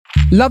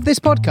Love this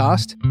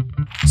podcast?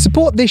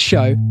 Support this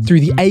show through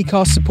the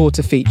Acast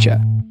supporter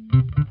feature.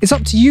 It's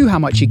up to you how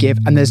much you give,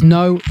 and there's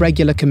no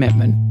regular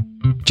commitment.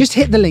 Just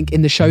hit the link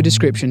in the show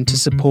description to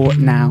support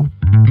now.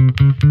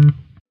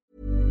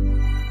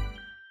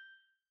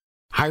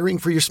 Hiring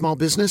for your small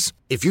business?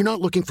 If you're not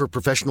looking for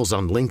professionals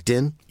on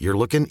LinkedIn, you're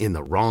looking in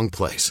the wrong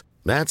place.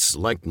 That's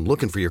like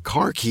looking for your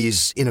car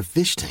keys in a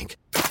fish tank.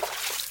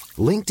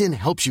 LinkedIn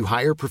helps you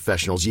hire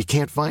professionals you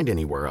can't find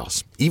anywhere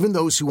else, even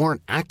those who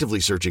aren't actively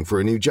searching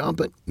for a new job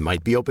but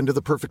might be open to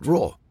the perfect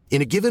role.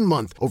 In a given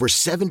month, over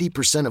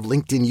 70% of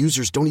LinkedIn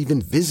users don't even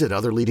visit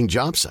other leading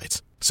job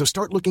sites. So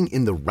start looking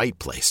in the right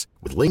place.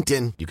 With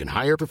LinkedIn, you can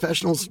hire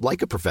professionals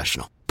like a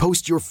professional.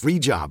 Post your free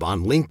job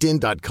on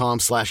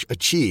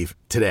linkedin.com/achieve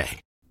today.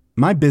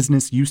 My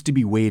business used to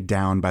be weighed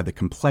down by the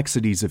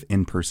complexities of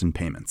in-person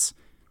payments.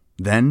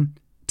 Then,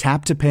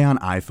 Tap to Pay on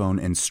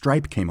iPhone and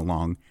Stripe came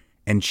along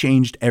and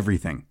changed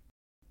everything.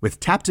 With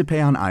Tap to Pay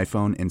on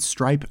iPhone and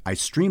Stripe, I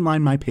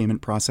streamlined my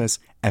payment process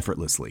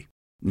effortlessly.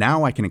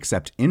 Now I can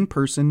accept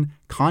in-person,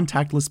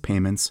 contactless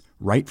payments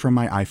right from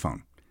my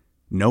iPhone.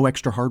 No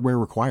extra hardware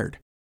required.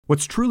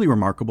 What's truly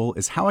remarkable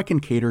is how I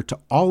can cater to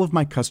all of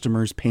my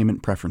customers'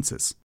 payment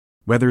preferences.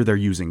 Whether they're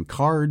using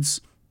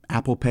cards,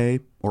 Apple Pay,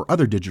 or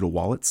other digital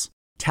wallets,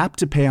 Tap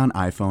to Pay on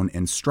iPhone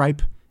and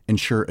Stripe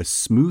ensure a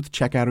smooth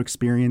checkout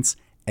experience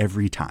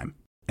every time.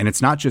 And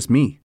it's not just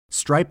me.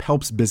 Stripe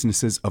helps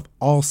businesses of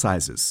all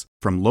sizes,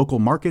 from local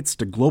markets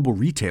to global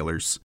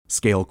retailers,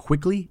 scale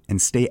quickly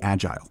and stay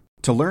agile.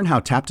 To learn how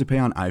Tap to Pay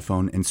on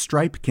iPhone and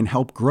Stripe can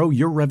help grow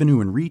your revenue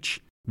and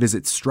reach,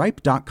 visit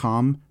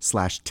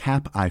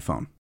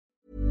stripe.com/tapiphone.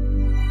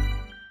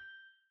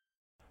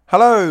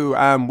 Hello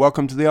and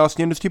welcome to the Ask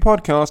the Industry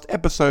Podcast,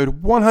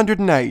 episode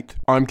 108.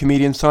 I'm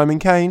comedian Simon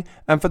Kane,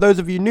 and for those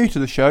of you new to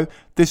the show,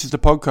 this is the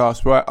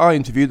podcast where I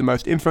interview the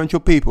most influential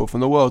people from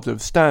the world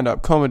of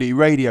stand-up, comedy,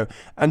 radio,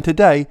 and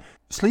today,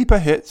 sleeper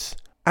hits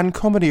and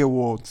comedy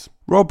awards.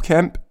 Rob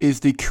Kemp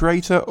is the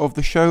creator of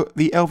the show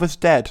The Elvis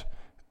Dead.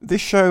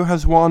 This show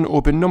has won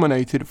or been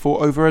nominated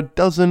for over a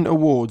dozen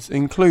awards,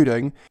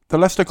 including the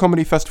Leicester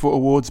Comedy Festival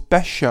Awards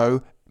Best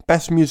Show,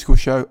 Best Musical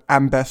Show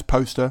and Best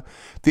Poster,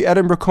 the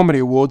Edinburgh Comedy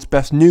Awards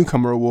Best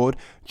Newcomer Award,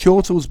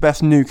 Chortle's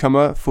Best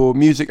Newcomer for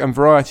Music and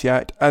Variety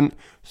Act, and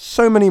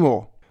so many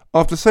more.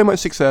 After so much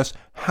success,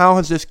 how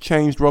has this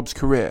changed Rob's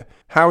career?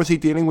 How is he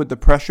dealing with the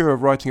pressure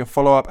of writing a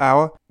follow-up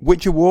hour?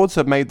 Which awards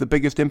have made the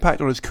biggest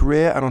impact on his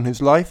career and on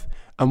his life?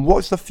 And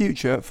what's the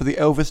future for the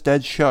Elvis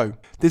Dead show?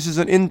 This is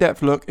an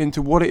in-depth look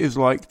into what it is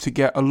like to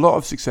get a lot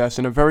of success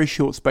in a very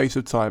short space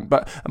of time.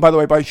 And by the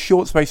way, by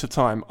short space of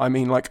time, I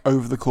mean like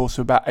over the course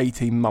of about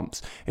 18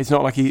 months. It's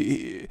not like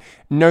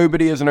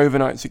nobody is an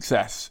overnight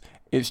success.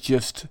 It's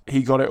just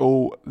he got it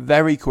all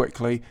very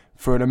quickly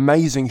for an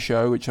amazing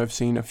show, which I've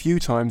seen a few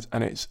times,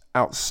 and it's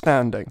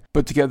outstanding.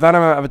 But to get that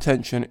amount of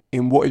attention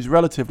in what is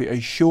relatively a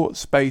short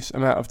space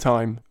amount of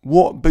time,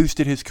 what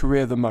boosted his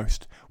career the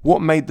most?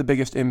 What made the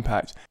biggest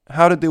impact?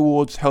 How did the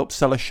awards help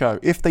sell a show,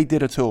 if they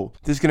did at all?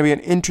 There's going to be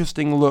an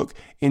interesting look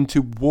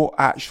into what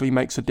actually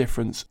makes a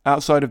difference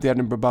outside of the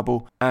Edinburgh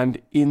bubble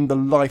and in the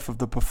life of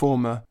the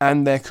performer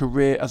and their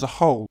career as a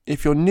whole.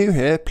 If you're new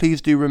here,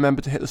 please do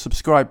remember to hit the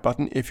subscribe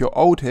button. If you're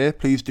old here,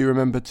 please do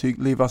remember to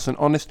leave us an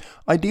honest,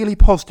 ideally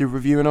positive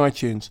review in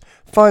iTunes.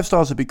 5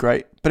 stars would be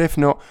great, but if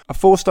not, a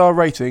 4-star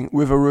rating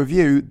with a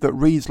review that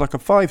reads like a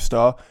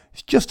 5-star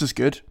is just as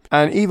good.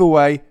 And either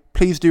way,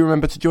 please do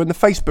remember to join the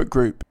Facebook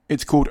group.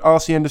 It's called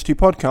Ask the Industry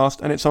Podcast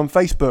and it's on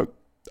Facebook,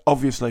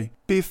 obviously.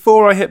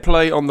 Before I hit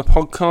play on the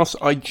podcast,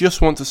 I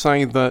just want to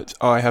say that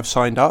I have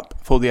signed up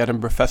for the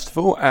Edinburgh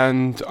Festival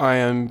and I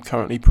am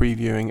currently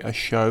previewing a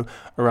show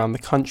around the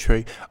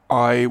country.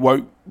 I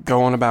won't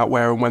go on about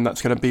where and when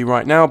that's going to be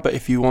right now, but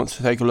if you want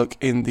to take a look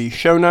in the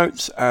show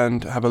notes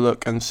and have a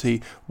look and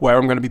see where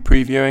I'm going to be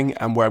previewing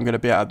and where I'm going to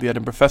be at the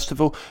Edinburgh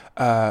Festival,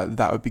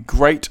 that would be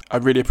great.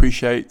 I'd really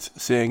appreciate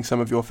seeing some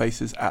of your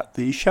faces at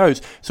the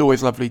shows. It's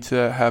always lovely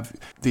to have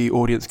the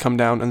audience come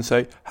down and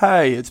say,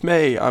 hey, it's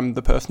me, I'm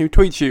the person who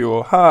tweets you,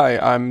 or hi,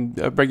 I'm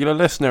a regular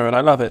listener and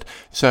I love it.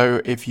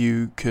 So if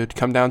you could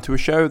come down to a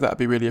show, that'd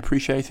be really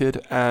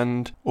appreciated,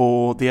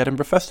 or the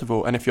Edinburgh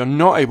Festival. And if you're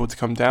not able to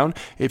come down,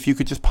 if you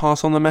could just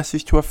pass on the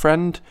message to a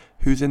friend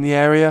who's in the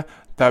area,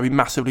 that would be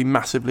massively,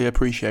 massively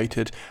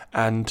appreciated,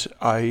 and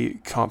I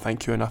can't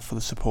thank you enough for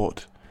the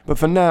support. But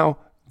for now,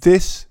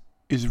 this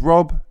is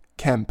Rob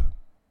Kemp.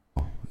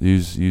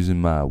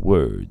 Using my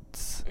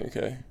words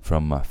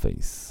from my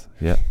face.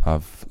 Yeah,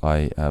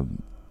 I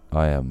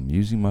am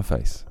using my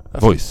face.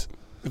 Voice.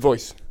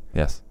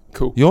 Yes.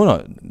 Cool. You're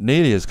not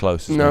nearly as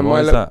close as me. Why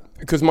is that?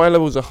 Because my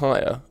levels are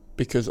higher.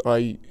 Because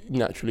I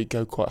naturally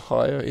go quite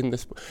higher in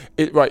this.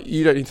 Right,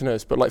 you don't need to know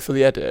this, but like for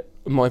the edit,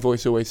 my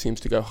voice always seems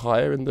to go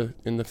higher in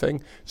the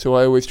thing. So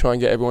I always try and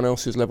get everyone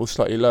else's level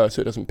slightly lower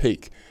so it doesn't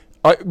peak.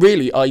 I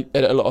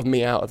edit a lot of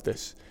me out of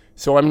this,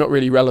 so I'm not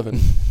really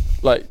relevant.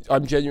 Like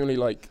I'm genuinely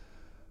like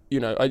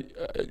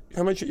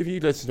how much have you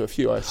listened to? A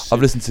few. I've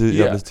listened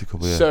to a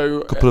couple. Yeah.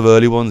 So a couple of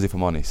early ones, if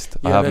I'm honest.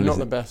 Yeah, I haven't they're not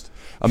the best.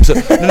 I'm so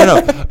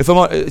no. If I'm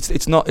honest,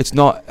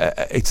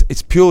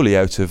 it's purely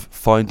out of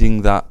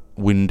finding that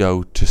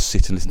window to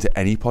sit and listen to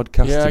any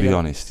podcast. To be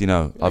honest,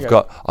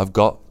 I've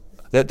got.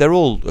 They're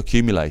all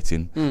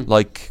accumulating,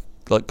 like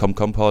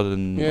ComCompod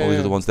and all these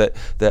other ones.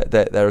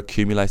 They're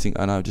accumulating,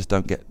 and I just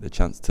don't get the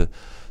chance to.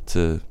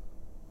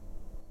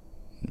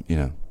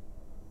 Yeah,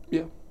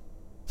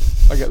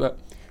 I get that.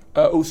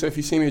 Also, if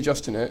you see me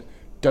adjusting it,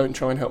 don't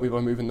try and help me by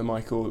moving the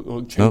mic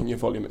or changing your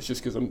volume. It's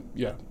just because I'm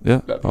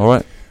all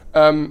right.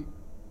 I'm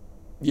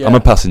a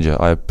passenger.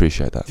 I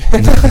appreciate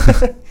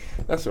that.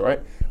 That's all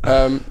right.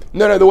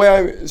 No.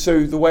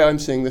 The way I'm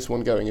seeing this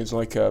one going is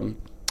like I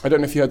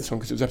don't know if you heard this one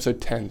because it was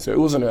episode 10, so it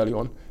was an early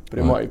one, but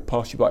it might have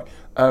passed you by.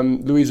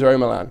 Louisa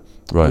Omerlan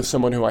was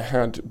someone who I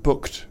had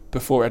booked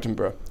before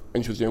Edinburgh,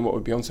 and she was doing What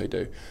Would Beyonce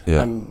Do,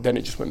 and then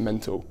it just went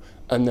mental,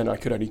 and then I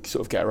could only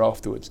sort of get her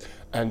afterwards,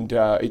 and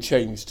it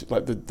changed.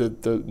 Like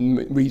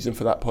the reason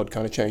for that pod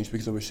kind of changed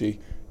because obviously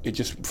it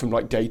just from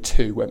like day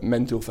 2 went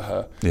mental for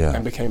her,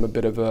 and became a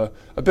bit of a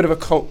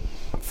cult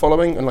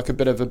following and like a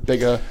bit of a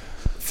bigger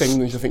thing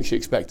than I think she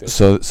expected.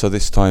 So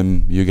this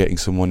time you're getting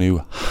someone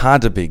who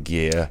had a big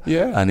year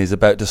and is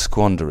about to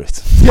squander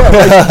it.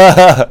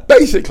 Yeah,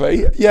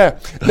 basically, yeah.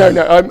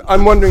 No,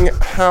 I'm wondering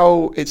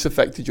how it's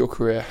affected your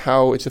career,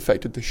 how it's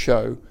affected the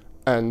show,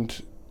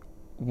 and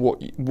what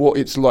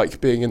it's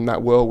like being in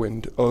that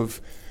whirlwind of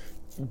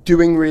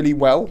doing really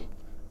well.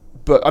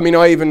 But I mean,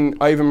 I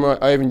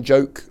even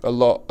joke a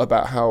lot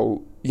about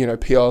how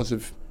PRs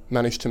have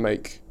managed to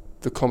make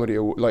the comedy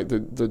award, like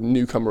the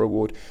newcomer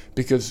award,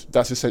 because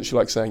that's essentially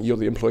like saying you're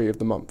the employee of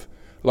the month.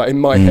 Like in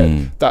my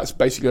head, that's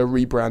basically a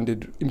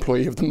rebranded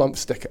employee of the month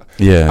sticker.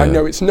 Yeah, I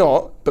know it's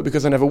not, but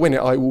because I never win it,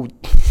 I will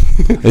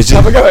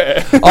have a go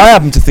at it. I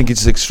happen to think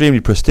it's extremely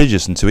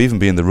prestigious, and to even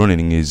be in the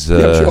running is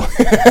sure.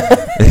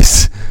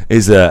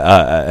 is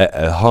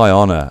a high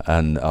honour,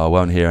 and I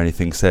won't hear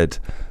anything said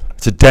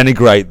to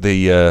denigrate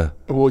the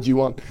award you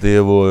won. The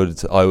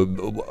award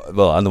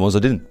and the ones I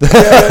didn't.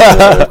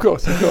 Of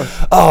course.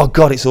 Oh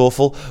God, it's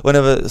awful.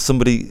 Whenever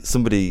somebody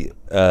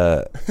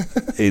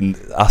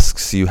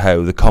asks you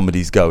how the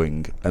comedy's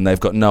going, and they've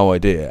got no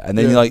idea, and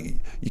then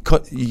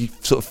you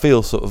sort of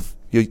feel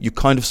you're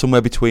kind of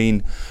somewhere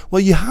between.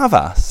 Well, you have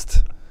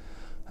asked,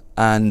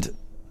 and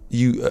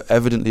you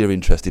evidently are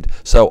interested.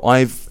 So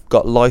I've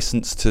got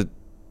license to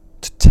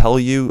tell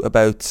you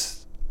about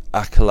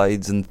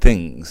accolades and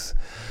things,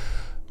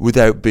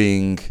 without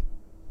being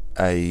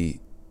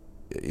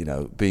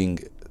being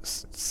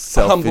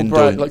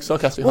self-indulgent, like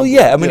sarcastic. Well,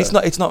 yeah, I mean, it's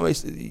not.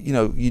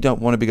 You don't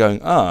want to be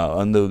going,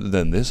 and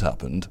then this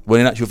happened.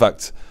 When in actual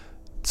fact,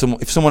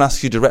 if someone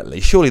asks you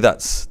directly, surely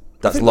that's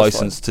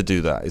licensed to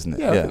do that, isn't it?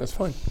 Yeah, I think that's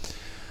fine.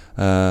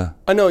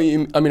 I know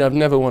you. I mean, I've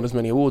never won as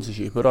many awards as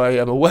you, but I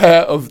am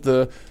aware of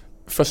the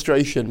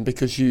frustration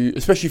because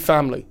especially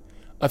family.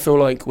 I feel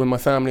like when my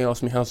family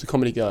asked me how's the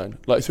comedy going,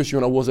 like especially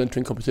when I was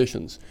entering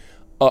competitions.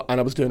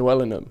 And I was doing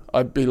well in them,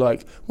 I'd be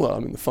like, well,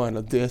 I'm in the final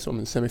of this, I'm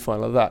in the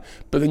semi-final of that.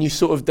 But then you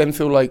sort of then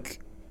feel like,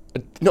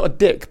 not a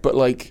dick, but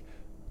like,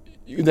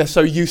 they're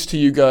so used to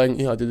you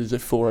going, I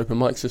did 4 open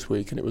mics this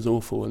week and it was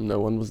awful and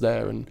no one was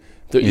there. And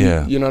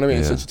you know what I mean? Yeah.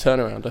 It's such a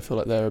turnaround. I feel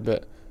like they're a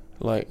bit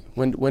like,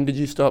 when did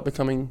you start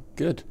becoming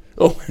good?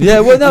 Oh, yeah,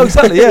 well, no,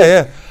 exactly,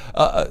 yeah.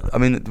 I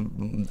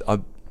mean,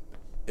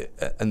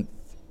 and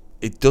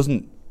it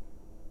doesn't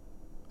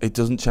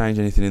change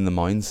anything in the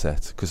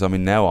mindset, because I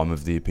mean now I'm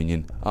of the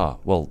opinion,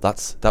 well,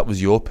 that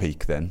was your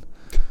peak then.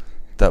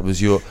 That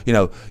was your,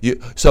 you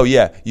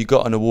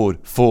got an award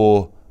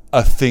for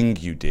a thing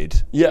you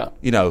did. Yeah.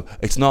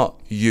 It's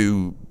not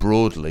you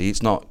broadly,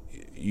 it's not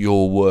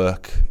your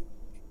work.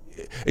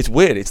 It's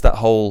weird, it's that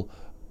whole,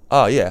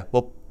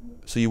 well,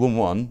 so you won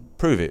one,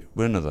 prove it,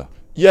 win another.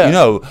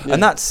 Yeah.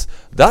 And that's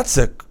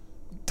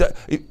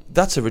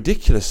a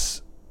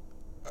ridiculous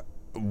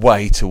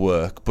way to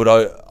work, but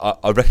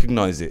I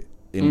recognise it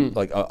in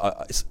like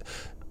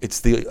it's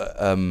the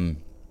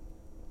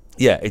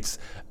it's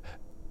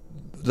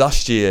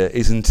last year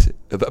isn't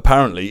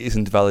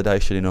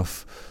validation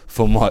enough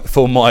for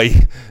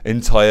my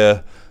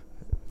entire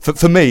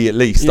for me at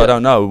least. I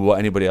don't know what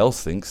anybody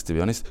else thinks, to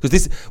be honest, because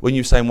this, when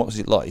you're saying what was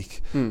it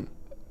like,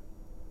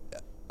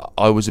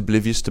 I was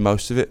oblivious to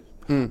most of it.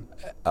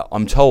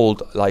 I'm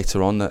told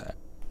later on that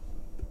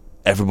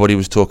everybody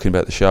was talking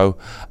about the show,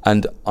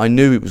 and I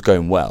knew it was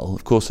going well.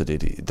 Of course I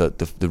did.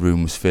 The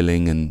room was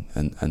filling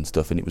and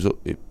stuff, and it was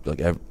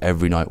like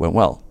every night went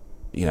well,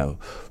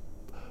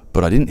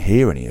 but I didn't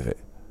hear any of it.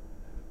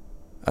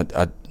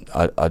 I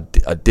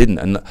didn't,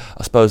 and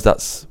I suppose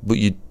that's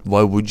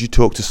why would you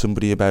talk to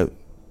somebody about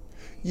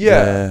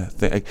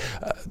thing?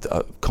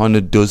 Kind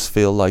of does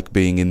feel like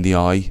being in the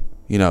eye,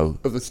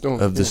 of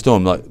the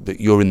storm, like that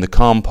you're in the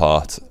calm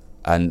part,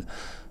 and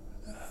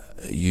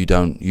you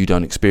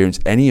don't experience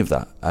any of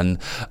that. And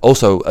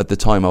also at the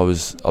time I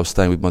was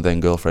staying with my then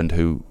girlfriend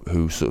who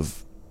sort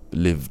of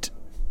lived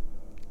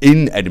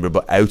in Edinburgh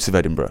but out of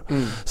Edinburgh,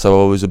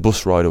 so I was a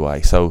bus ride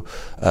away. So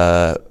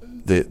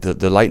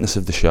the lateness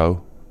of the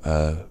show,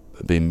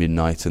 being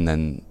midnight, and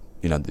then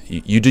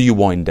you do your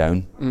wind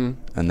down,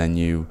 and then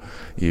you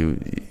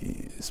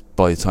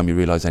by the time you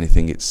realise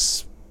anything,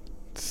 it's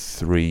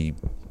 3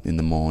 in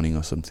the morning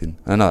or something.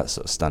 I know that's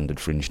sort of standard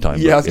fringe time.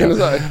 Yeah, I was going to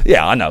say.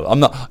 Yeah, I know. I'm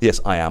not.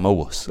 Yes, I am a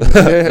wuss.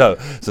 No,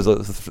 so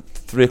it's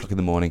 3 o'clock in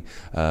the morning,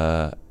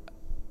 and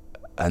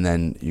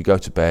then you go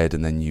to bed,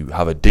 and then you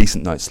have a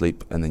decent night's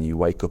sleep, and then you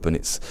wake up, and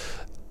it's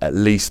at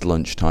least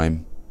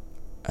lunchtime,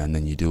 and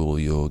then you do all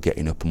your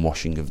getting up and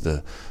washing of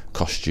the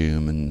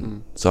costume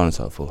and so on and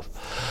so forth.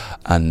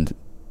 And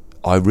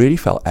I really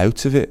felt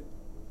out of it.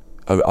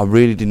 I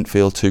really didn't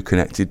feel too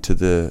connected to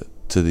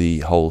the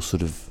whole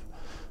sort of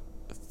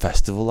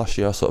festival last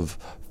year. I sort of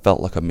felt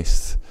like I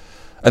missed.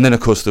 And then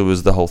of course there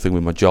was the whole thing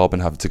with my job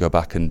and having to go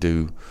back and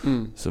do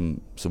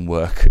some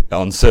work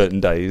on certain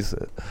days.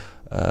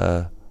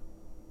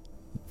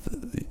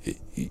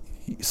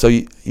 So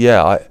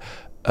yeah,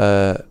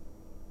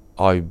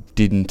 I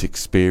didn't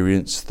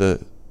experience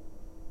the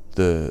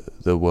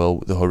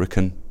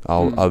hurricane.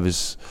 I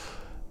was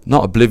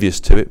not oblivious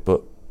to it,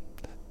 but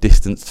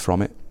distanced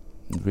from it.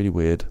 Really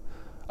weird.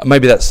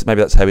 Maybe that's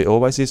how it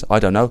always is. I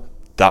don't know.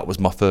 That was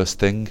my first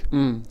thing,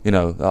 and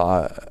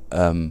that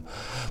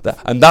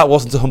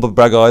wasn't a humble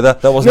brag either.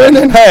 That wasn't.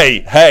 No.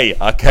 Hey,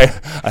 okay,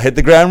 I hit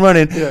the ground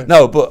running. Yeah.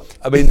 No, but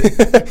I mean,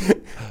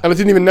 and I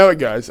didn't even know it,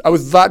 guys. I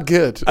was that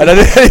good. And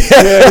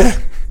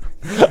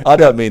I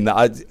don't mean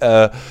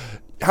that.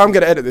 How I'm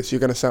going to edit this, you're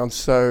going to sound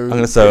so... I'm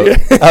going to sound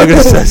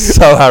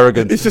so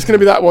arrogant. It's just going to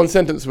be that one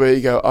sentence where you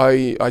go,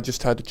 I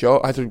just had a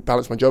job. I had to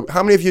balance my job.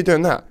 How many of you are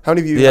doing that? How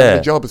many of you have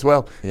a job as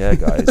well? Yeah,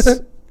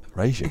 guys.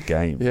 Raise your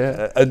game.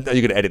 Yeah. And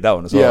you're going to edit that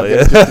one as well,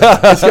 yeah?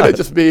 It's going to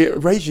just be,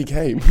 raise your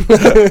game.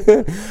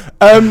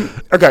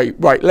 Okay,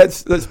 right,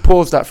 let's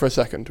pause that for a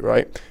second,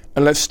 right?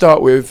 And let's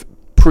start with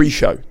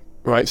pre-show,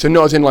 right? So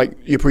not as in like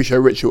your pre-show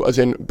ritual, as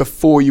in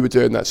before you were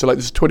doing that. So like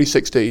this is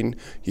 2016,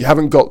 you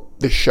haven't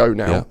got this show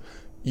now. Yeah.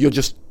 You're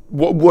just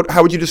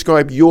how would you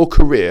describe your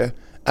career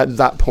at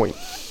that point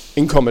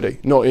in comedy,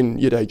 not in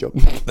your day job?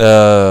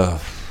 I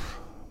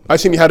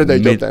assume you had a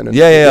day job then.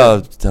 Yeah,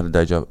 I had a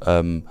day job.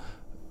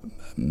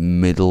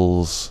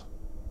 Middles,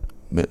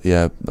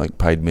 like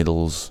paid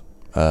middles.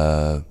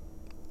 I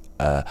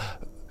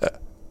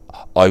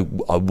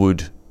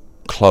would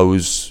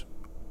close,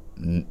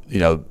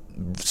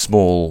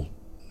 small,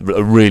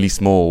 really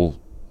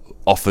small,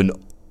 often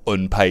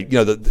unpaid,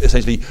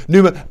 essentially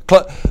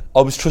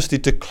I was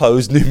trusted to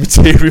close new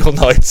material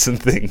nights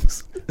and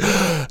things.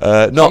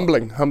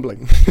 Humbling.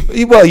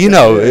 Well,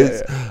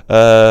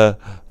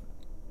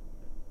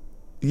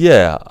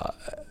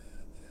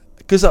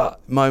 because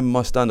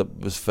my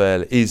stand-up is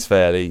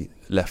fairly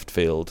left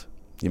field.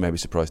 You may be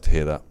surprised to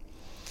hear that.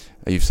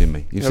 You've seen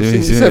me. You've seen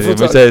me several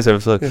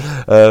times. So.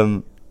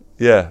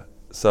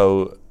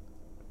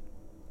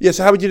 Yeah,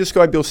 so how would you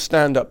describe your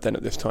stand-up then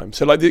at this time?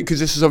 So, like,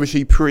 because this is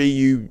obviously pre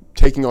you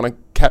taking on a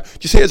do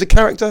you see it as a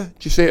character?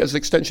 Do you see it as an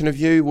extension of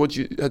you? How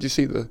do you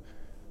see the?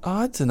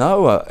 I don't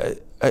know.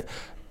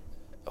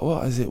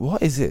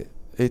 What is it?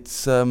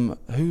 It's who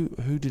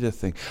did a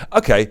thing?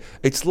 Okay,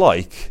 it's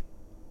like.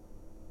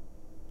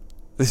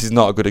 This is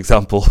not a good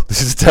example.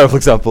 This is a terrible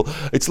example.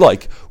 It's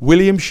like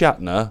William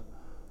Shatner.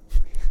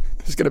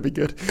 It's going to be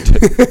good.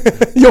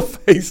 Your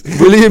face.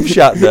 William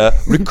Shatner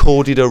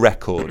recorded a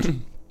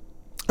record.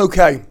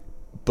 Okay.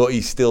 But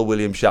he's still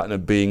William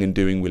Shatner being and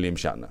doing William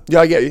Shatner.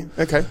 Yeah, I get you.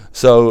 Okay.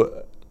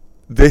 So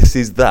this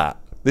is that.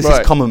 This is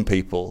common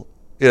people.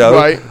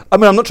 Right. I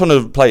mean, I'm not trying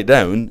to play it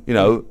down.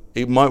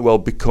 It might well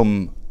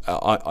become.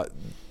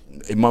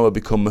 It might well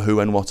become who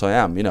and what I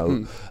am.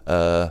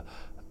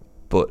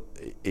 But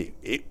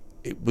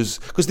it was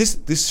because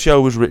this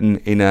show was written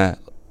in a.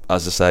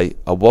 As I say,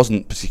 I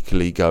wasn't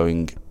particularly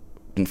going.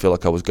 Didn't feel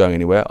like I was going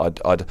anywhere.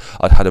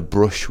 I'd had a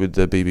brush with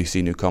the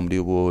BBC New Comedy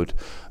Award.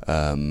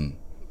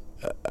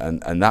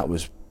 And that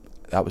was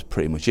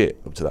pretty much it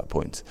up to that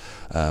point.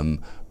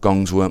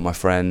 Gongs weren't my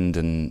friend,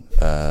 and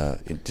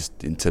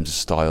just in terms of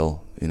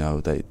style,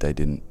 they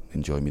didn't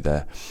enjoy me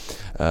there.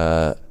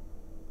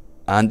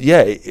 And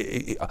yeah,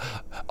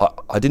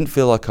 I didn't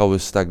feel like I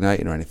was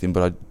stagnating or anything,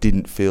 but I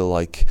didn't feel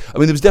like. I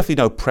mean, there was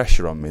definitely no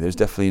pressure on me. There was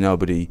definitely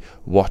nobody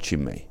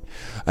watching me,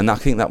 and I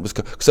think that was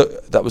so.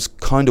 That was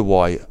kind of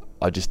why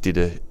I just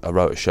I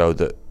wrote a show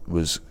that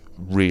was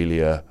really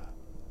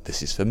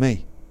this is for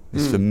me.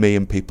 It's for me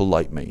and people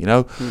like me,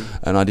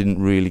 and I didn't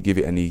really give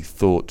it any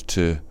thought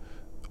to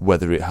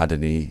whether it had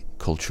any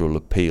cultural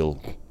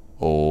appeal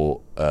or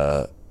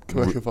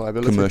commercial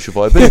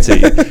viability.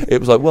 It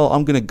was like, well,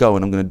 I'm going to go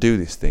and I'm going to do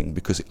this thing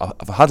because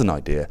I've had an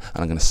idea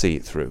and I'm going to see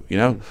it through,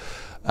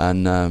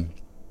 and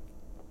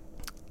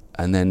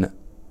then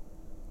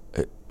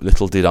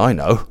little did I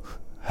know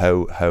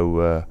how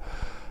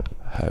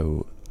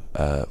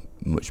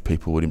much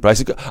people would embrace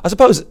it. I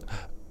suppose,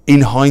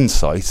 in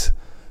hindsight.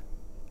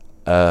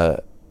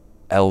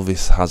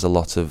 Elvis has a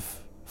lot of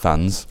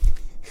fans.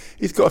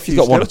 He's got a few.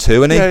 He's got one or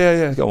two, hasn't he?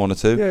 Yeah. He's got one or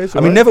two. Yeah, it's I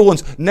mean,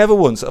 alright. never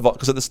once,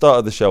 because at the start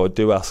of the show I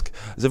do ask,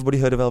 has everybody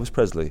heard of Elvis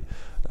Presley?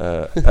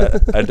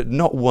 And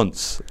not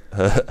once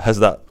has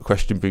that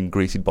question been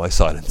greeted by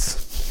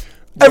silence.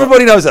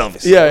 Everybody knows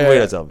Elvis. Everybody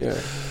knows Elvis.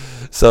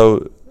 Yeah.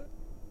 So,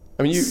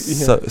 I mean,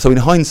 so in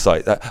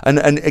hindsight,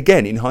 and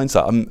again in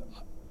hindsight,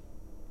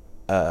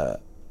 the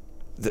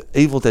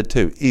Evil Dead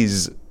 2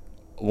 is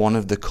one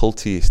of the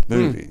cultiest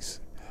movies.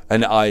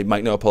 And I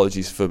make no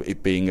apologies for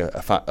it being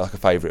a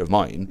favourite of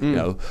mine, you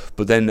know.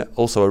 But then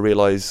also I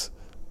realise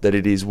that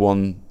it is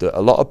one that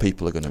a lot of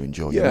people are going to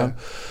enjoy. Yeah.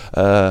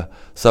 You know?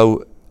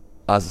 So,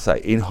 as I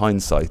say, in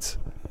hindsight,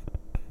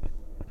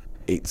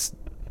 it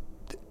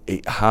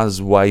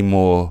has way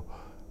more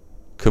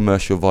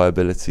commercial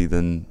viability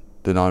than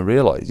I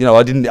realised. You know,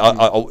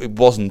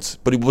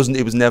 it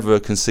was never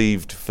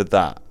conceived for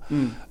that.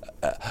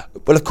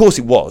 Well, of course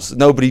it was.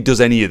 Nobody does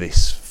any of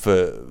this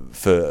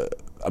for.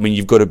 I mean,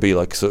 you've got to be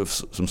like sort of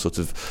some sort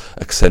of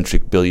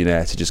eccentric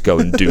billionaire to just go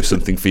and do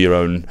something for your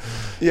own,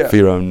 for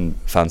your own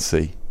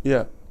fancy.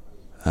 Yeah.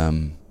 I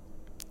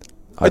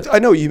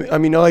know what you. I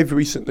mean, I've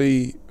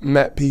recently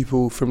met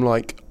people from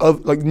like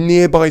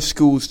nearby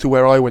schools to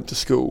where I went to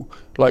school.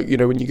 Like, you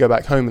know, when you go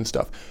back home and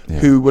stuff,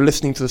 who were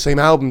listening to the same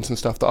albums and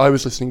stuff that I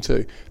was listening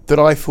to. That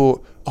I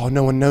thought, oh,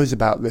 no one knows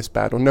about this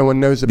band, or no one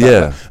knows about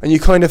that, and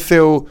you kind of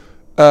feel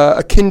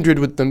a kindred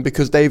with them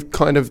because they've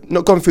kind of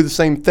not gone through the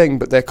same thing,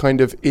 but they're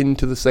kind of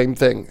into the same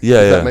thing. If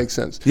that makes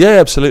sense. Yeah,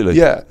 absolutely.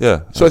 Yeah.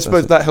 So I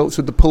suppose that's that helps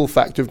with the pull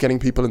factor of getting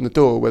people in the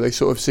door, where they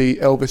sort of see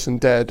Elvis and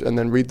Dead and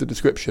then read the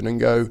description and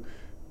go,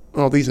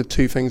 oh, these are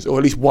two things, or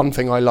at least one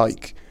thing I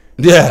like.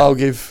 Yeah. I'll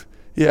give.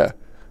 Yeah.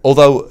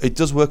 Although it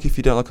does work if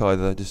you don't like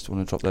either. I just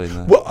want to drop that in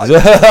there. Well,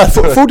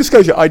 full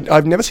disclosure,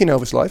 I've never seen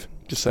Elvis live,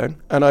 just saying,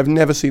 and I've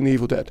never seen The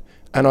Evil Dead,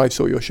 and I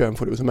saw your show and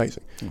thought it was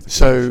amazing.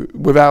 So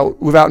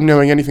without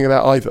knowing anything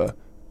about either,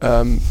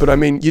 but I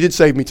mean, you did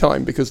save me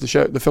time because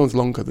the film's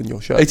longer than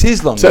your show. It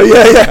is longer. So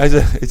yeah.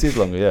 It is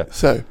longer. Yeah.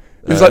 So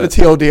it was like the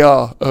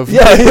TLDR of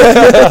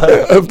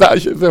of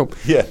that film.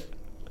 Yeah.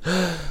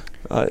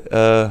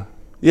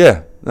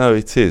 Yeah. No,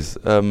 it is.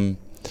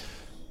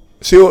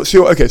 So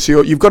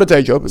you've got a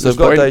day job. So I've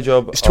got a day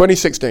job. It's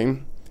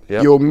 2016.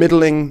 Yep. You're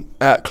middling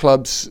at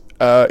clubs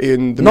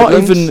in the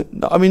Midlands.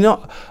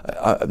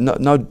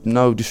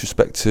 No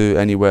disrespect to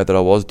anywhere that I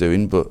was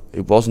doing, but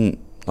it wasn't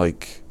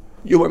like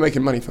you weren't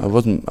making money from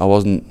it. I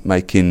wasn't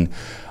making.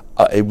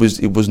 It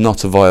was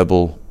not a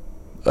viable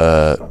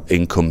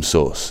income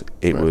source.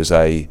 It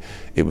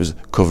was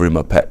covering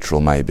my petrol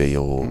maybe,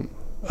 or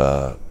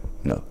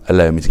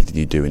allowing me to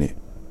continue doing it.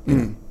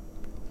 And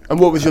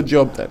what was your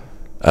job then?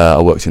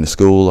 I worked in a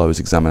school. I was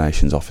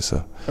examinations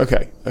officer.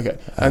 Okay.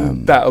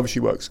 And that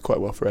obviously works quite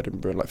well for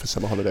Edinburgh, like for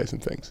summer holidays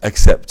and things.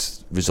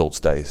 Except results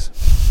days.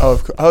 Oh,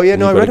 of course. Oh, yeah.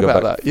 No, I read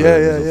about that.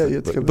 Yeah.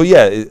 But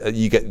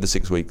you get the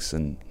 6 weeks,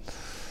 and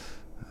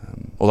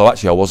although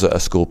actually I was at a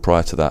school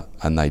prior to that,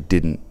 and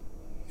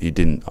you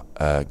didn't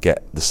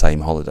get the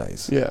same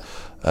holidays. Yeah.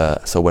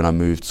 So when I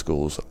moved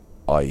schools,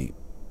 I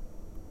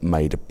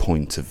made a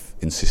point of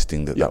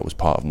insisting that was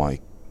part of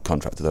my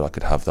contract, that I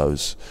could have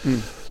those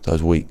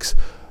weeks.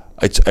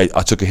 I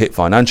took a hit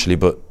financially,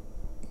 but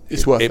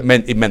it's worth it.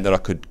 It meant that I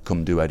could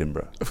come do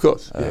Edinburgh. Of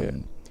course.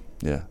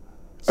 Yeah.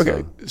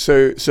 Okay.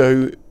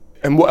 So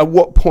and at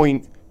what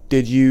point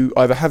did you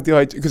either have the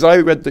idea? Because I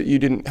read that you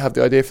didn't have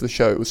the idea for the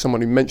show. It was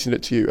someone who mentioned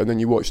it to you, and then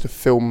you watched a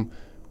film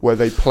where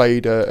they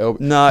played.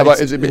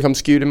 Has it become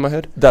skewed in my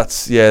head? That's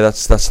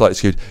slightly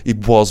skewed.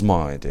 It was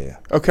my idea.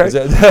 Okay.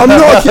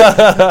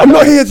 I'm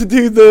not here to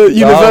do the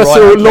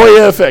universal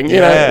lawyer thing.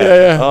 You know?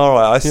 Yeah. All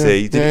right, I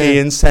see. Did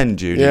Ian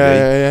send you?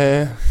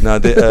 Yeah. No,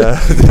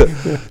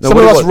 some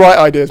of us write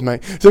ideas,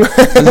 mate.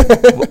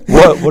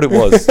 what it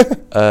was,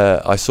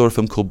 I saw a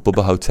film called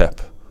Bubba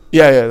Hotep.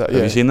 Yeah. Have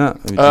you seen that?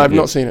 I've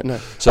not seen it, no.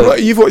 So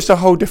you've watched a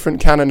whole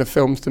different canon of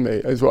films to me,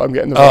 is what I'm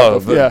getting the vibe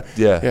of.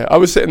 Yeah. I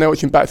was sitting there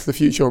watching Back to the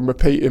Future on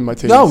repeat in my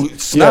teens. No,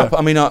 snap. Yeah.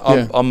 I mean,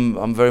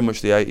 I'm very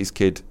much the 80s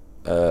kid.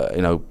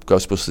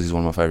 Ghostbusters is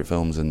one of my favourite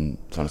films, and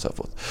so on and so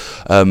forth.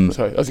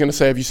 Sorry, I was going to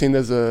say, have you seen?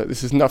 This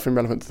is nothing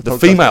relevant to the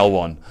podcast. Female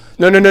one.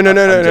 No.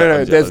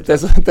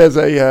 There's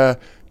a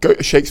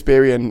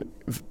Shakespearean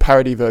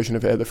parody version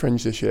of it at the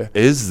Fringe this year.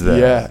 Is there?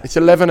 Yeah, it's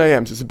 11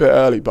 a.m, so it's a bit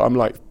early, but I'm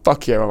like,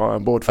 fuck yeah, I'm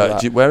on board for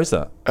that. Where is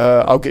that?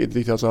 I'll get you the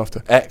details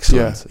after.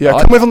 Excellent. Yeah.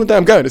 Come with on the day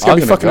I'm going. It's going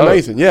to be fucking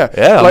amazing. Yeah.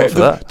 I'm like up for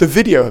that. The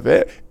video of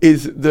it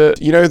is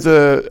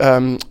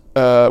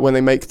when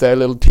they make their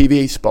little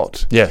TV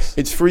spot. Yes.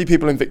 It's 3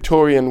 people in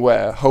Victorian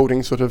wear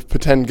holding sort of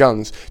pretend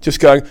guns, just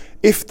going,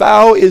 if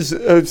thou is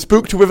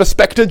spooked with a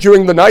spectre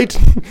during the night,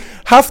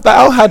 hast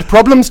thou had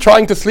problems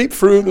trying to sleep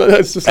through?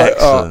 It's just like,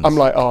 I'm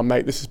like, oh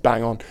mate, this is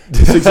bang on.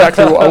 This is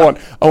exactly what I want.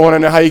 I want to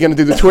know how you're going to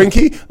do the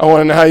Twinkie. I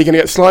want to know how you're going to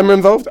get Slimer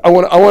involved. I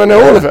want to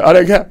know all of it. I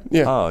don't care.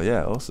 Yeah. Oh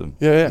yeah, awesome.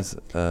 Yeah.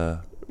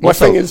 My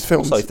thing is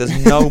films. Also, if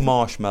there's no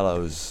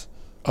marshmallows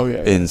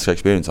in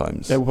Shakespearean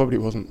times, there probably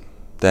wasn't.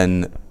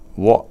 Then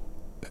what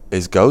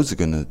is Gozer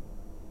going to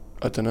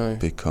I don't know.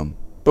 become?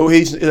 But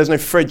there's no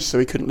fridge, so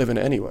he couldn't live in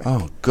it anyway.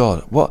 Oh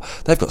God, what?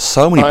 They've got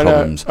so many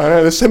problems. I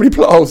know. There's so many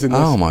plot holes in this.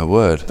 Oh my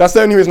word! That's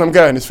the only reason I'm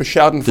going, is for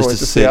Schadenfreude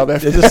to see how they're.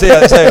 To see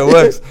how it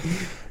works.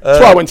 That's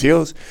why I went to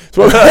yours.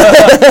 What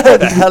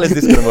the hell is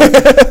this going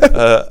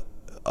to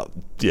work?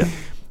 Yeah.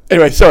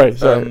 Anyway, sorry.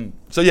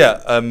 So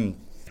yeah,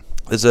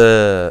 there's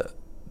a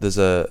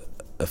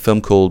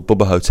film called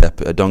Bubba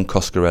Hotep, a Don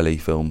Coscarelli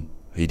film.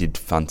 He did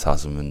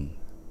Phantasm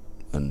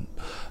and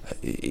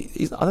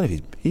he's, I don't know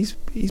if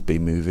he's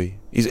B-movie.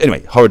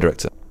 Anyway, horror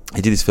director.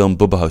 He did this film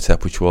Bubba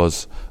Hotep, which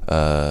was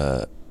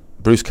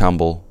Bruce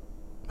Campbell,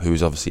 who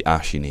is obviously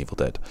Ash in Evil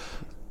Dead,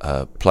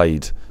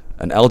 played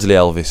an elderly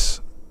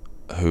Elvis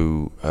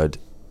who had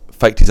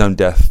faked his own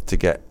death to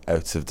get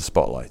out of the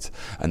spotlight,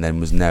 and then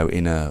was now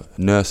in a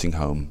nursing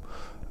home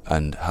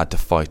and had to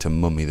fight a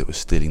mummy that was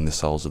stealing the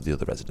souls of the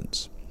other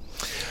residents.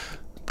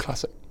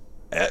 Classic.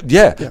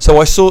 Yeah. So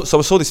I saw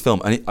this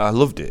film and I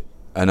loved it.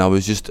 And I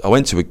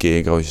went to a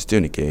gig. I was just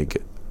doing a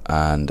gig,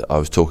 and I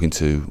was talking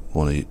to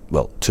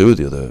two of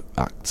the other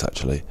acts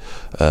actually,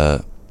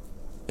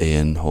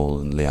 Ian Hall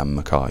and Liam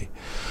Mackay,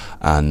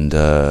 and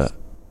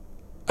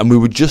we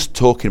were just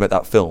talking about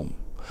that film,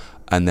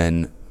 and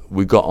then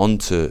we got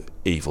onto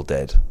Evil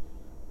Dead,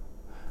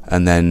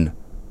 and then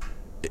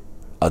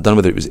I don't know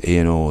whether it was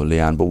Ian or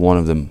Leanne, but one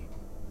of them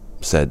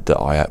said that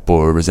I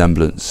bore a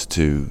resemblance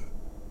to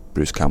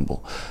Bruce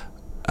Campbell,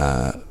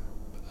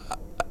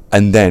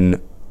 and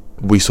then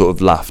we sort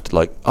of laughed,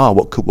 like,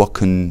 what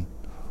can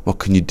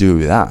you do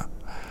with that?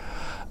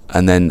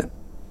 And then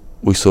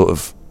we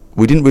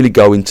didn't really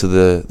go into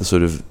the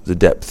sort of the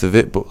depth of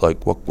it, but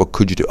like, what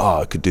could you do?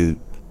 I could do,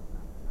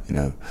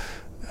 well,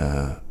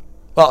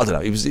 I don't know.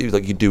 It was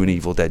like you do an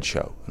Evil Dead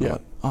show. And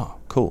I'm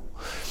like, cool.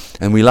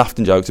 And we laughed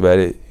and joked about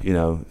it,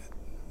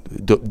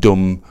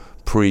 dumb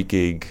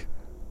pre-gig.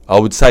 I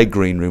would say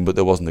green room, but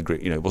there wasn't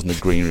it wasn't a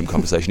green room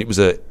conversation. It was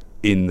a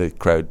in the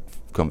crowd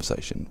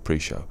conversation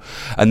pre-show,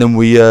 and then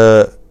we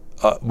left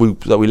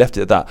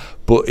it at that.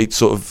 But it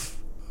sort of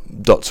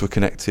dots were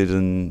connected,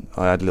 and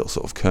I had a little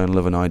sort of kernel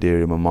of an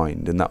idea in my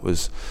mind, and that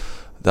was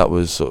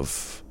sort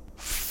of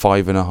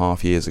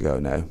 5.5 years ago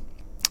now.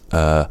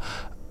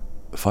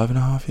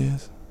 5.5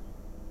 years?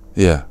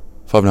 Yeah,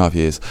 5.5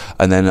 years.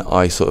 And then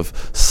I sort of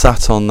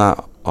sat on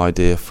that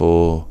idea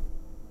for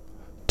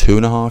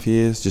 2.5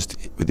 years, just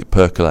with it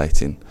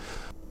percolating.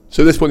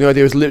 So at this point, the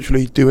idea was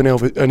literally do an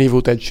Evil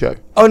Dead show.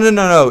 Oh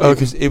no!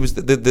 Okay. It was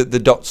the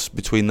dots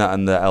between that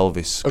and the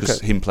Elvis, because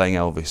him playing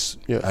Elvis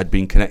had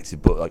been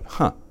connected. But like,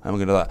 how am I going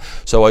to do that?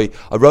 So I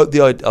wrote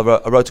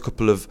I wrote a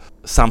couple of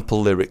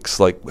sample lyrics,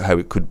 like how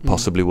it could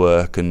possibly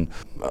work, and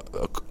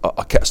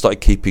I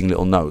started keeping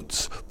little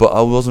notes. But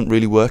I wasn't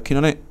really working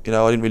on it.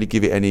 I didn't really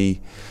give it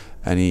any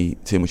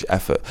too much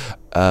effort.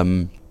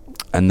 And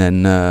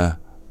then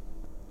about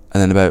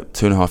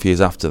 2.5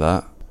 years after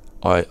that,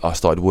 I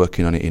started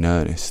working on it in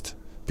earnest,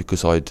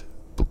 because I'd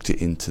booked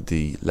it into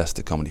the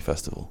Leicester Comedy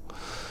Festival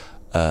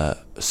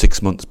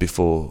 6 months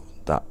before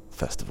that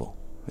festival.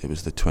 It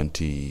was the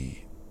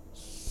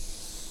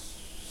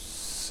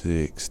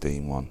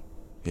 2016 one,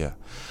 yeah.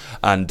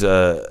 And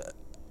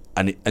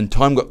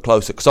time got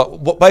closer, because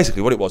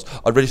basically what it was,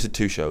 I registered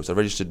 2 shows. I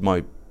registered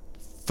my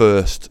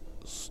first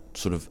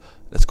sort of,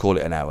 let's call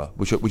it an hour,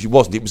 which it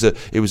wasn't.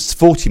 It was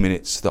 40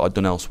 minutes that I'd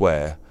done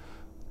elsewhere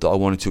that I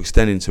wanted to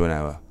extend into an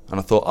hour. And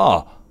I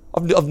thought,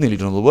 I've nearly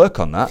done all the work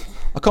on that.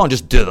 I can't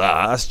just do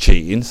that. That's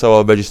cheating. So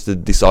I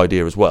registered this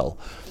idea as well,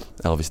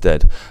 Elvis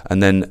Dead.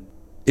 And then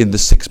in the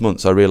 6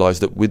 months, I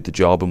realised that with the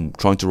job and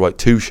trying to write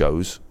 2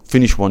 shows,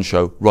 finish one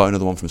show, write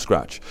another one from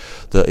scratch,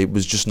 that it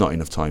was just not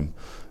enough time.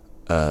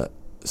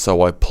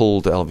 So I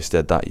pulled Elvis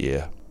Dead that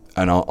year.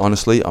 And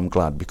honestly, I'm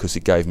glad, because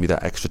it gave me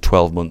that extra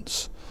 12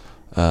 months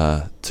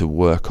to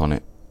work on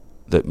it,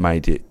 that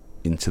made it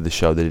into the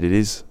show that it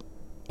is,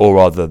 or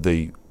rather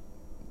the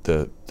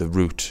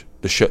root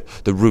show,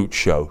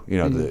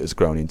 that has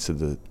grown into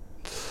the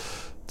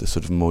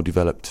sort of more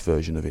developed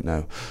version of it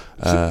now.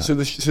 So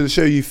the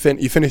show you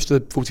finished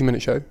the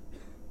 40-minute show.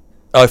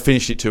 I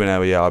finished it to an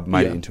hour. Yeah, I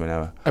made it into an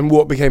hour. And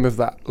what became of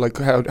that? Like,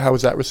 how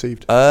was that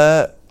received?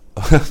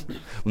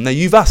 Now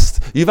you've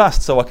asked,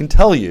 so I can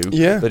tell you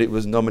that it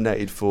was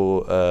nominated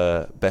for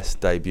best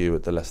debut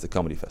at the Leicester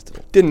Comedy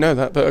Festival. Didn't know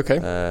that, but okay.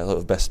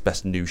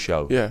 Best new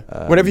show. Yeah.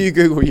 Whenever you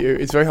Google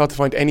it's very hard to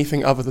find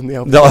anything other than the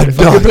album. No, I'm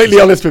completely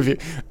honest with you.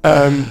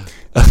 I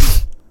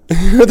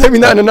don't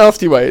mean that in a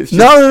nasty way. It's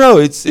just, no.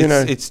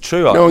 It's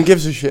true. No one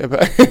gives a shit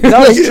about it.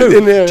 No, it's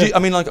true. I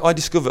mean, like, I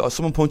discovered.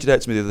 Someone pointed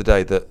out to me the other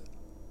day that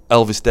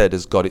Elvis Dead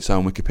has got its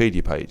own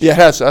Wikipedia page. Yeah, it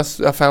has.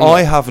 I found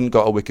I haven't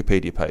got a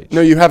Wikipedia page.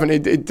 No, you haven't.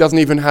 It doesn't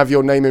even have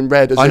your name in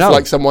red, as if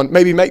like someone...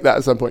 Maybe make that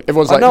at some point.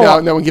 Everyone's like,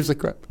 no one gives a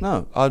crap.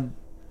 No,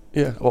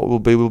 what will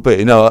be, will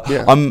be. No,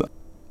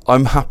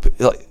 I'm happy.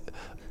 Like,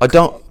 I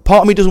don't...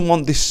 Part of me doesn't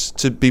want this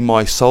to be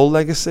my sole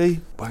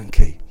legacy.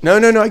 Wanky. No,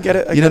 I get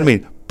it. You know what I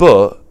mean?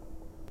 But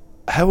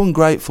how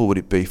ungrateful would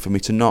it be for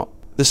me to not...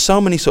 There's so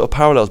many sort of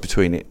parallels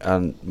between it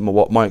and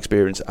what my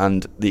experience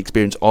and the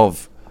experience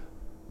of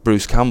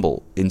Bruce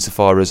Campbell,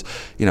 insofar as,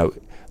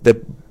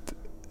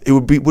 it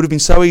would have been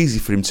so easy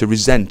for him to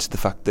resent the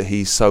fact that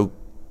he's so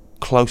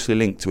closely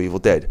linked to Evil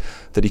Dead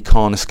that he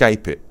can't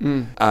escape it,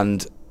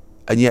 and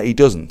yet he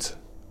doesn't,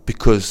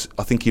 because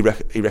I think he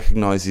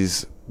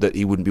recognises that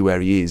he wouldn't be where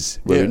he is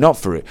were it not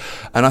for it,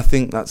 and I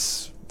think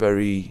that's a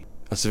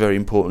very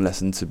important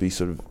lesson to be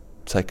sort of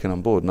taken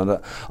on board. And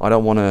I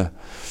don't want to.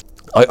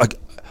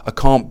 I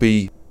can't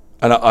be.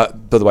 And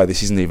by the way,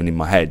 this isn't even in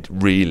my head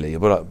really,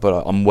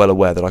 but I'm well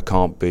aware that I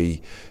can't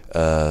be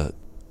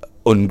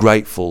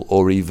ungrateful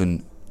or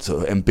even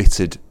sort of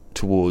embittered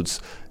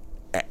towards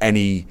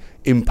any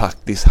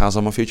impact this has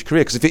on my future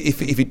career. Because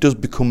if it does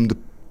become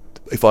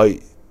if I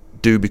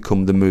do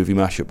become the movie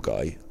mashup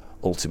guy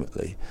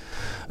ultimately,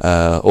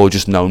 or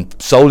just known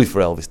solely for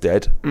Elvis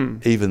Dead,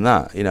 even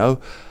that,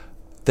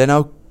 then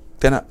I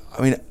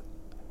mean,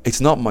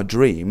 it's not my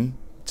dream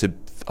to.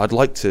 I'd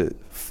like to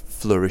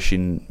flourish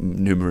in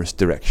numerous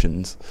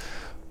directions,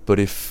 but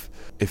if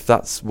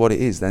that's what it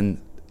is, then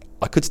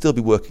I could still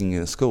be working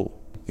in a school,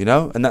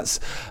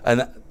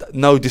 and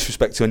no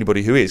disrespect to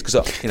anybody who is, because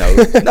we've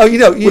got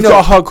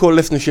a hardcore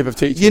listenership of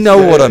teachers.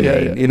 What I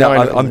mean.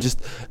 I'm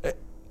just,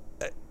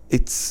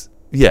 this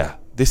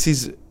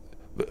is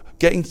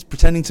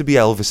pretending to be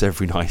Elvis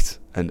every night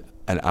and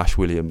Ash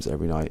Williams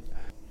every night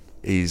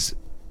is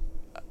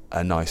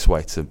a nice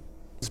way to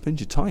spend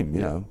your time,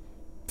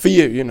 For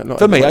you, not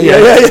for me.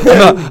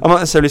 I'm not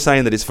necessarily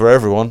saying that it's for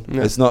everyone.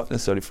 Yeah. It's not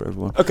necessarily for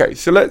everyone. Okay,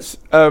 so let's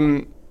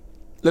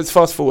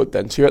fast forward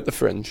then. So you're at the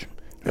Fringe,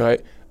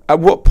 right? At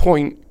what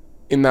point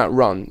in that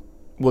run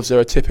was there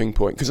a tipping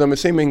point? Because I'm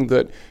assuming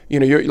that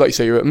you're, like you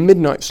say, you're at a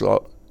midnight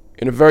slot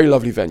in a very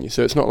lovely venue.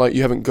 So it's not like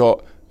you haven't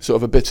got sort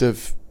of a bit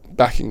of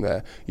backing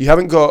there. You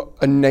haven't got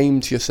a name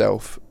to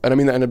yourself, and I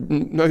mean that in a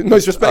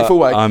most respectful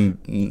way. I'm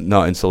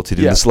not insulted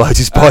in the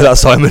slightest by that,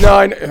 Simon. No,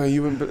 I know,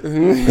 you wouldn't.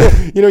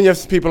 When you have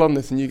some people on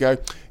this and you go,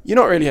 you're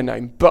not really a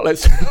name, but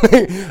let's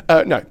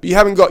no. But you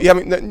haven't.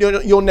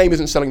 Your name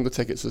isn't selling the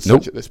tickets as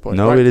such at this point.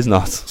 No, right? It is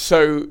not.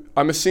 So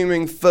I'm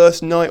assuming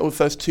first night or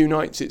first two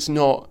nights, it's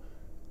not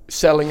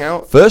selling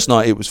out. First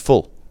night it was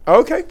full.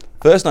 Okay.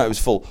 First night it was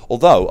full.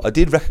 Although I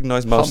did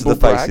recognise most of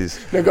the faces.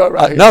 No, go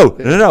right. No.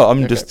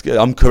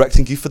 I'm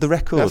correcting you for the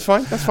record. That's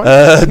fine.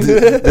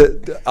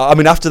 I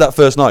mean, after that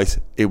first night,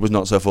 it was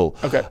not so full.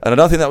 Okay. And I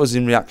don't think that was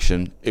in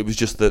reaction. It was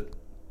just that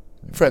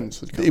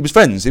friends. It was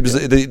friends. It was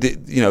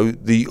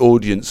the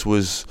audience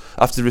was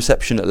after the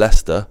reception at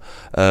Leicester.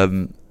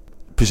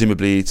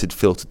 Presumably, it had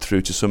filtered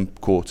through to some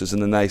quarters,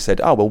 and then they said,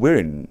 "Oh well, we're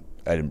in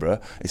Edinburgh.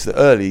 It's the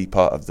early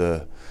part of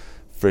the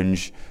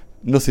Fringe.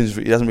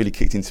 It hasn't really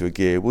kicked into a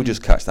gear. We'll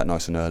just catch that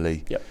nice and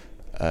early,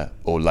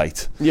 or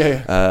late." So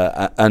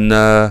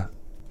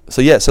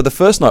the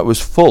first night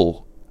was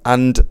full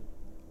and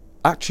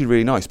actually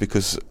really nice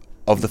because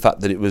of the fact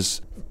that it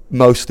was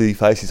mostly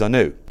faces I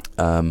knew.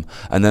 And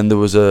then there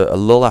was a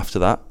lull after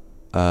that.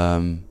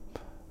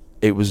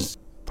 It was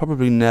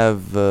probably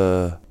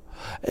never.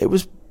 It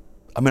was.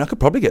 I mean, I could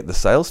probably get the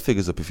sales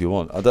figures up if you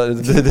want. Oh no,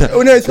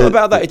 it's not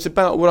about that. It's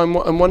about what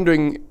I'm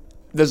wondering.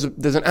 There's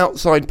an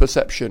outside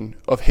perception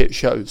of hit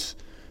shows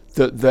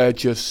that they're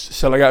just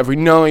selling out every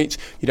night.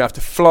 You don't have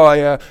to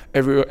flyer.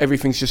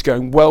 Everything's just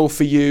going well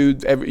for you.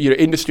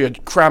 Industry are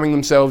cramming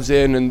themselves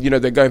in, and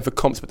they're going for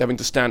comps, but they're having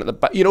to stand at the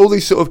back. All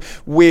these sort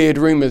of weird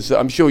rumours that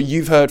I'm sure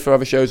you've heard from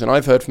other shows, and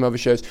I've heard from other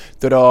shows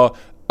that are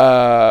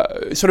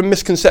sort of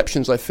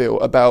misconceptions. I feel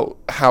about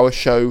how a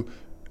show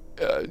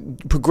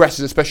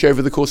progresses, especially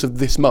over the course of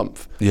this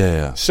month.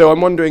 Yeah. So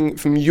I'm wondering,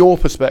 from your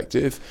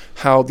perspective,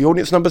 how the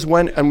audience numbers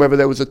went, and whether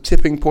there was a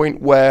tipping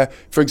point where,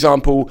 for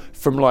example,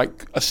 from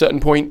like a certain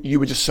point, you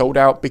were just sold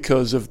out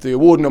because of the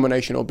award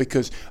nomination, or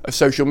because a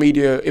social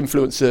media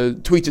influencer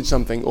tweeted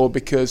something, or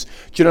because,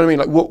 do you know what I mean?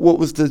 Like, what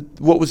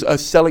was a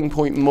selling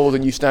point more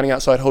than you standing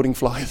outside holding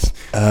flyers?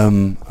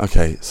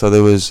 Okay, so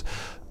there was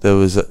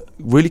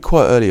really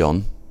quite early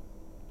on.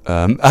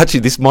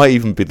 Actually, this might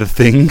even be the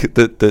thing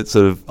that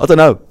sort of, I don't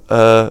know.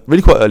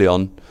 Really quite early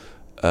on,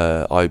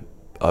 I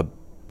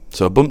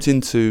bumped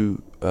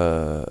into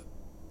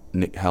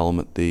Nick Helm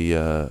at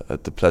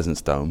the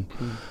Pleasance Dome,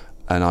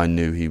 and I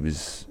knew he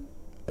was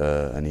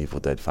an Evil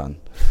Dead fan.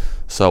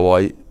 So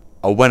I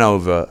went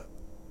over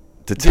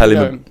to tell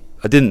him.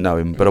 I didn't know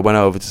him, but I went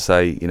over to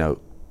say,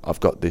 I've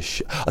got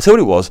this. I'll tell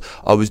you what it was.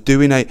 I was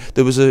doing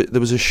there was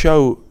a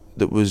show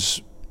that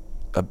was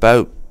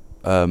about.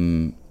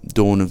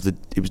 Dawn of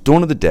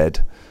the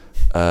Dead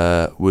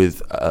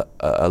with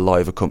a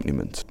live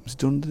accompaniment. Was it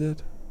Dawn of the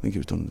Dead? I think it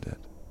was Dawn of the Dead.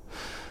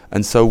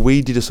 And so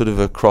we did a sort of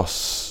a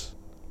cross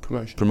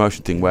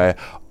promotion thing where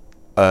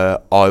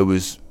I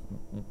was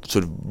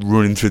sort of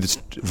running through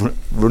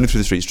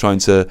the streets trying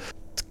to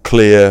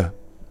clear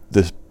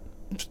the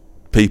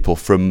people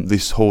from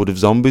this horde of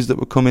zombies that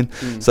were coming.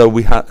 So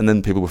and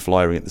then people were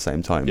flying at the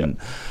same time. Yep.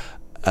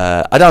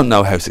 And I don't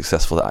know how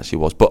successful that actually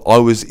was, but I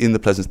was in the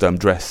Pleasance Dome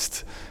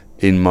dressed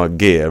in my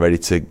gear, ready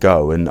to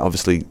go, and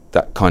obviously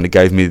that kind of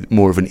gave me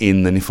more of an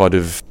in than if I'd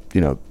have,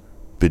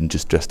 been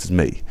just dressed as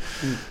me.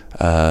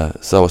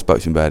 So I spoke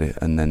to him about it,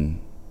 and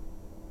then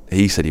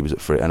he said he was up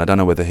for it, and I don't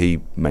know whether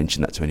he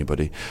mentioned that to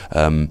anybody.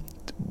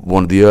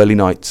 One of the early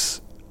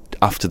nights,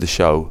 after the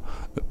show,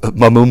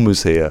 my mum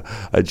was here,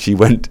 and she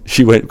went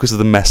because of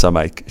the mess I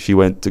make. She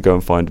went to go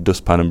and find a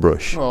dustpan and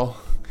brush,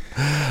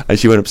 and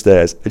she went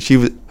upstairs, and she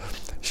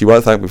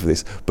won't thank me for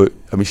this, but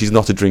I mean, she's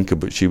not a drinker,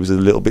 but she was a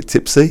little bit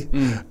tipsy,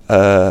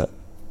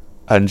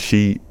 and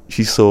she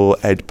saw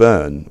Ed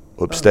Byrne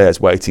upstairs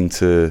waiting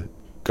to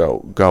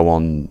go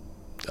on.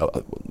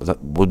 That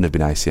wouldn't have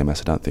been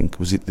ACMS, I don't think.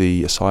 Was it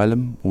the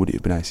Asylum, or would it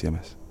have been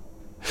ACMS?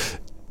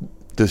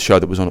 The show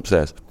that was on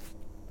upstairs,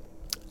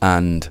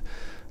 and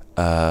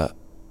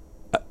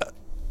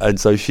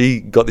so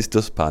she got this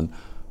dustpan,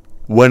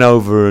 went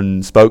over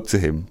and spoke to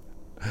him,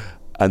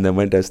 and then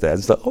went downstairs and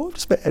was like, "Oh, I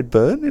just met Ed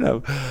Byrne," you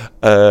know,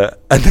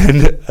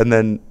 and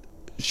then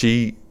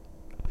she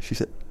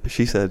said,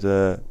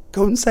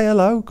 "Go and say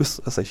hello,"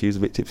 because I say she was a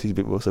bit tipsy, a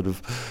bit more sort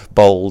of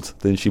bold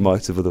than she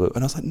might have otherwise.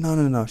 And I was like,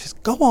 "No." She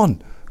said, "Go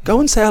on, go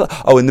and say hello."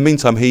 Oh, in the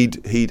meantime,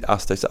 he'd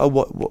asked her, said, "Oh,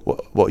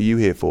 what are you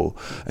here for?"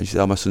 And she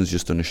said, "Oh, my son's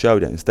just done a show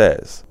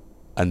downstairs."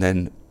 And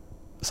then,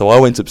 so I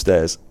went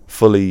upstairs,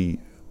 fully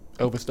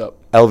Elvised up,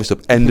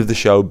 end of the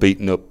show,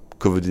 beaten up,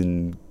 covered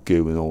in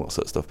goo and all that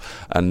sort of stuff.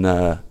 And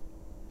I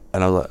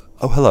was like,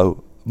 "Oh,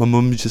 hello, my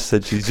mum just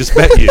said she's just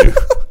met you."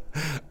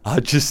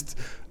 I've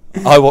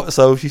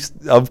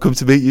come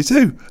to meet you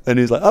too. And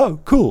he was like, "Oh,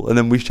 cool." And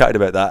then we chatted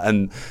about that,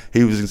 and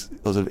he was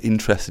sort of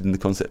interested in the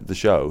concept of the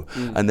show.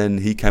 And then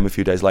he came a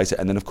few days later,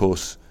 and then of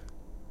course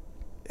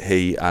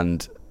he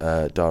and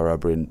Dara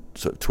O'Brien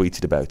sort of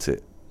tweeted about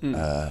it,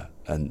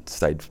 and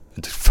stayed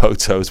and took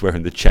photos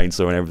wearing the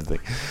chainsaw and everything.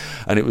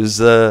 And it was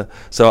so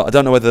I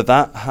don't know whether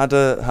that had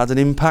an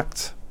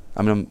impact.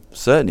 I mean, I'm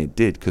certain it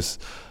did, because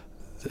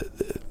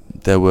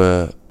there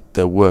were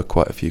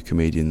quite a few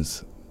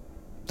comedians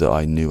that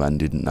I knew and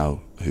didn't know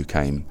who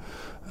came.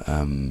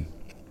 When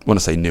I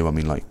say knew, I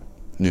mean like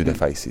knew their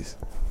faces,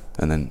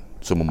 and then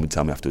someone would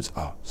tell me afterwards,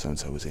 "Oh, so and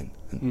so was in."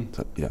 And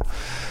so, you know,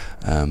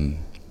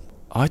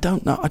 I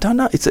don't know.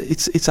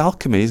 It's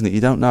alchemy, isn't it?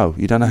 You don't know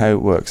how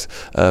it works.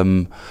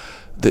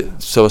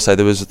 So I say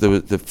there was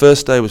the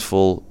first day was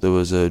full. There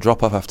was a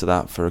drop off after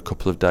that for a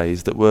couple of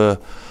days. It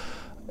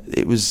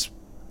was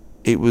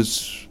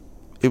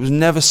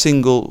never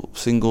single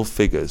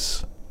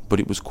figures, but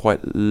it was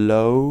quite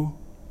low.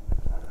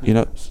 You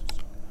know,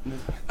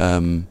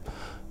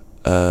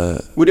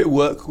 would it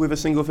work with a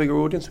single figure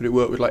audience? Would it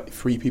work with like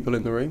 3 people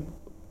in the room?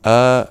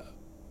 Well,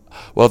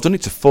 I've done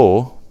it to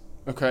 4.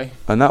 Okay.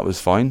 And that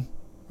was fine.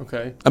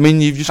 Okay. I mean,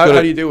 you've just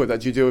how do you deal with that?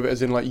 Do you deal with it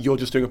as in like you're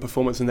just doing a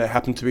performance and they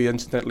happen to be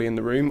incidentally in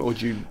the room, or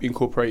do you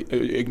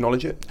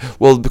acknowledge it?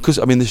 Well, because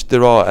I mean,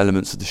 there are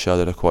elements of the show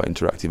that are quite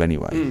interactive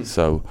anyway.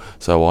 So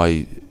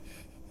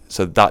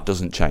that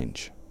doesn't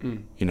change.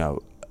 You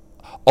know.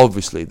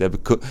 Obviously, there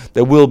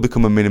will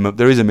become a minimum.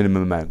 There is a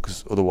minimum amount,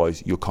 because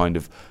otherwise you're kind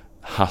of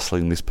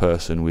hassling this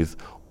person with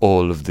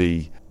all of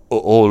the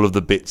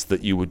bits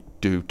that you would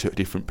do to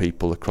different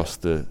people across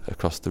the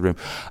room.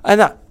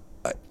 And that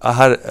I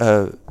had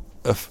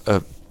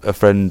a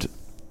friend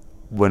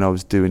when I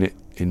was doing it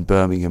in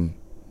Birmingham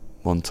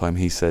one time.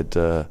 He said,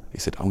 "I'm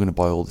going to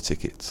buy all the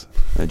tickets.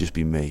 It'll just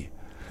be me."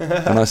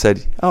 And I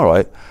said, "All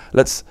right,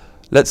 let's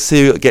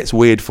see what gets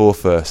weird for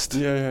first."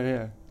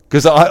 Yeah.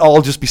 Because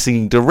I'll just be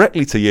singing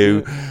directly to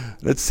you.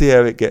 Let's see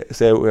how it gets,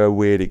 how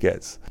weird it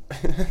gets.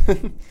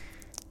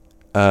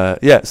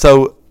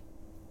 So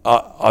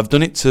I've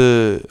done it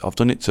to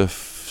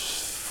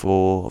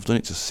 4. I've done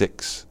it to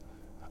 6,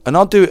 and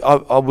I'll do it.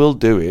 I will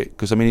do it,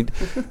 because I mean,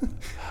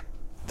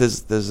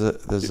 there's a.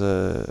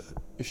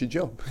 It's your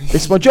job.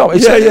 It's my job.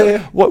 It's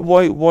yeah.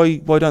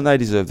 Why don't they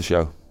deserve the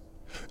show?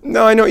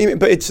 No, I know what you mean,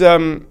 but it's you know. I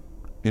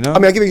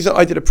mean, I'll give you an example.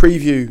 I did a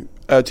preview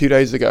 2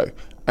 days ago.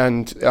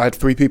 And I had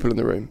 3 people in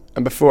the room.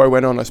 And before I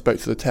went on, I spoke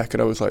to the tech,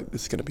 and I was like,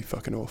 "This is going to be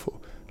fucking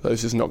awful. Like,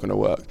 this is not going to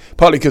work."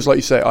 Partly because, like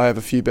you say, I have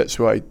a few bits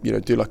where I,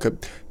 do like a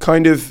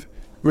kind of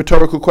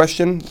rhetorical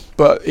question,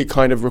 but it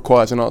kind of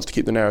requires an answer to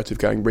keep the narrative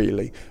going,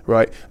 really,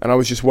 right? And I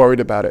was just worried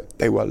about it.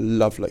 They were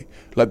lovely.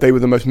 Like, they were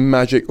the most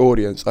magic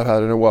audience I've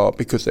had in a while,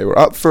 because they were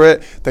up for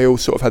it. They all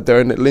sort of had their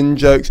own little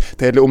in-jokes.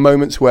 They had little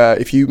moments where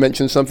if you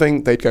mentioned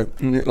something, they'd go,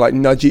 like,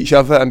 nudge each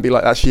other and be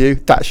like, "That's you,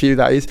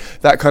 that is,"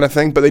 that kind of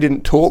thing. But they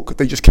didn't talk.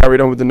 They just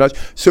carried on with the nudge.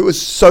 So it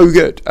was so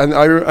good. And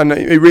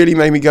it really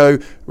made me go,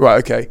 right,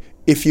 okay,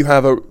 if you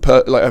have an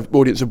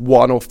audience of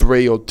 1 or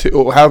 3 or 2,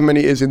 or however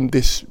many it is in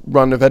this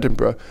run of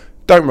Edinburgh,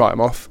 don't write them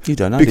off. You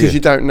don't know, because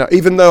you don't know.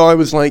 Even though I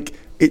was like,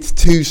 it's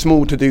too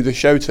small to do the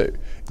show to.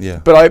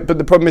 Yeah. But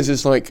the problem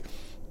is like,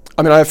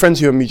 I mean, I have friends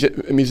who are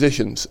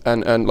musicians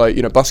and like,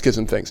 buskers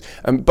and things.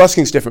 And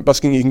busking's different.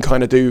 Busking you can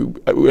kind of do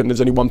when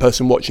there's only one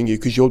person watching you,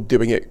 because you're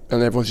doing it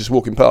and everyone's just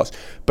walking past.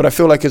 But I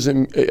feel like as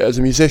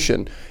a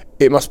musician,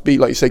 it must be,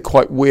 like you say,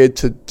 quite weird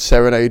to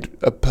serenade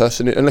a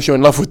person unless you're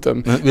in love with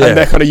them and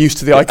they're kind of used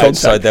to the eye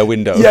contact outside their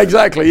window. Yeah,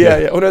 exactly.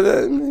 Yeah. Oh, no,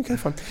 okay,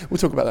 fine. We'll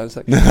talk about that in a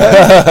second.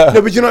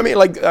 No, but you know what I mean?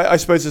 Like, I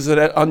suppose there's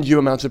an undue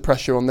amount of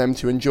pressure on them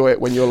to enjoy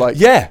it when you're like,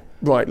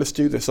 right, let's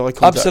do this. Eye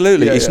contact.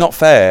 Absolutely, it's not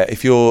fair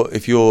if you're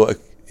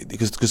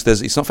because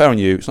it's not fair on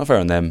you. It's not fair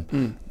on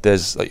them.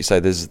 There's, like you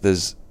say,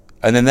 there's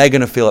and then they're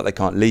going to feel like they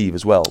can't leave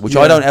as well, which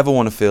I don't ever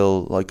want to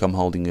feel like I'm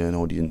holding an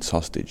audience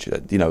hostage.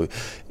 You know,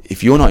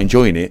 if you're not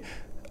enjoying it,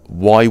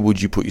 why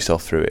would you put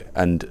yourself through it?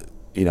 And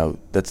you know,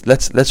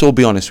 let's all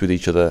be honest with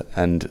each other,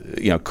 and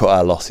you know, cut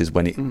our losses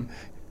when it, you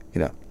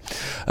know,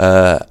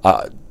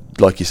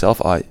 like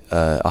yourself, I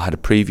had a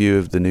preview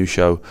of the new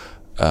show.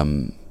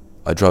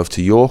 I drove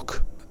to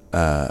York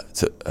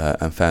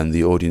and found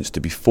the audience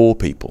to be 4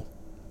 people,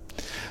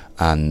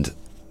 and.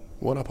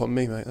 One up on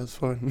me, mate. That's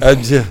fine.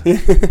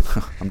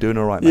 I'm doing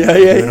all right, mate.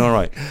 Yeah. Doing all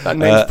right. That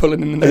name's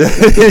pulling in the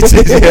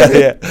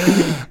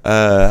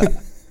name.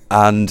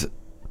 And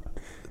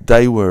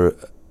they were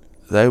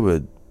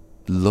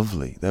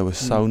lovely. They were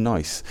so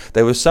nice.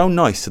 They were so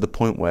nice to the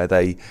point where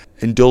they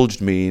indulged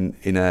me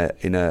in a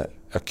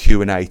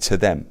Q&A to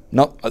them.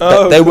 Not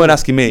they weren't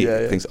asking me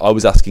things. I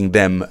was asking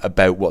them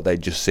about what they'd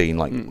just seen,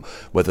 like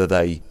whether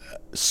they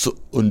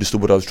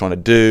understood what I was trying to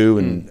do,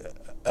 and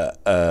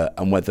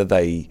whether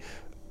they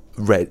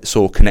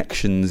saw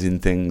connections in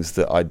things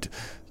that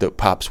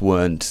perhaps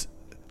weren't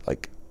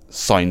like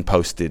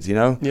signposted, you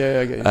know.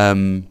 I get you.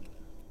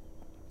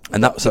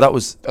 And that's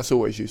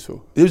always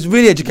useful. It was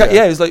really educational.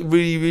 Yeah, it was like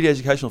really, really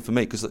educational for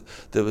me, because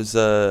there was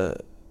there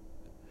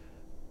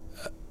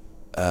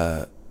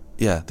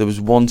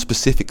was one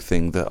specific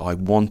thing that I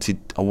want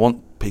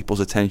people's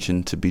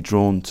attention to be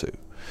drawn to,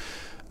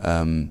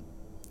 and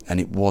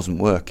it wasn't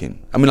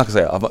working. I mean, like I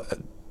say,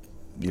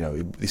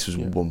 this was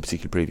one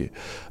particular preview.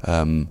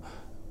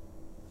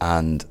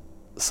 And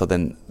so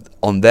then,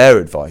 on their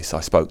advice,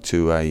 I spoke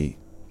to a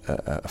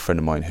friend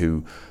of mine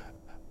who,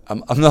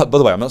 I'm not. By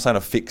the way, I'm not saying I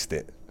fixed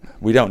it.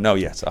 We don't know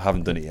yet. I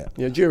haven't done it yet.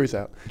 Yeah, jury's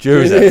out.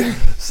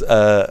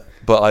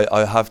 But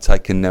I have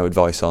taken no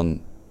advice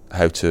on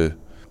how to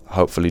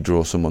hopefully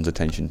draw someone's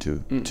attention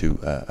to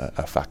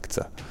a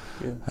factor.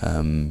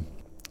 Don't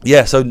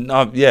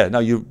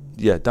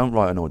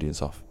write an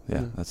audience off.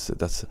 That's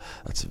a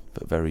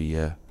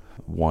very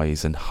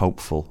wise and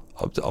hopeful,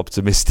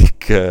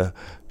 optimistic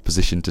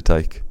position to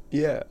take.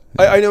 I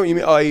know what you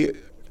mean. I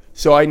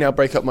now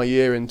break up my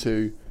year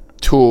into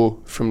tour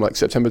from like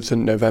September to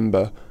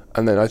November,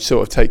 and then I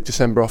sort of take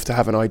December off to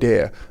have an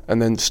idea, and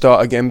then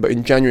start again. But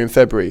in January and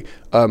February,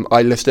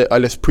 I list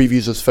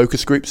previews as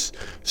focus groups.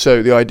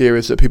 So the idea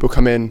is that people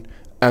come in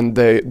and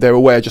they're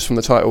aware just from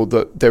the title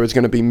that there is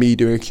going to be me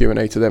doing a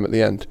Q&A to them at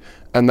the end.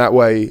 And that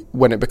way,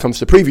 when it becomes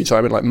to preview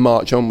time in like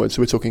March onwards,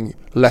 so we're talking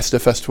Leicester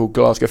Festival,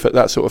 Glasgow,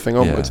 that sort of thing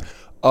onwards,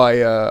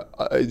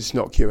 it's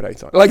not Q&A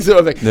time, like sort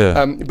of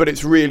thing. But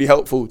it's really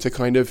helpful to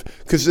kind of,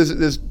 because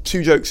there's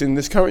 2 jokes in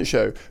this current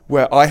show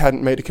where I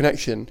hadn't made a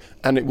connection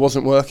and it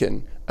wasn't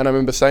working. And I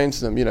remember saying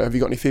to them, you know, have you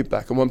got any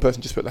feedback? And one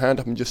person just put their hand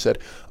up and just said,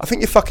 I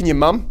think you're fucking your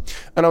mum.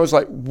 And I was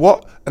like,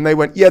 what? And they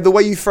went, yeah, the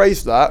way you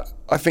phrased that,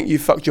 I think you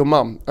fucked your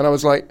mum. And I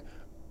was like,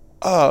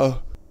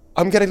 oh,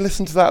 I'm going to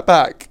listen to that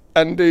back.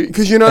 And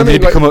because you know what I mean?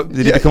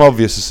 Did it become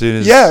obvious as soon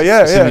as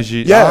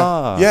you...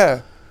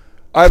 Yeah.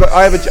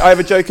 I have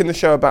a joke in the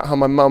show about how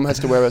my mum has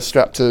to wear a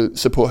strap to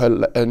support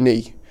her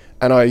knee,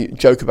 and I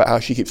joke about how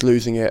she keeps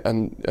losing it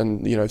and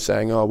you know,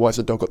 saying, oh, why's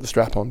the dog got the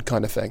strap on,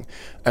 kind of thing.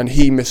 And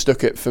he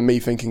mistook it for me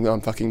thinking that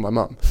I'm fucking my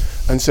mum.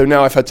 And so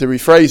now I've had to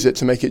rephrase it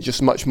to make it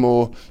just much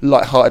more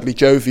lightheartedly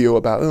jovial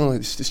about, oh,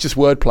 it's just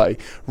wordplay,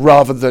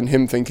 rather than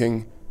him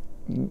thinking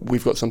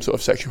we've got some sort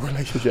of sexual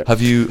relationship.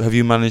 Have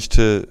you managed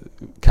to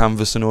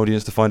canvass an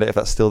audience to find out if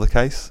that's still the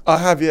case? I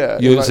have, yeah.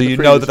 So you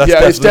know that's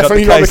it's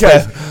definitely not the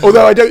case.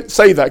 Although I don't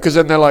say that, because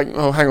then they're like,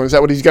 oh, hang on, is that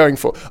what he's going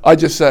for? I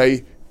just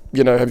say,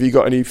 you know, have you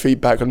got any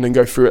feedback? And then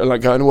go through it and like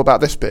going, what about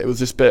this bit? It was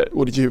this bit.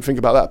 What did you think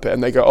about that bit?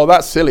 And they go, oh,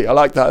 that's silly. I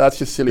like that. That's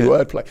just silly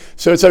wordplay.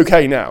 So it's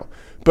okay now.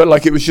 But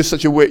like, it was just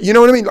such a weird, you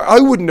know what I mean? Like, I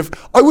wouldn't have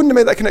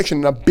made that connection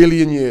in a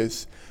billion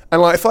years.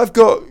 And like, if I've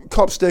got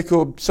Copstick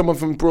or someone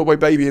from Broadway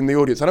Baby in the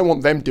audience, I don't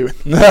want them doing.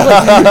 The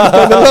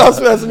last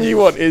person you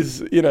want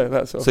is, you know,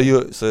 that sort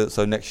of.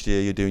 So next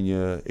year you're doing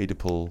your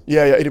Oedipal.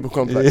 Yeah, Oedipal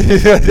complex.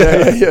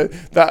 yeah.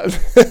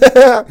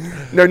 That.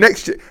 No,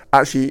 next year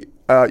actually.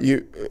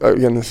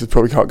 Again, this is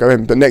probably can't go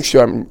in, but next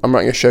year I'm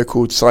writing a show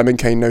called Simon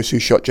Kane Knows Who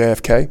Shot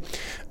JFK,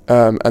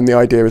 and the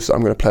idea is that I'm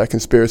going to play a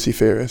conspiracy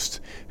theorist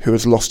who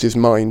has lost his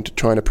mind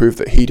trying to prove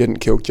that he didn't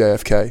kill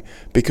JFK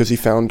because he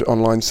found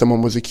online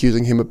someone was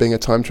accusing him of being a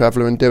time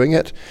traveller and doing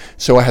it.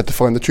 So I had to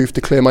find the truth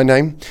to clear my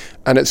name,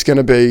 and it's going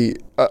to be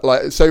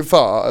like, so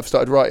far I've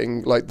started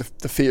writing like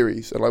the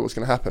theories and like what's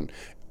going to happen.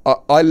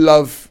 I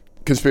love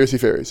conspiracy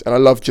theories, and I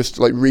love just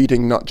like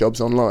reading nut jobs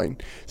online.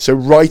 So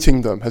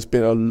writing them has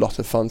been a lot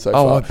of fun so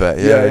far. Oh, I bet.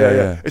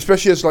 Yeah.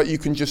 Especially as like you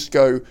can just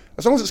go,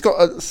 as long as it's got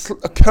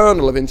a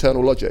kernel of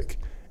internal logic,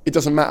 it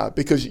doesn't matter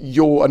because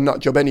you're a nut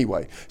job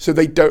anyway. So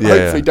they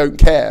hopefully don't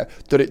care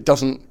that it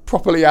doesn't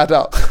properly add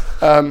up.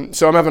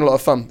 So I'm having a lot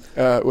of fun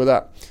with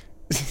that.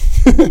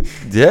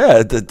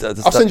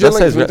 I'll send you a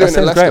link. That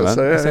sounds great, man.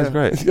 That sounds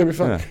great. It's gonna be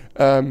fun.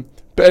 Yeah.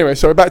 But anyway,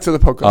 so back to the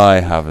podcast. I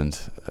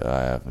haven't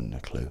a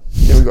clue.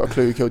 Yeah, we've got a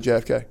clue who killed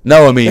JFK.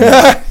 No, I mean,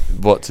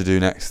 what to do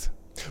next?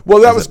 Well,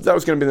 that was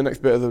going to be the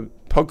next bit of the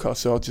podcast,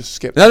 so I'll just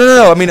skip.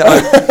 No. I mean,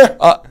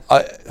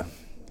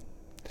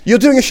 You're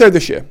doing a show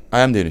this year. I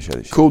am doing a show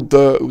this year. Called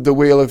the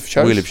Wheel of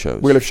Shows? Wheel of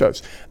Shows. Wheel of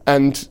Shows.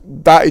 And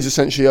that is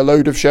essentially a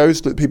load of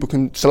shows that people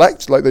can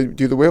select, like they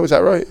do the wheel, is that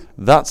right?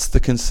 That's the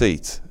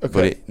conceit, Okay.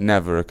 but it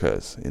never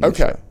occurs in the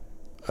show.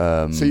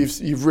 So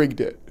you've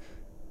rigged it.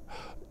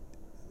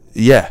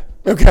 Yeah.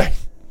 Okay.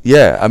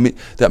 Yeah, I mean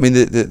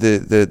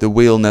the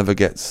wheel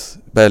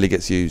barely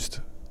gets used.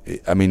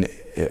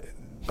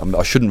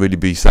 I shouldn't really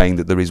be saying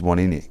that there is one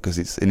in it, because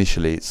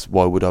it's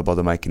why would I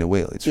bother making a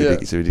wheel? It's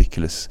it's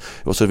ridiculous.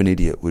 What sort of an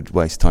idiot would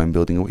waste time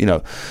building a,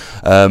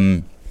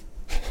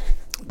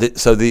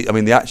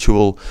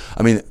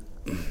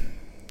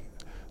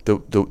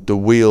 the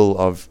wheel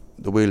of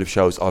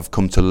shows I've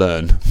come to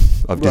learn.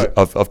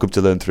 I've come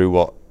to learn through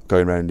what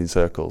going round in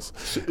circles.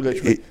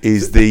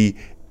 Is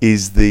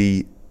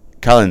the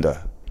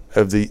calendar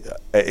of the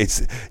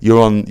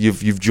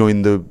you've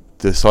joined the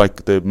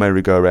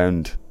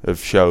merry-go-round of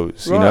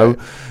shows, you know,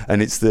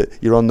 and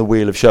you're on the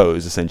wheel of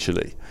shows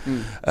essentially,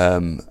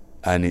 and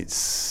it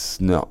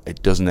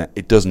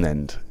doesn't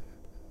end,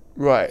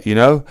 right? You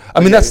know, I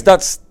mean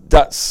that's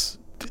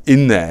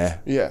in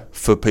there,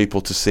 for people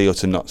to see or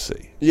to not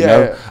see, you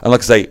know? And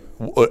like I say,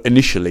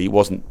 initially it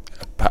wasn't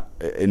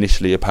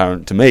initially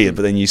apparent to me,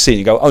 but then you see and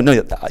you go, oh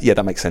no,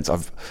 that makes sense.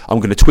 I'm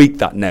going to tweak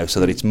that now so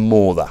that it's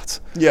more that,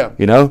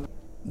 you know.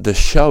 The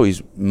show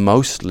is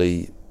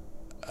mostly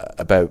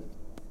about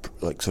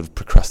like sort of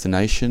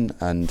procrastination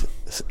and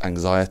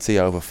anxiety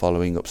over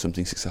following up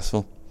something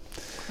successful.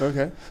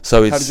 Okay.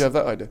 So how did you have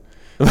that idea?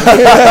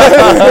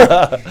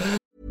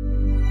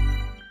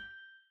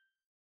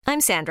 I'm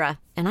Sandra,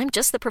 and I'm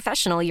just the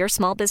professional your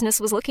small business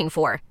was looking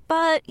for.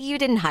 But you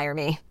didn't hire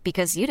me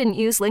because you didn't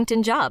use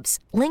LinkedIn Jobs.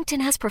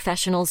 LinkedIn has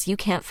professionals you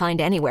can't find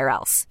anywhere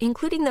else,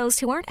 including those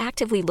who aren't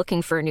actively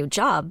looking for a new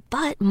job,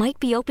 but might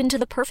be open to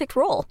the perfect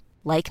role,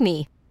 like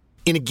me.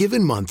 In a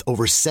given month,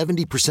 over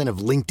 70% of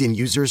LinkedIn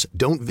users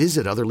don't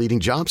visit other leading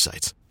job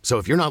sites. So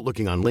if you're not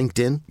looking on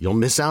LinkedIn, you'll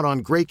miss out on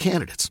great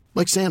candidates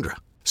like Sandra.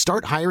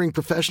 Start hiring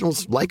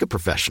professionals like a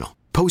professional.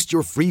 Post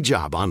your free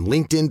job on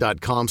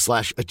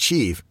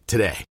linkedin.com/achieve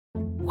today.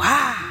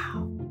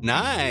 Wow.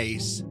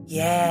 Nice.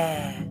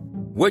 Yeah.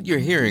 What you're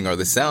hearing are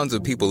the sounds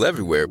of people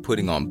everywhere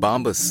putting on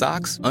Bombas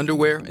socks,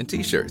 underwear, and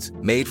T-shirts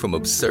made from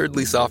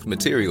absurdly soft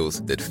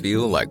materials that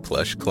feel like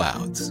plush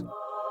clouds.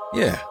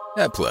 Yeah,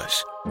 that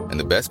plush. And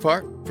the best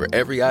part? For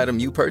every item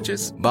you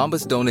purchase,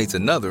 Bombas donates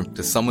another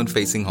to someone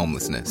facing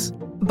homelessness.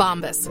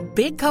 Bombas.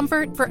 Big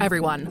comfort for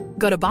everyone.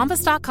 Go to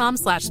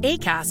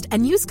bombas.com/ACAST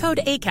and use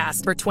code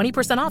ACAST for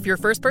 20% off your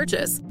first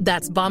purchase.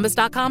 That's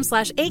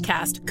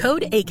bombas.com/ACAST.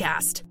 Code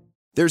ACAST.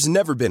 There's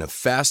never been a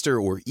faster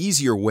or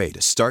easier way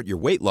to start your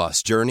weight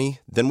loss journey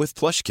than with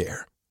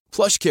PlushCare.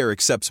 PlushCare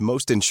accepts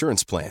most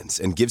insurance plans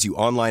and gives you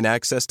online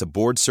access to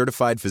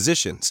board-certified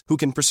physicians who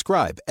can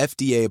prescribe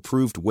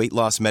FDA-approved weight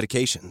loss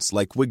medications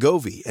like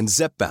Wegovy and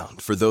Zepbound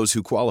for those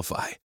who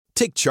qualify.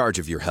 Take charge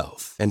of your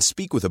health and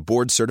speak with a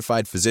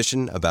board-certified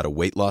physician about a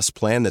weight loss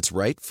plan that's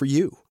right for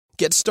you.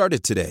 Get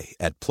started today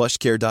at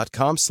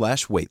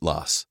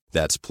plushcare.com/weight-loss.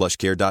 That's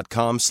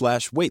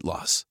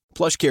plushcare.com/weight-loss.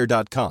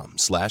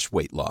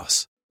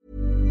 plushcare.com/weight-loss.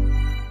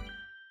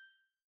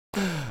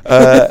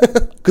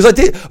 Because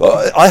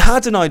I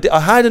had an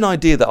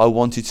idea that I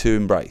wanted to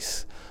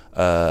embrace.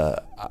 So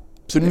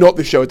not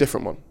this show, a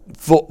different one.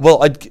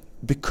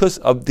 Because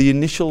of the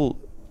initial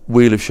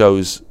Wheel of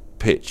Shows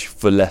pitch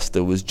for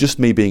Leicester was just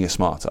me being a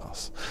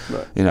smartass,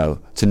 you know,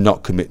 to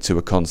not commit to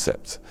a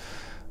concept.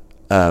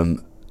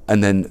 And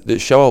then the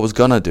show I was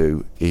gonna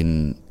do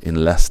in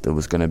Leicester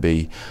was gonna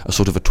be a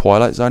sort of a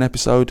Twilight Zone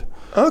episode.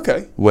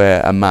 Okay.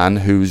 Where a man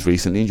who's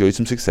recently enjoyed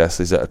some success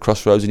is at a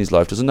crossroads in his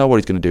life, doesn't know what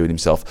he's going to do with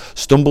himself,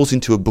 stumbles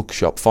into a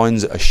bookshop,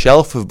 finds a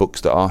shelf of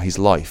books that are his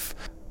life,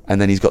 and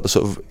then he's got the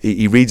sort of,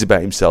 he reads about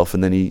himself,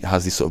 and then he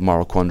has this sort of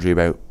moral quandary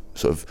about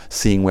sort of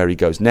seeing where he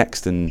goes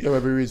next, and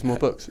whether he reads more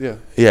books. And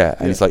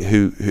it's like,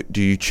 who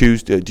do you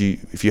choose?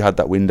 If you had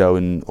that window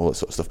and all that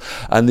sort of stuff.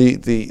 And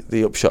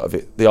the upshot of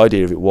it, the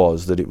idea of it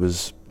was that it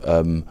was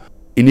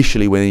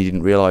initially, when he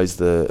didn't realise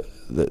the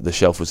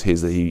shelf was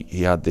his, that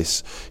he had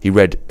this, he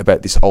read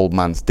about this old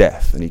man's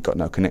death and he got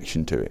no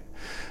connection to it,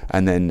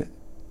 and then,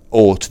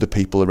 or to the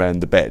people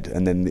around the bed,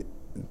 and then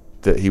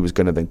that he was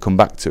going to then come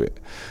back to it,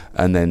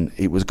 and then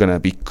it was going to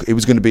be,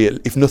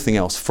 if nothing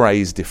else,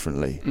 phrased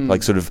differently,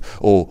 like sort of,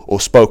 or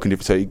spoken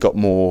differently, so it got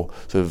more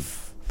sort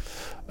of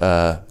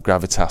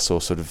gravitas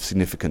or sort of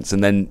significance,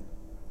 and then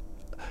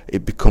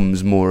it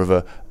becomes more of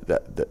a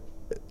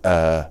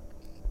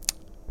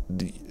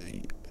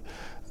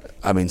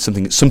I mean,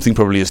 something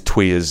probably as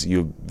twee as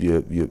your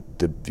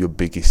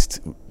biggest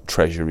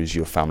treasure is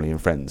your family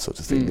and friends, sort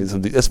of thing.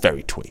 That's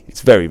very twee.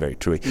 It's very, very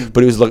twee.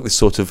 But it was like this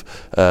sort of,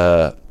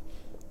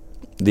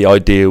 the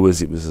idea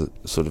was it was a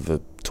sort of a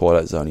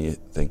Twilight Zone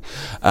thing,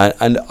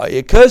 and it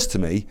occurs to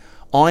me,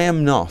 I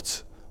am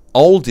not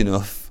old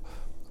enough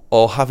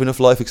or have enough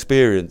life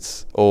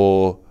experience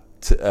or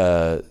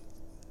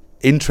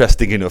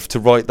interesting enough to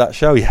write that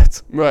show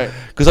yet. Right.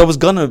 Because I was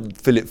gonna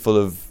fill it full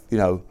of, you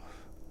know,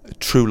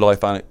 true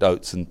life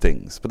anecdotes and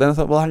things. But then I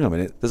thought, well, hang on a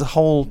minute.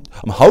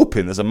 I'm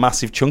hoping there's a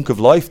massive chunk of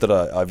life that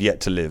I've yet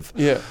to live.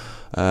 Yeah.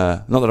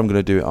 Not that I'm going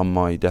to do it on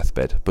my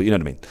deathbed, but you know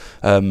what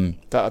I mean.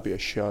 That'd be a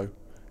show.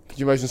 Could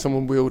you imagine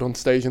someone wheeled on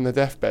stage in their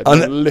deathbed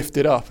and lift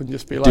it up and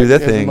just be like, do their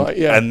thing,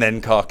 and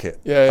then cark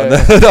it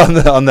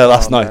on their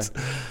last night.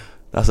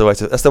 That's the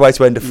way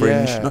to end a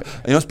Fringe. Yeah. And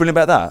you know what's brilliant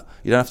about that?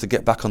 You don't have to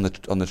get back on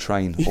the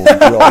train. Or you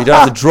don't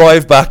have to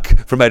drive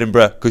back from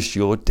Edinburgh because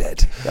you're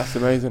dead. That's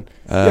amazing.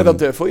 They'll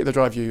do it for you. They'll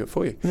drive you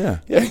for you. Yeah.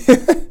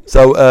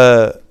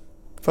 So,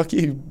 fuck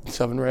you,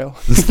 Southern Rail.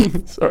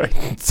 Sorry.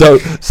 So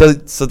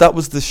that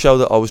was the show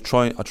that I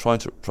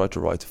tried to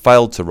write,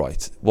 failed to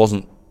write,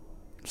 wasn't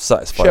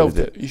satisfied with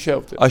it. You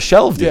shelved it. I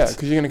shelved it. Yeah,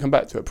 because you're going to come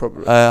back to it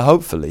probably.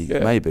 Hopefully,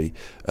 maybe.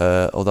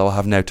 Although I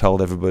have now told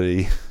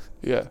everybody.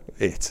 Yeah.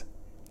 It.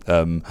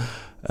 So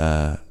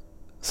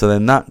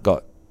then that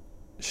got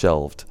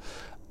shelved,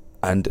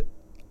 and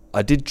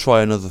I did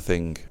try another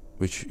thing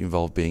which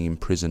involved being in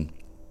prison.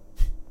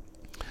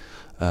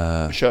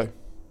 The show.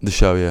 The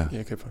show, yeah.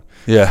 Yeah, okay, fine.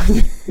 Yeah.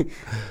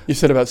 You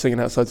said about singing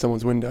outside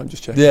someone's window. I'm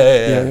just checking.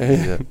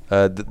 Yeah.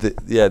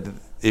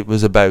 It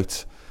was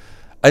about.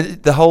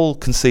 The whole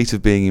conceit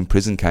of being in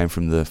prison came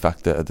from the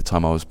fact that at the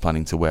time I was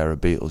planning to wear a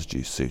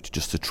Beetlejuice suit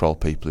just to troll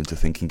people into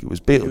thinking it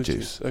was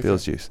Beetlejuice. Okay.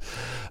 Beetlejuice.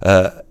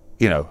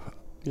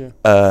 Yeah.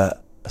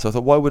 So I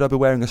thought, why would I be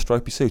wearing a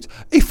stripy suit?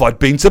 If I'd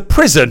been to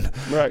prison.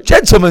 Right.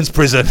 Gentleman's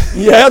prison.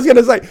 Yeah, I was going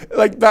to say,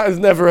 like, that is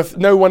never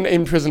no one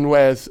in prison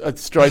wears a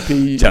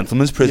stripy...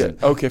 Gentleman's prison.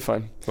 Yeah, okay,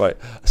 fine. Right.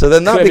 So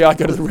then that... Clearly I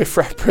go to the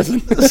riff-raff prison.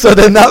 So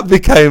then that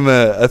became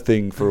a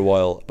thing for a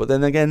while. But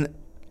then again,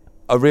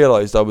 I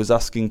realised I was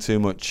asking too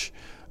much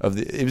of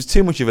it was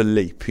too much of a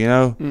leap, you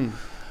know?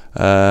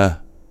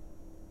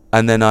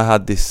 And then I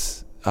had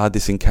this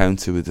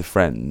encounter with a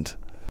friend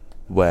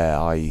where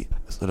I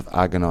sort of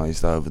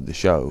agonised over the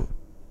show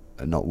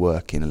and not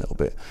working a little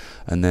bit,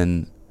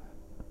 and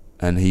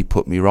he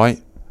put me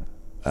right,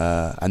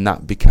 and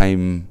that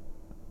became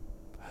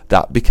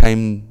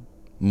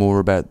more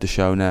about the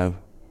show now,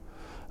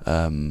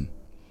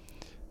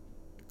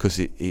 because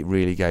it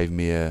really gave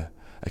me a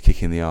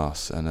kick in the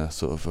arse and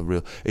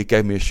it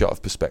gave me a shot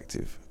of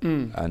perspective,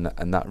 and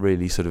that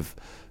really sort of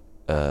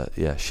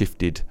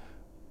shifted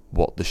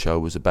what the show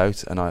was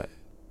about, and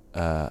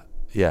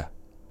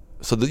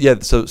So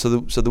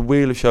the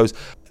wheel of shows.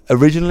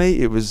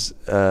 Originally, it was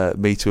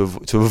me to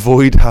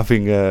avoid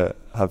having but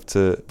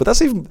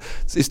that's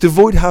it's to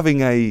avoid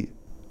having a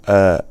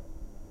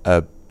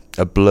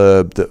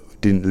blurb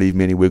that didn't leave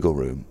me any wiggle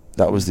room.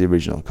 That was the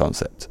original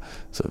concept,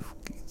 sort of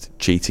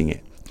cheating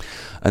it,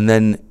 and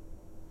then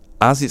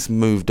as it's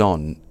moved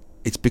on,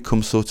 it's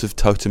become sort of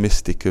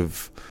totemistic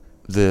of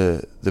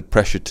the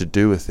pressure to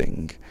do a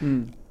thing,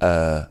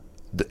 the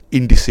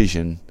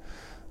indecision,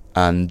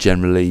 and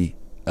generally.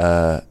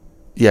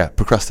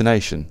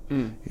 Procrastination.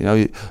 You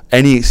know,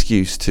 any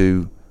excuse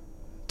to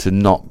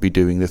not be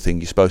doing the thing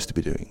you're supposed to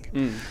be doing,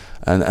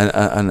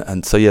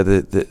 and so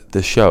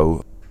the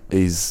show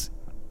is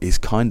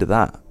kind of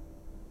that.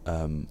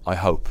 I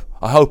hope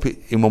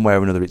in one way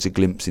or another it's a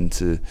glimpse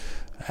into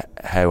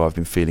how I've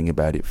been feeling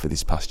about it for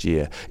this past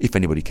year. If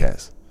anybody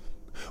cares.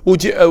 Well,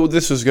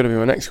 this was going to be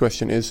my next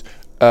question. Is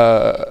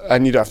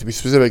and you don't have to be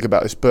specific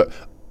about this, but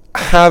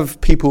have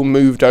people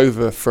moved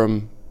over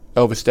from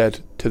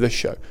Elvested to this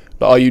show?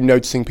 Like, are you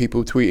noticing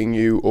people tweeting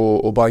you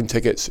or buying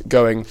tickets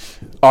going,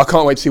 I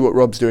can't wait to see what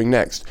Rob's doing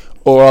next?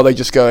 Or are they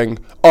just going,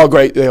 oh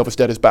great, the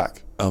Elvested is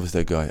back?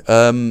 Elvested guy.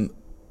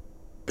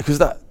 Because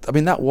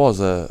that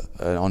was an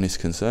honest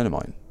concern of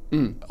mine.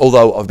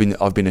 Although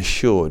I've been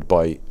assured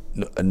by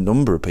a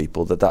number of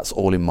people that that's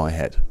all in my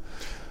head.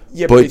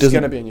 Yeah, but it's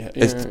going to be in your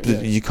head.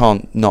 You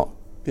can't not.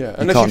 Yeah,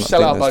 unless you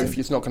sell out both,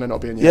 it's not going to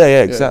not be in your head.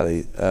 Yeah,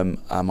 exactly.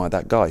 Am I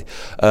that guy?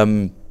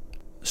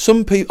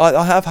 Some people,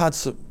 I have had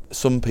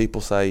some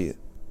people say,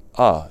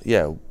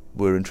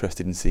 we're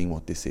interested in seeing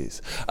what this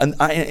is. And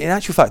in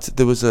actual fact,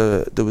 there was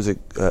a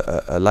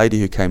lady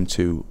who came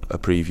to a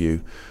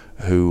preview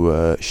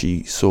who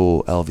she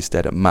saw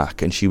Elvested at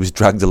Mac, and she was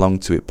dragged along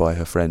to it by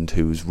her friend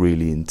who was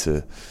really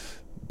into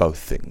both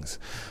things.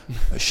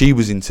 She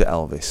was into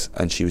Elvis,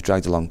 and she was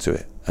dragged along to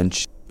it, and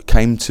she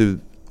came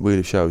to Wheel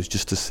of Shows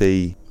just to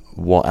see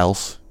what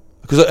else.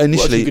 Because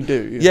initially, what you could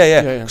do.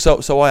 Yeah.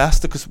 So I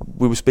asked her, because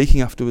we were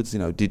speaking afterwards. You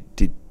know,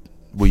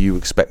 were you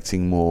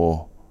expecting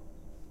more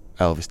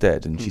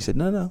Elvested? And she said,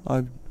 no.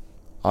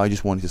 I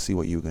just wanted to see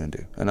what you were going to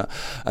do,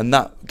 and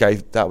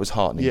that was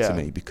heartening to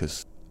me,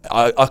 because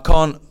I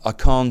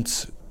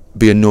can't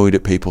be annoyed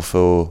at people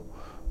for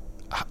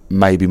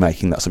maybe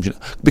making that assumption,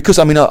 because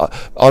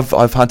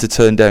I've had to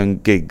turn down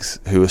gigs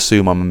who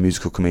assume I'm a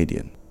musical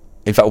comedian.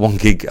 In fact, one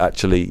gig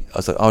actually, I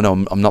was like, oh no,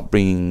 I'm not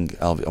bringing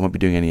Elvis. I won't be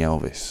doing any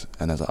Elvis.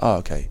 And I was like, oh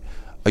okay.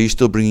 Are you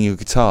still bringing your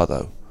guitar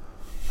though?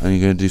 And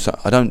you're going to do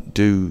I don't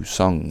do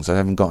songs. I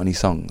haven't got any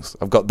songs.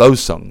 I've got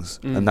those songs,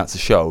 and that's a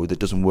show that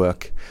doesn't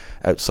work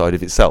outside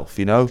of itself.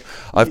 You know,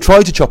 I've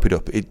tried to chop it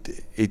up.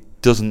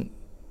 It doesn't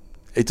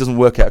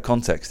work out of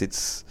context.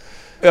 It's.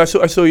 Yeah, I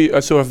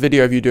saw a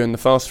video of you doing the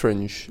Fast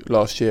Fringe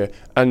last year,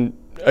 and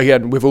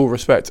again, with all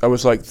respect, I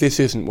was like, this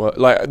isn't what,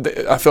 like,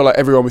 I feel like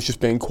everyone was just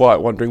being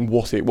quiet, wondering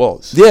what it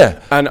was.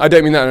 Yeah. And I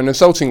don't mean that in an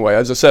insulting way.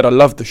 As I said, I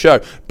loved the show,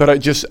 but I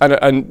just, and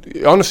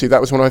honestly,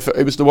 that was when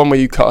it was the one where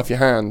you cut off your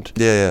hand.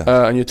 Yeah.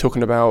 And you're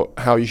talking about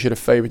how you should have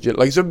favoured you.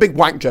 Like, it's a big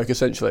wank joke,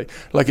 essentially.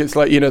 Like, it's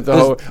like, the There's-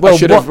 whole, well, I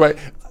should have,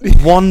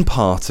 one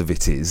part of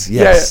it is,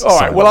 yes. Yeah, all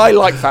right. so- Well, I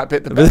like that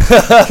bit the best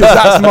because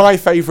that's my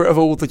favourite of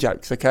all the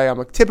jokes. Okay, I'm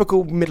a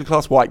typical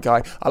middle-class white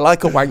guy. I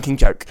like a wanking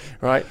joke,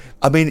 right?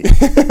 I mean,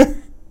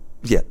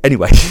 yeah.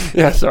 Anyway,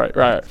 Yeah, sorry,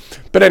 right.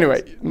 But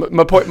anyway,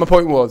 my point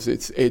was,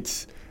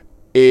 has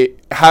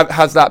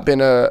that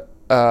been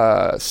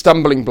a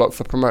stumbling block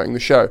for promoting the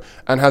show,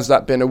 and has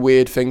that been a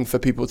weird thing for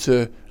people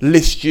to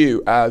list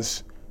you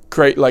as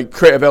creative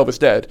Elvis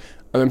Dead?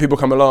 And then people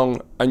come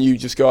along, and you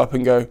just go up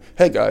and go,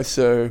 "Hey guys,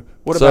 so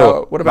what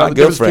about the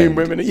difference between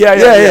women?"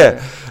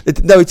 Yeah.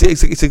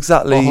 It's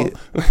exactly.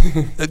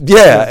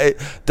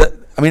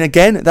 I mean,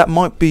 again, that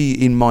might be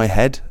in my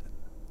head,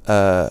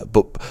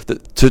 but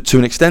to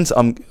an extent,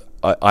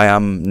 I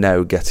am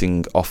now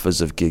getting offers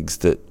of gigs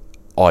that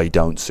I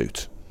don't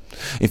suit.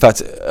 In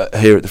fact,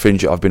 here at the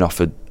Fringe, I've been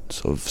offered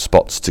sort of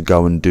spots to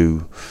go and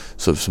do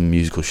sort of some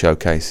musical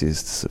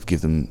showcases to sort of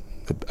give them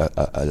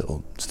a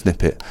little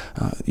snippet.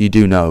 You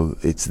do know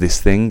it's this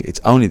thing,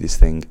 it's only this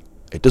thing,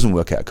 it doesn't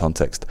work out of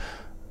context.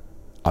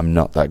 I'm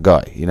not that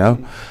guy,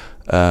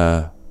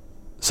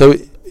 so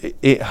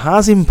it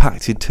has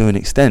impacted to an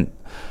extent.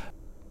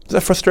 Is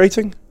that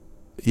frustrating?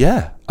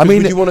 Yeah, I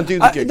mean, would you want to do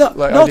the gig,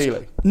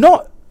 ideally?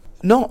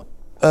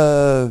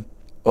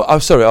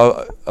 I'm sorry.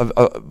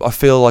 I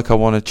feel like I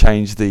want to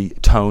change the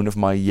tone of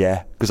my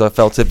because I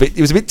felt it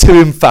was a bit too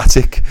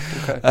emphatic.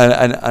 Okay.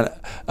 And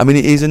I mean,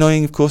 it is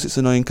annoying. Of course, it's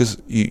annoying because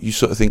you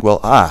sort of think,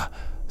 well,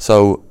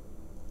 so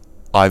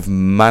I've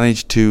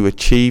managed to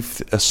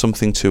achieve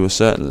something to a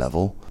certain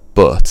level,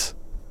 but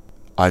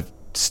I've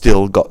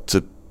still got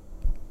to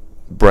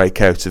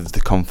break out of the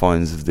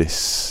confines of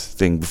this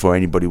thing before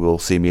anybody will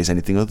see me as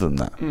anything other than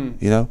that.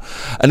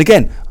 And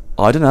again,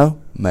 I don't know.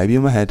 Maybe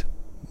in my head.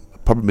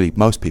 Probably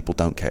most people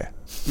don't care.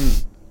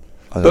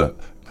 I don't know.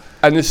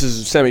 And this is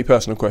a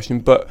semi-personal question,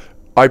 but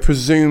I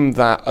presume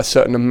that a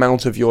certain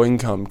amount of your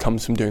income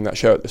comes from doing that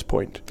show at this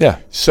point. Yeah.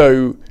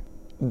 So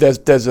there's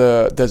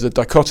a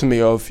dichotomy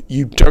of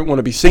you don't want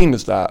to be seen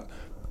as that,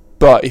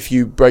 but if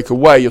you break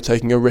away, you're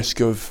taking a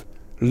risk of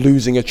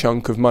losing a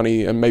chunk of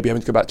money and maybe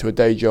having to go back to a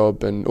day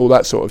job and all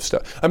that sort of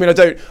stuff. I mean, I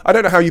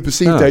don't know how you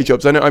perceive day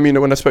jobs. I mean,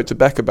 when I spoke to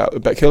Beck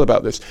Hill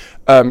about this,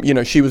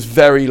 she was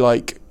very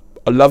like,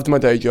 I loved my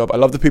day job. I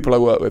loved the people I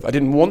worked with. I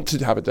didn't want to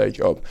have a day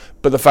job,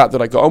 but the fact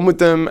that I got on with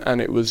them and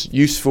it was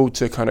useful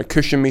to kind of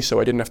cushion me so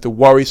I didn't have to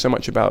worry so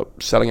much about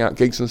selling out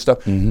gigs and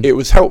stuff, it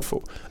was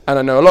helpful. And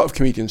I know a lot of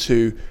comedians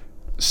who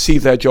see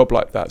their job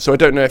like that. So I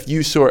don't know if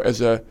you saw it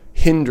as a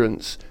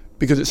hindrance,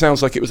 because it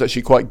sounds like it was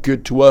actually quite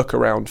good to work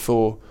around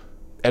for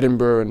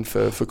Edinburgh and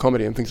for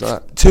comedy and things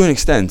like that. To an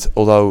extent,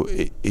 although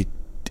it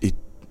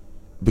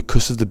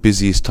because of the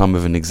busiest time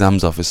of an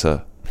exams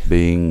officer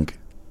being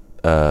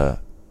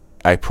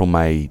April,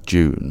 May,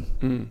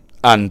 June,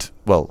 and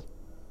well,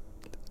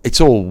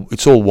 it's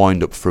all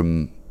wind up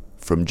from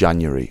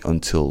January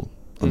until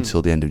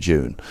the end of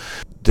June.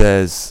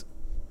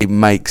 It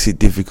makes it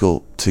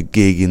difficult to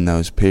gig in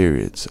those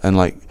periods, and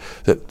like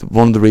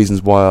one of the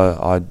reasons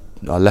why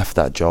I left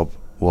that job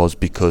was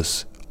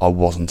because I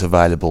wasn't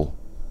available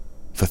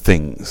for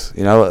things.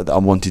 I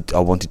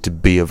wanted to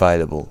be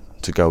available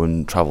to go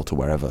and travel to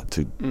wherever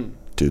to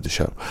do the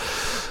show.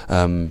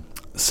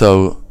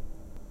 So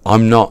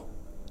I'm not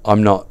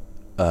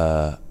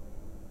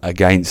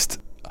against.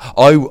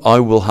 I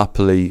will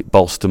happily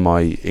bolster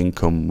my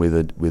income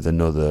with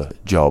another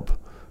job,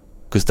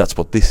 because that's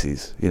what this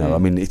is. I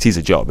mean, it is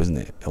a job, isn't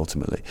it?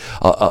 Ultimately,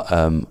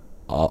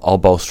 I'll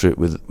bolster it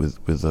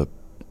with a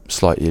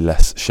slightly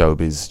less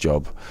showbiz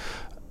job,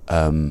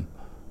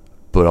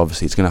 but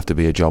obviously it's going to have to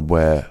be a job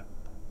where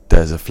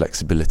there's a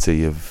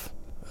flexibility of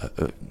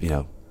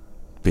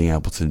being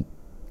able to.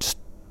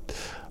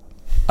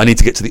 I need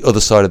to get to the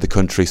other side of the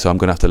country, so I'm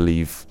going to have to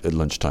leave at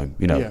lunchtime,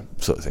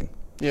 sort of thing.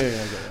 Yeah,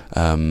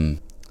 I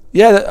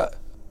get it.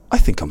 I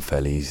think I'm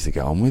fairly easy to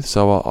get on with.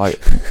 So I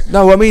didn't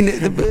know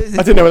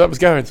where that was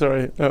going.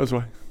 Sorry, that was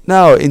why.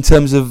 No, in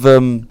terms of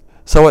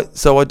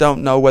so I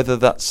don't know whether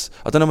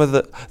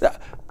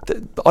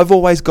I've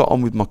always got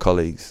on with my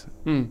colleagues.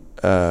 I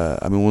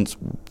mean, once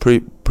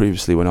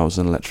previously when I was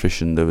an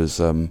electrician, there's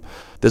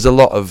a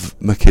lot of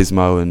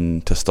machismo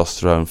and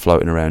testosterone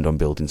floating around on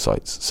building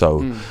sites.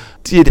 So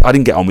I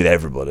didn't get on with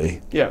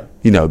everybody. Yeah.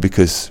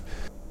 Because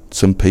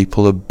some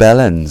people are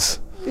bellends.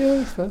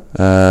 Yeah, that's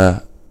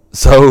fair.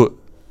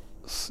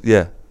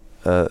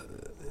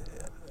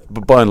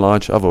 But by and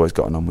large, I've always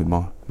gotten on with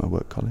my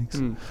work colleagues.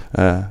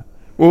 Well,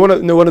 one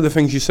of the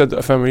things you said that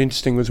I found really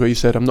interesting was where you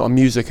said, I'm not a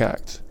music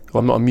act, or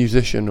I'm not a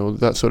musician, or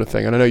that sort of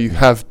thing. And I know you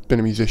have been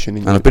a musician.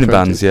 And I've been in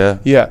bands, yeah.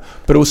 Yeah,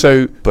 but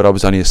also... But I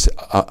was only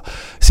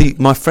see,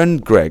 my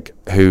friend Greg,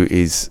 who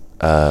is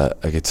a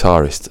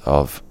guitarist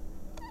of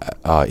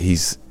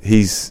he's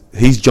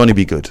Johnny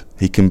B. Good.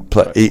 He can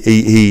play.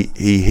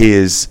 He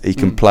hears. He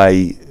can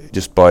play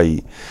just by.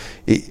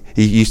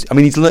 He's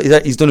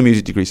done a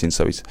music degree since,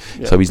 so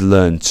he's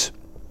learnt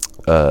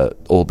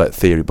all about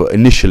theory. But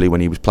initially,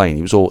 when he was playing,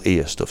 he was all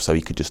ear stuff, so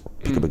he could just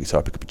pick up a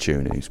guitar, pick up a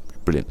tune, and he's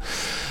brilliant.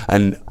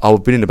 And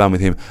I've been in a band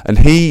with him, and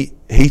he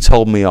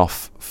told me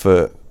off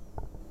for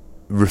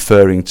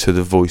referring to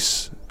the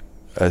voice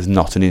as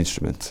not an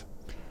instrument.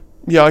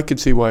 Yeah, I could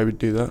see why he would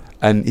do that.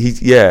 And he's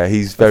very. I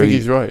think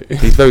he's right.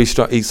 He's very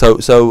strong.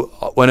 So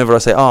whenever I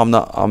say,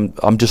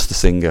 I'm just the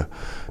singer,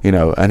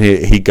 and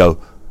he'd go,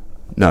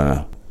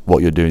 no,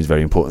 what you're doing is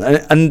very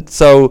important. And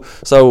so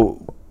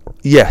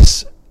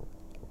yes,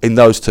 in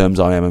those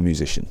terms, I am a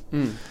musician.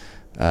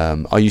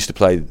 I used to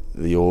play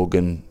the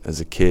organ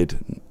as a kid.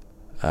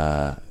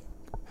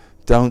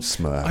 Don't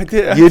smirk. I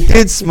did. You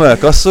did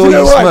smirk. I saw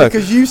you smirk.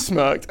 Because you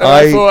smirked. And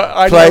I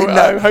thought,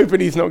 I'm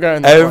hoping he's not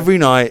going there. Every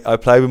night, I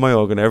play with my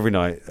organ every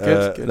night.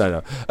 Good.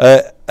 No.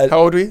 How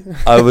old were you?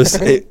 I was.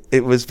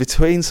 It was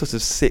between sort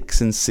of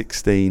 6 and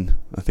 16,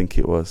 I think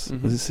it was.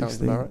 Mm-hmm. Was it 16?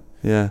 Sounds about right.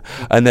 Yeah.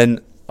 And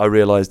then I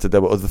realised that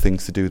there were other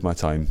things to do with my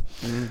time.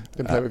 Then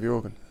play with your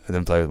organ. And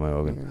then play with my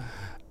organ.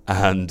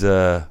 And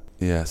so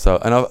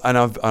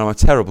I'm a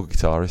terrible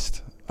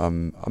guitarist.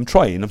 I'm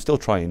trying. I'm still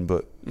trying,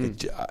 but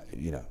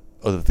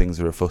other things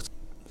are afoot.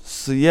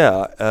 So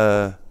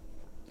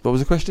what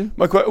was the question?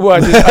 I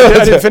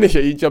didn't finish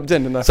it. You jumped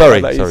in, and I sorry.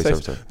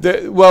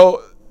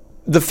 The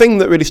thing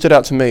that really stood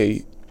out to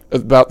me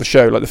about the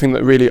show, like the thing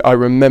that really I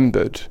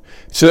remembered.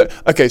 So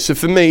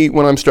for me,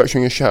 when I'm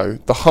structuring a show,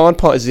 the hard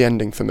part is the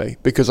ending for me,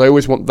 because I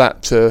always want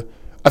that to.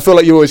 I feel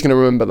like you're always going to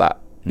remember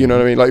that. You know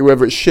what I mean? Like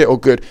whether it's shit or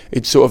good,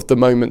 it's sort of the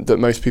moment that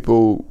most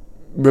people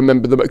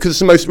remember because it's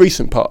the most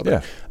recent part of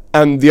it.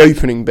 And the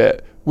opening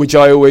bit, which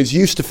I always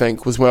used to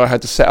think was where I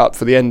had to set up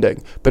for the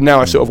ending, but now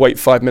I sort of wait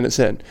 5 minutes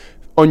in.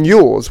 On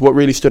yours, what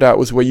really stood out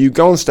was where you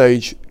go on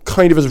stage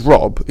kind of as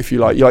Rob, if you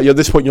like. You're like, at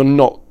this point, you're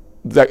not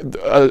that,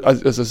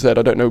 as I said,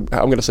 I don't know how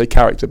I'm going to say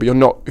character, but you're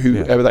not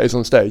whoever that is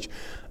on stage.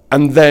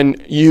 And then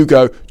you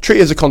go, treat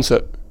it as a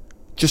concert.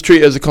 Just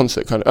treat it as a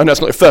concert, kind of. And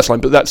that's not the first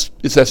line, but that's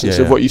its essence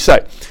of what you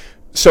say.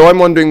 So I'm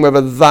wondering whether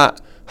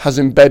that has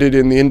embedded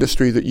in the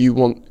industry that you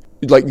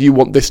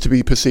want this to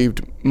be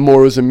perceived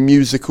more as a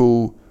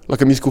musical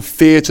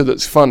theatre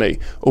that's funny,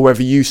 or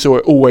whether you saw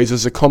it always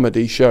as a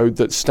comedy show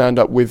that's stand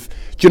up with.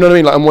 Do you know what I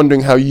mean? Like, I'm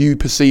wondering how you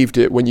perceived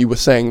it when you were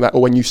saying that,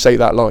 or when you say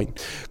that line.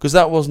 Because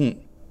that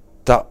wasn't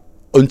that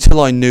until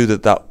I knew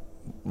that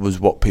was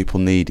what people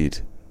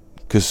needed.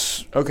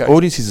 Because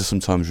audiences are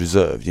sometimes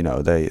reserved,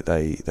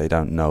 they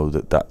don't know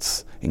that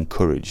that's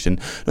encouraged, and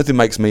nothing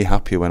makes me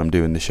happier when I'm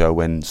doing the show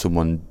when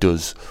someone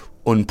does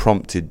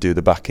unprompted do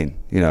the backing,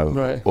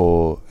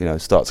 or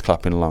starts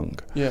clapping along.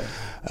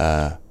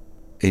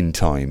 In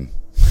time.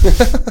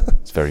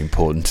 It's very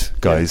important,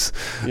 guys.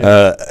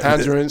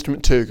 Hands are an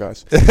instrument too,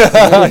 guys.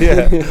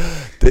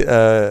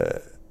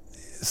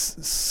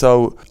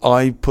 So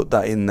I put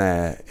that in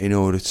there in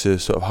order to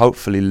sort of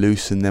hopefully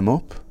loosen them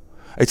up.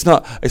 It's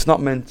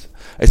not meant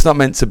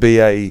to be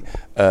a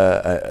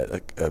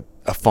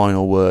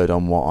final word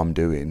on what I'm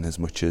doing as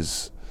much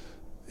as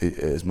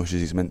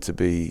it's meant to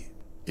be.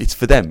 It's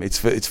for them. It's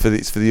for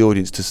the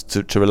audience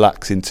to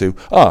relax into.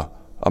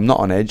 I'm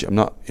not on edge. I'm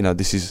not.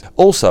 This is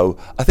also.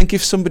 I think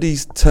if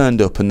somebody's turned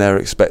up and they're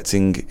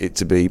expecting it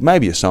to be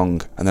maybe a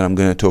song, and then I'm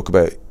going to talk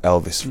about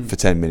Elvis for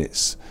 10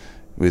 minutes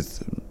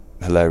with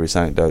hilarious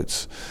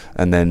anecdotes,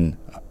 and then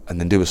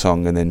do a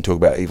song, and then talk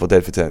about Evil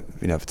Dead for 10.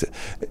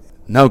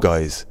 No,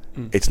 guys,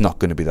 it's not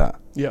going to be that.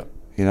 Yeah.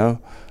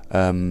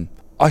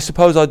 I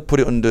suppose I'd put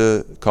it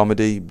under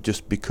comedy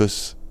just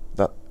because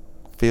that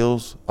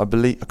feels. I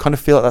kind of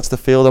feel like that's the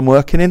field I'm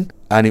working in,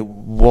 and it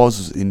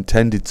was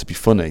intended to be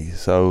funny.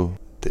 So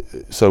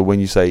when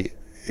you say,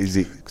 is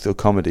it still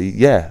comedy?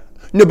 Yeah.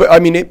 No, but I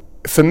mean,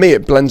 for me,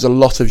 it blends a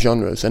lot of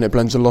genres, and it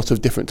blends a lot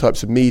of different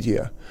types of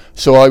media.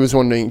 So I was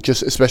wondering,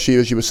 just especially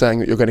as you were saying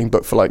that you're getting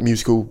booked for like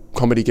musical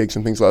comedy gigs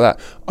and things like that,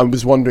 I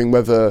was wondering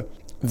whether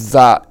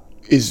that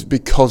is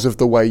because of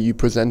the way you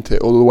present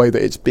it, or the way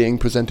that it's being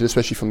presented,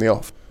 especially from the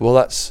off. Well,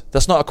 that's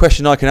not a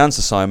question I can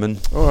answer, Simon.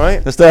 All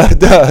right. That's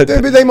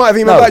they might have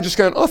emailed back just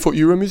going, I thought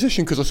you were a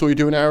musician because I saw you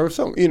do an hour of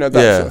song. That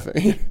sort of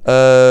thing.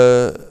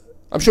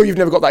 I'm sure you've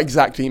never got that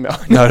exact email.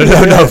 No,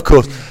 of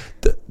course.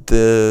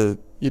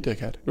 You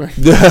dickhead. Right.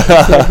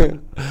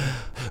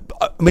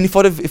 I mean,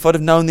 if I'd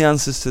have known the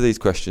answers to these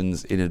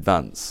questions in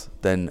advance,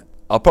 then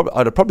I'd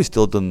have probably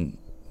still done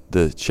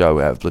the show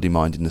out of bloody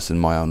mindedness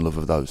and my own love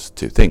of those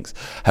two things.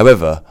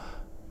 However,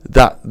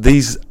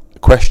 these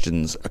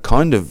questions are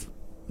kind of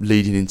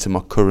leading into my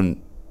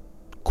current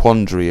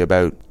quandary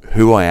about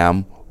who I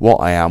am, what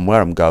I am, where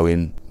I'm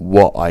going,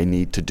 what I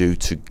need to do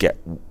to get,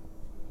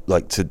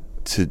 like, to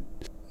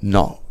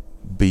not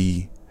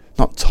be,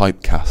 not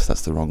typecast,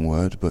 that's the wrong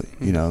word, but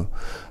that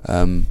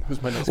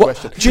was my next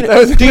question. Do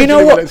you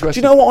know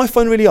what I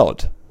find really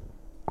odd?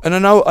 And I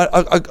know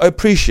I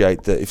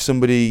appreciate that if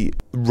somebody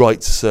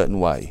writes a certain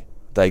way,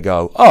 they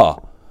go,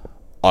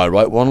 I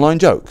write one-line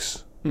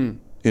jokes.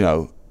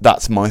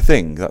 that's my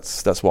thing.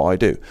 That's what I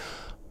do.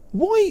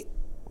 Why?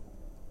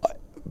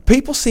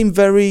 People seem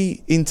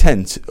very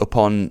intent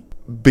upon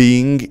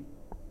being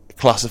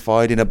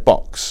classified in a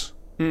box.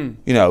 You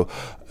know,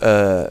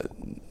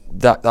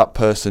 that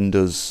person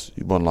does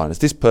one-liners.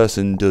 This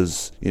person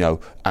does, you know,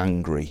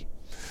 angry.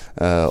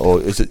 Or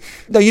is it?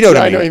 No, you know what I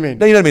mean. I know what you mean.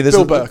 No, you know what I mean. There's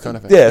Bill Burr kind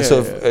of thing. Yeah,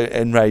 sort of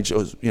enraged.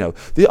 Or, you know,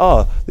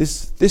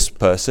 this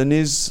person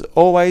is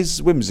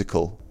always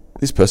whimsical.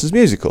 This person's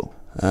musical.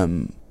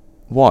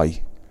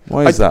 Why?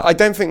 Why is that? I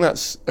don't think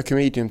that's a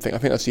comedian thing. I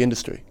think that's the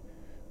industry,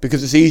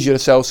 because it's easier to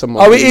sell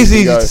someone. Oh, it is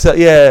easy to sell.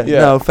 Yeah.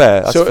 No,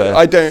 fair. That's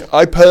fair.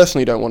 I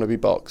personally don't want to be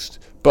boxed.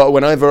 But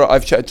whenever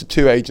I've chatted to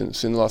 2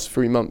 agents in the last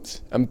 3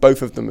 months, and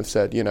both of them have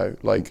said, you know,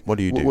 like, what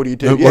do you do? What do you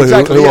do? Who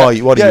are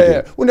you? What do you do?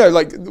 Yeah. Well, no,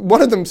 like,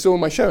 one of them saw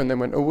my show and then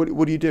went, oh,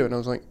 what do you do? And I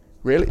was like,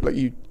 really? Like,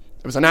 it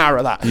was an hour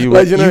of that. You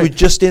like, were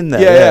just in there.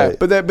 Yeah.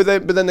 But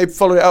then they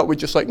followed it up with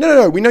just like,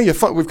 no, we know you're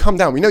fun. We've come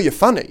down. We know you're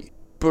funny.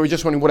 But we're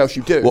just wondering what else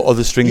you do. What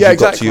other strings you've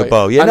got to your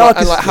bow. Yeah, and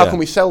how can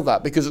we sell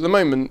that? Because at the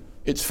moment,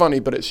 it's funny,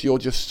 but you're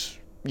just...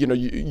 You know,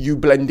 you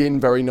blend in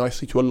very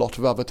nicely to a lot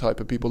of other type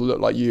of people that look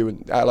like you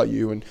and act like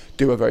you and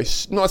do a very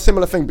not a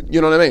similar thing, but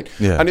you know what I mean.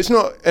 Yeah. And it's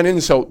not an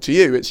insult to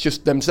you; it's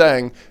just them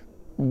saying,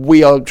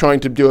 "We are trying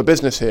to do a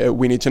business here.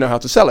 We need to know how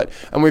to sell it."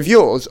 And with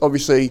yours,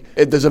 obviously,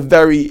 there's a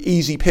very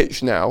easy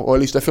pitch now, or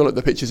at least I feel like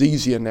the pitch is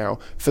easier now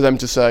for them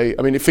to say.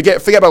 I mean,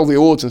 forget about all the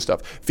awards and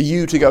stuff. For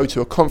you to go to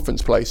a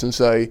conference place and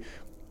say,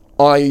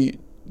 "I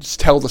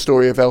tell the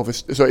story of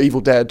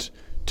Evil Dead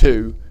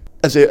 2."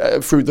 As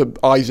through the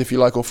eyes, if you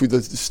like, or through the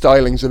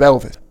stylings of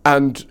Elvis.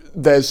 And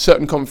there's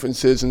certain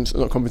conferences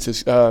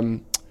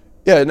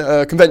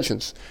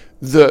conventions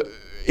that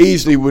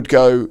easily would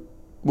go,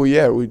 well,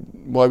 yeah,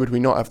 why would we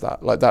not have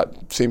that? Like,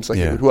 that seems like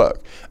it would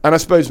work. And I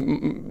suppose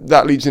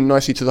that leads in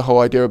nicely to the whole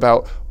idea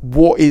about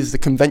what is the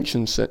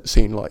convention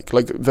scene like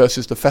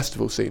versus the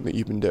festival scene that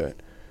you've been doing.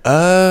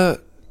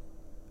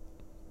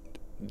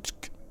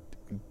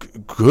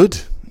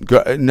 Good.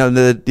 No,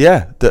 is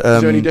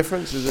there any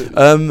difference? Is it?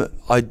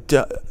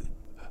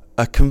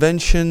 A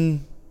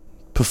convention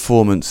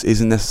performance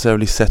isn't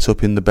necessarily set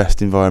up in the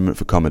best environment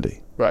for comedy.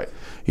 Right.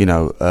 You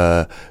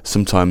know,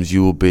 sometimes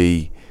you will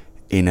be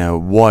in a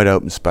wide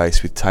open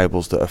space with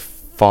tables that are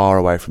far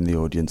away from the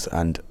audience,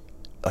 and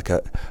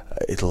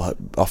it'll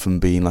often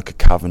be in like a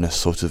cavernous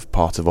sort of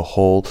part of a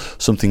hall.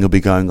 Something will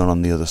be going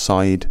on the other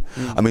side.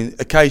 I mean,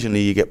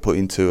 occasionally you get put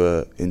into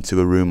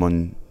a room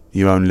on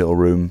your own little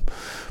room,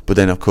 but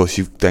then of course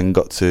you've then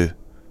got to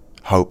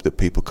hope that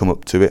people come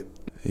up to it.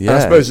 Yeah, and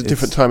I suppose a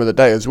different time of the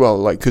day as well,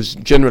 like, because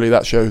generally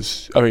that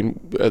shows, I mean,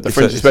 the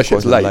Fringe especially,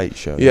 it's late. Late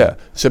show. Yeah.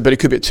 So, but it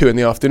could be at 2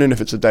 PM if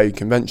it's a day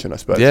convention, I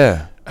suppose.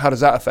 Yeah. How does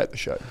that affect the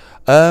show?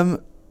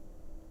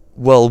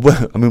 Well,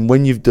 I mean,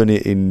 when you've done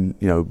it in,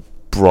 you know,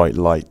 bright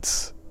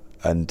lights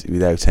and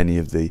without any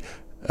of the,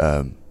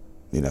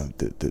 you know,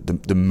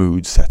 the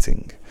mood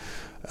setting,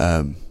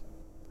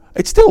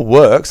 it still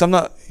works. I'm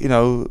not, you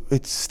know,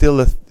 it's still.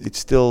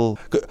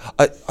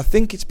 I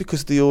think it's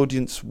because the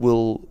audience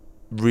will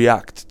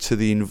react to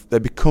they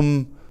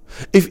become.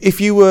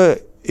 If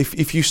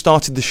you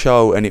started the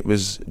show and it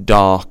was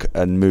dark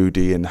and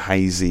moody and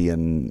hazy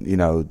and, you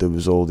know, there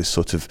was all this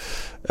sort of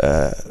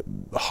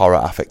horror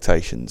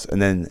affectations,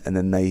 and then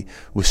they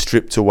were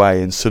stripped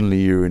away and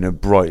suddenly you're in a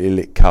brightly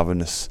lit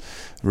cavernous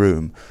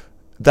room,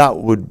 that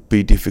would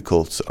be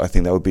difficult. I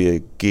think that would be a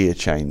gear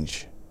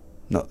change.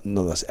 Not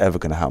that's ever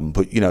going to happen,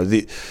 but, you know,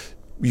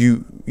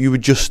 you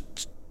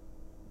adjust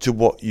to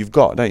what you've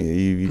got, don't you?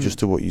 You adjust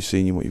to what you've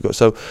seen and what you've got.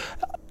 So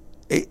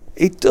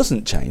it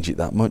doesn't change it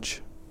that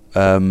much.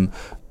 I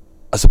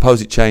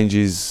suppose it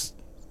changes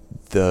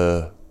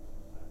the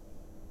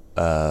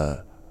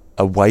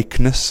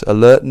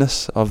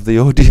alertness of the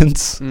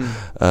audience,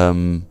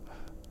 and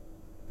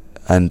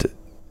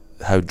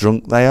how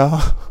drunk they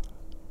are.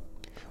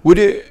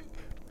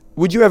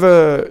 Would you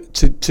ever,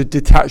 to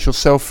detach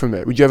yourself from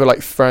it, would you ever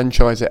like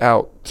franchise it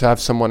out to have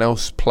someone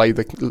else play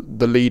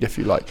the lead, if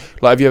you like?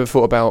 Like, have you ever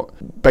thought about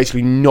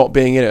basically not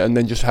being in it and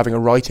then just having a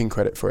writing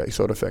credit for it,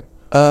 sort of thing?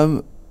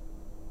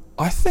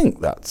 I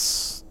think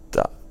that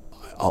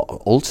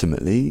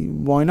ultimately,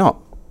 why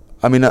not?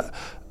 I mean,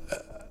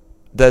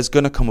 there's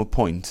going to come a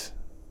point.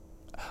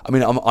 I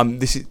mean,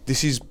 this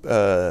is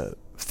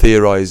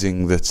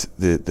theorizing that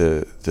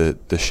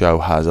the show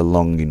has a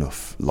long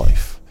enough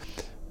life.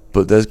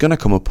 But there's going to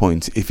come a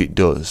point, if it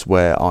does,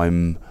 where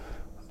I'm,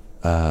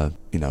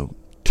 you know,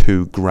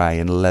 too grey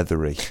and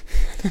leathery,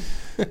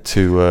 and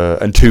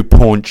too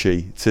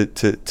paunchy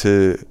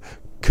to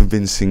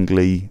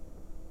convincingly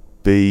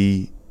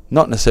be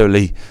not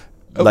necessarily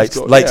late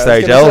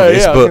stage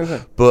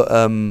Elvis,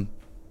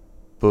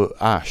 but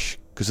Ash,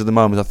 because at the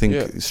moment I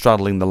think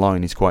straddling the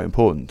line is quite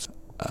important.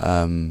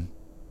 And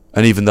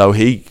even though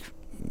he,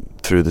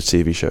 through the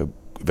TV show,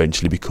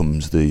 eventually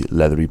becomes the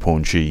leathery,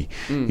 paunchy,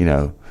 you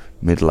know,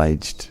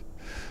 middle-aged,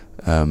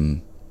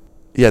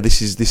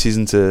 this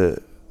isn't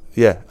a,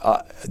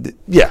 I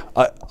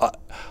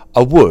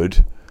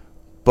would,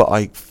 but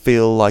I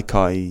feel like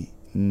I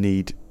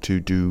need to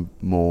do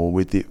more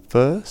with it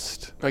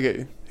first. I get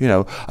you. You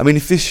know, I mean,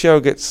 if this show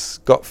got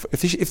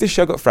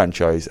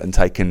franchised and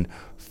taken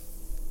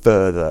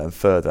further and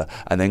further,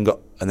 and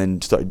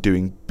then started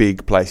doing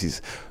big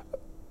places,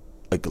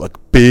 like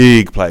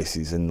big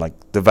places, and like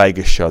the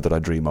Vegas show that I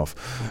dream of,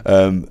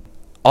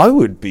 I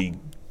would be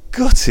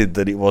gutted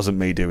that it wasn't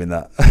me doing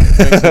that.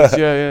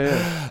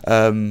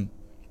 Yeah.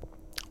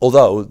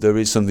 Although there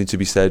is something to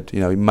be said, you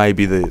know,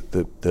 maybe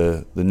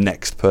the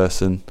next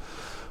person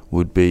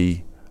would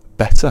be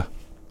better.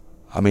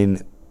 I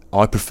mean,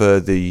 I prefer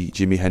the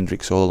Jimi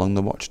Hendrix All Along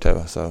the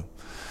Watchtower, so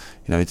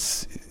you know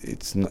it's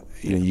not,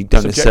 you know, you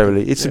don't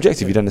necessarily, it's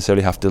subjective. You don't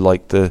necessarily have to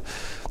like the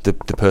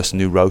person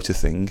who wrote a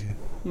thing,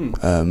 you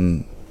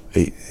know,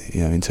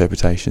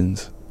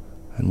 interpretations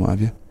and what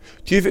have you.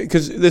 Do you think,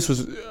 because this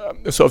was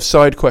a sort of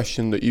side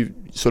question that you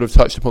sort of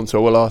touched upon, so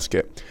I will ask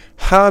it.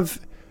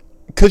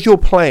 Because you're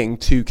playing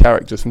two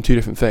characters from two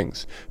different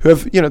things, who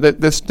have, you know,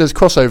 there's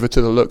crossover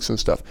to the looks and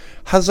stuff.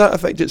 Has that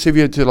affected, so if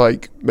you had to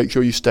like make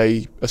sure you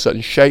stay a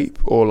certain shape,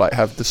 or like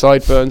have the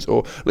sideburns,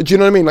 or like, do you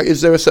know what I mean? Like,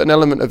 is there a certain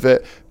element of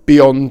it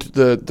beyond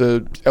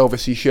the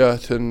Elvis-y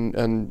shirt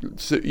and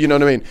so, you know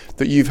what I mean,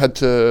 that you've had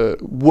to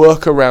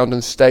work around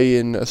and stay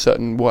in a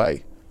certain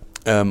way?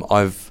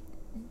 I've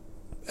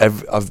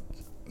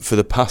for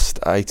the past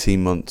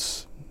 18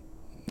 months,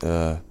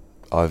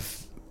 I've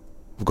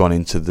gone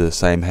into the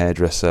same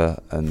hairdresser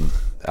and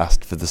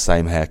asked for the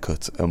same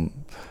haircut.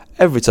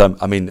 Every time,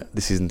 I mean,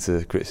 this isn't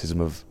a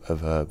criticism of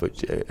her,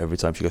 but every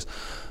time she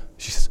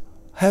says,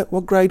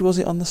 what grade was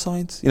it on the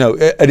sides? You know,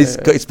 and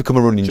it's become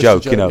a running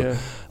joke, you know. Yeah.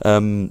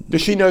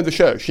 Does she know the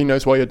show? She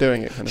knows why you're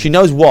doing it? She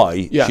knows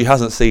why. Yeah. She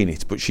hasn't seen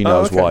it, but she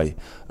knows why.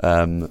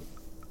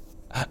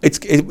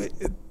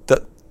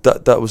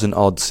 That was an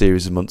odd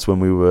series of months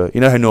when we were,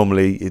 you know how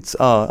normally it's,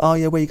 oh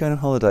yeah, where are you going on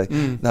holiday?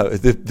 No,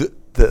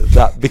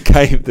 that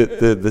became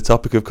the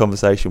topic of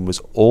conversation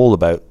was all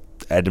about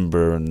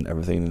Edinburgh and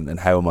everything, and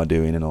how am I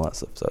doing and all that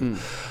stuff.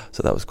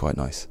 So that was quite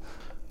nice.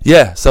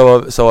 Yeah.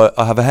 So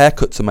I have a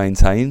haircut to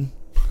maintain.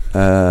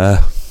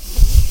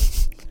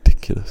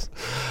 Ridiculous.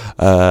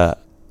 And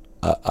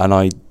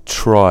I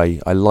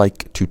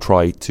like to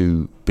try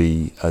to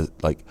be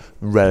like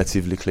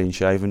relatively clean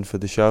shaven for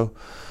the show,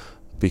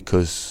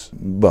 because,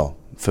 well,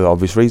 for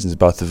obvious reasons,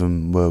 both of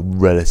them were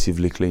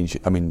relatively clean.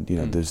 I mean, you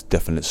know, there's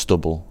definite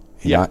stubble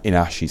in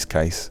Ash's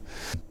case.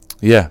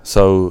 Yeah,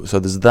 so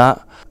there's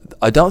that.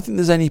 I don't think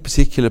there's any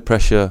particular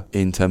pressure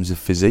in terms of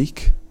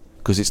physique,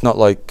 because it's not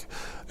like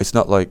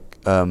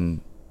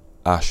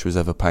Ash was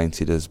ever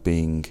painted as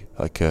being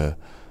like a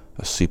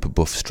super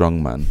buff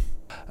strongman,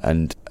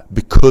 and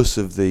because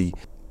of the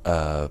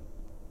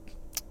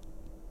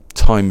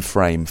time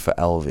frame for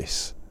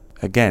Elvis,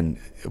 again,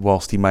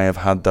 whilst he may have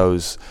had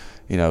those,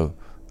 you know,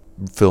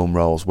 film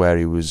roles where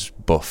he was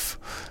buff,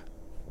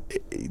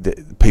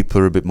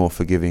 people are a bit more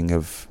forgiving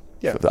of.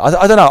 Yeah,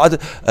 I don't know. I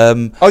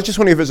was just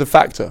wondering if it was a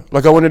factor.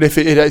 Like, I wondered if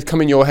it had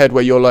come in your head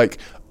where you're like,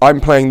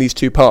 I'm playing these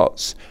two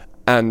parts,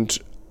 and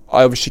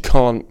I obviously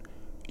can't,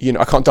 you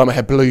know, I can't dye my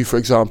hair blue, for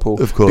example,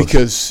 of course,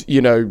 because,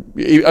 you know,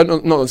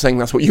 I'm not saying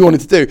that's what you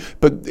wanted to do,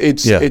 but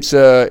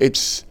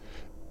it's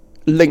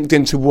linked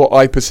into what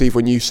I perceive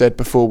when you said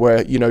before,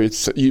 where, you know,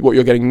 it's what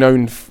you're getting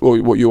known for,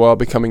 or what you are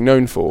becoming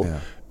known for.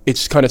 Yeah.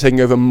 It's kind of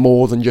taking over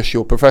more than just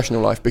your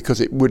professional life,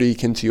 because it would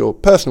eke into your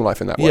personal life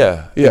in that way.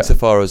 Yeah.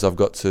 Insofar as I've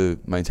got to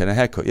maintain a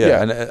haircut.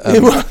 Yeah. And,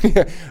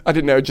 I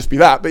didn't know it'd just be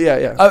that, but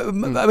yeah. I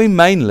mean,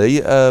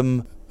 mainly,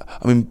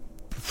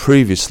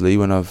 previously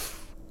when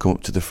I've come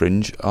up to the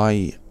Fringe,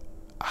 I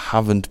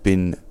haven't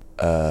been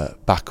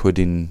backward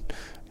in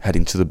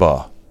heading to the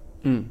bar.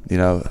 You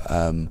know,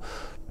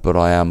 but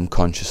I am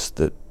conscious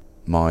that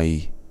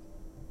my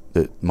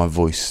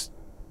voice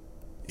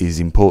is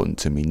important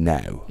to me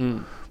now.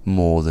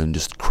 More than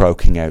just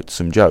croaking out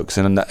some jokes,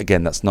 and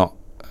again, that's not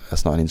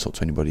an insult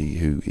to anybody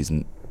who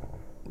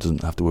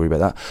doesn't have to worry about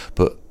that.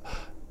 But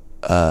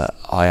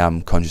I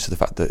am conscious of the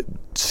fact that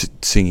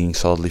singing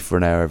solidly for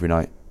an hour every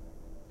night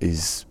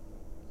is,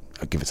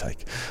 give or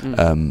take,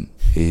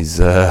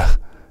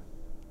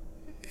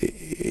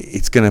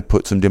 it's going to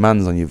put some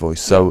demands on your voice.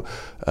 So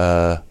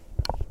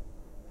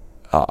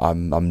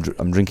I'm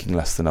drinking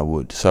less than I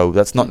would. So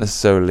that's not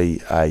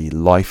necessarily a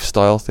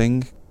lifestyle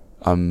thing.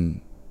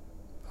 I'm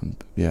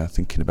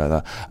thinking about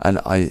that, and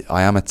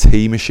I am a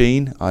tea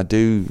machine. I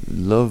do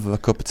love a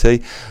cup of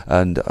tea,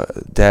 and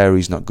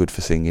dairy's not good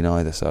for singing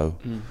either. So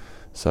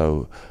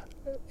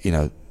you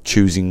know,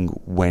 choosing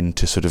when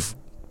to sort of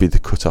be the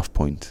cut-off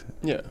point.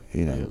 Yeah,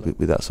 you know,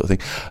 with that sort of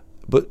thing.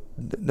 But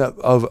no,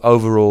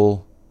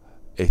 overall,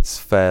 it's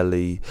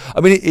fairly. I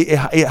mean,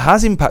 it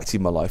has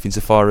impacted my life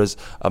insofar as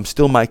I'm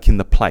still making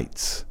the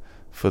plates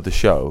for the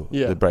show,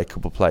 the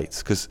breakable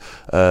plates, because.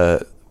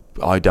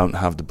 I don't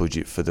have the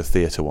budget for the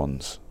theatre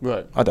ones.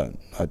 Right. I don't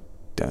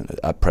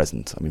at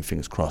present. I mean,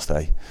 fingers crossed,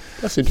 eh?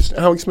 That's interesting.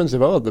 How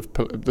expensive are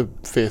the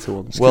theatre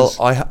ones? Well,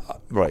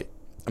 right.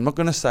 I'm not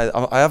going to say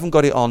I haven't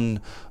got it on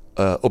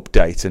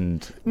update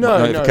and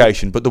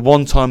notification. No. But the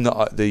one time that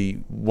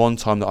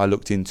I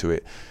looked into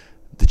it,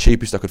 the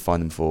cheapest I could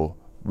find them for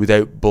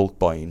without bulk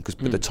buying, because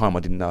at the time I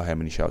didn't know how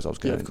many shows I was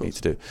going to need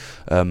to do.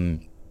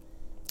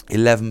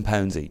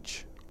 £11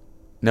 each.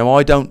 Now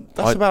I don't.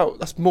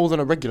 That's more than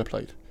a regular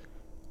plate.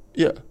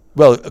 Yeah.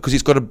 Well, because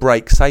it's got to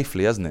break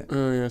safely, hasn't it?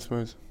 Oh yeah, I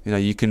suppose. You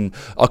know,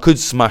 I could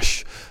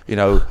smash,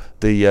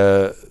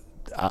 the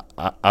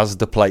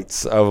Asda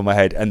plates over my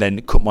head and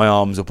then cut my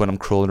arms up when I'm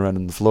crawling around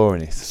on the floor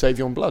in it. Save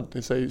you on blood.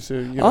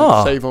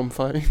 Save on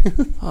fighting.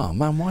 Oh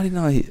man, why didn't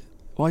I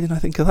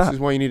think of that? This is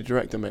why you need a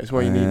director, mate. It's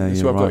why you need.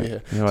 That's why I've got you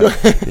here. You're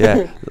right.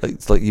 Yeah,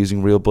 it's like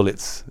using real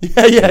bullets.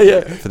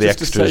 Yeah. For the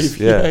just extras.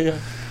 Yeah.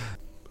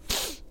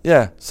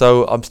 Yeah.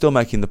 So I'm still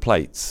making the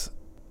plates.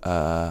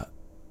 So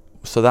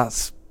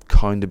that's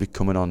kind of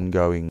become an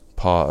ongoing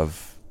part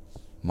of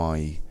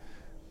my.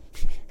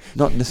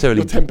 Not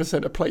necessarily. Your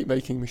 10% a plate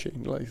making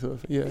machine, like sort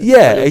of. Yeah.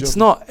 Yeah, it's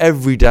not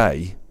every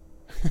day.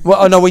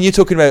 Well, I know when you're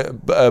talking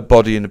about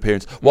body and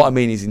appearance, what I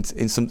mean is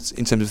in terms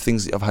of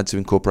things that I've had to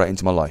incorporate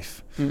into my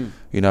life.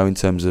 You know, in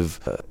terms of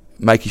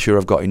making sure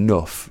I've got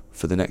enough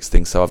for the next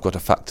thing, so I've got to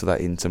factor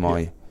that into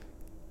my.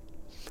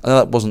 I know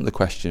that wasn't the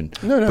question.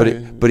 No.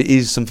 But it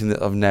is something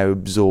that I've now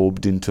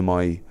absorbed into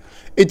my.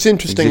 It's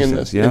interesting in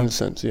the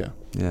sense, yeah.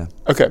 Yeah.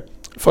 Okay.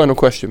 Final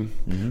question.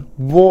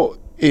 What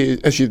is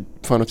actually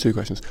final two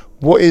questions?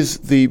 What is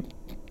the?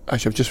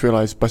 Actually, I've just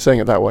realised by saying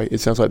it that way, it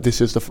sounds like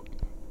this is the.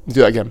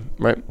 Do that again,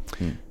 right?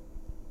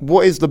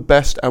 What is the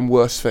best and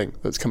worst thing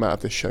that's come out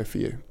of this show for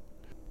you?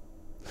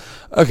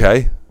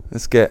 Okay,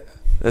 let's get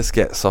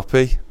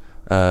soppy.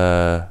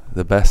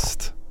 The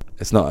best.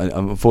 It's not.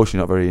 I'm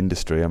unfortunately not very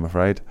industry, I'm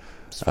afraid.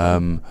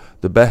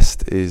 The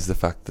best is the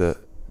fact that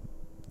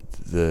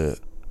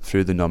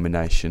through the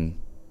nomination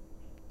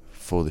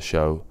for the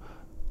show,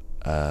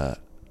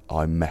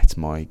 I met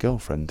my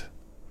girlfriend.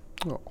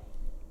 Oh,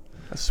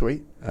 that's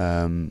sweet.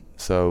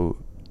 So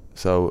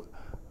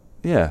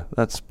yeah,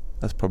 that's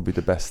probably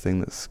the best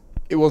thing.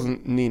 It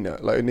wasn't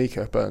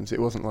Nika Burns. It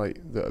wasn't like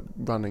the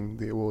running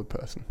the award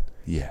person.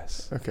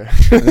 Yes. Okay.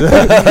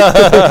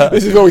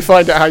 This is where we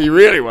find out how you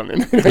really want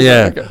it.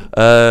 Yeah. Okay.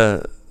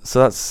 So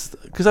that's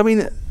because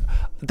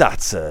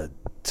that's a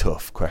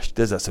tough question.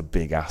 That's a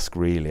big ask,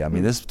 really. I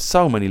mean, there's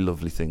so many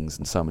lovely things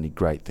and so many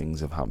great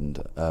things have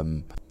happened.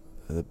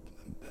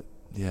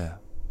 Yeah.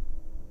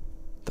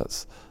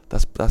 That's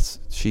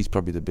she's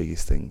probably the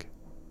biggest thing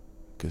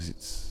because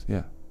it's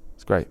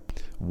great.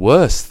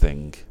 Worst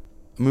thing,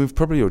 I mean, we've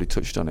probably already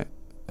touched on it.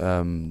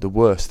 The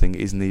worst thing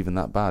isn't even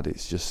that bad.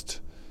 It's just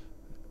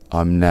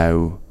I'm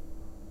now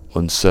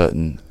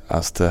uncertain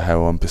as to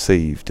how I'm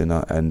perceived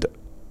and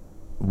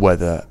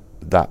whether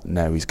that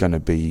now is going to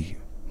be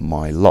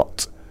my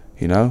lot.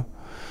 You know?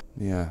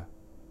 Yeah.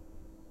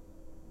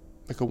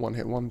 Like a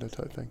one-hit wonder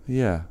type thing.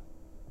 Yeah.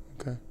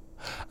 Okay.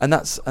 And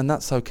that's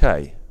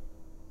okay.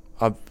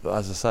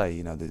 As I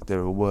say, there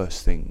are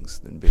worse things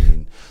than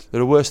being.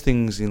 There are worse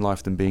things in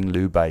life than being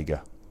Lou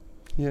Bega.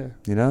 Yeah.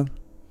 You know.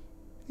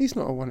 He's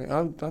not a one.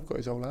 I've got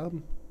his old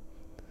album.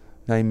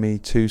 Name me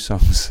 2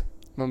 songs.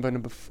 Mambo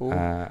number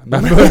 4.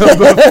 Mambo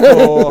number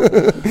 4.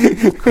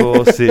 Of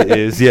course it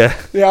is. Yeah.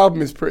 The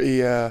album is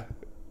pretty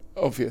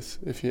obvious.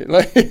 If you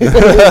like,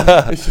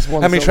 it's just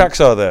one. How many song.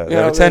 tracks are there?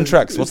 There are 10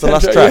 tracks. What's the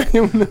last track?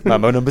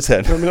 Mambo number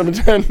 10. Mambo number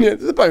 10. Yeah,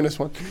 there's a bonus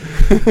one.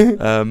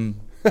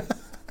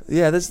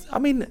 Yeah.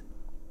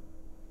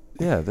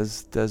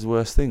 There's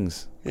worse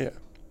things. Yeah.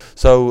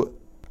 So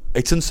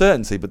it's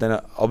uncertainty, but then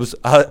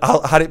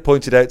I had it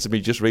pointed out to me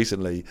just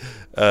recently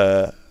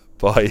by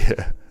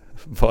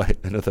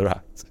another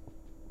act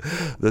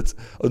that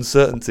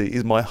uncertainty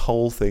is my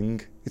whole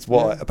thing. It's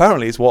what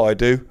apparently it's what I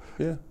do.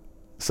 Yeah.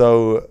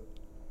 So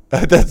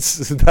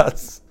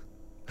that's.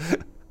 You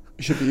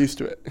should be used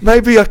to it.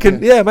 Maybe I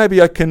can. Yeah.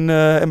 Maybe I can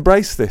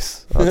embrace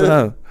this. I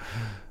don't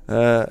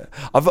know.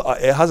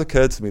 It has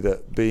occurred to me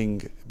that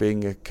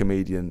being a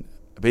comedian,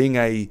 being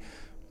a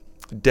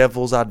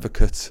devil's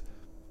advocate,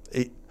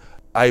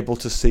 able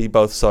to see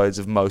both sides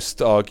of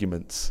most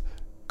arguments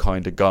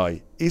kind of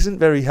guy isn't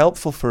very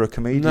helpful for a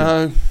comedian.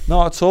 No.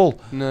 Not at all.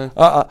 No.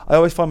 I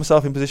always find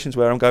myself in positions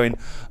where I'm going,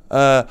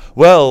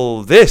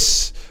 well,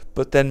 this,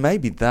 but then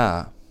maybe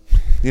that.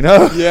 You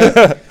know?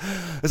 Yeah.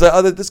 It's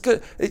like, that's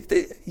good.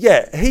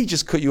 He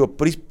just cut you up,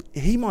 but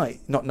he might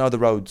not know the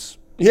roads.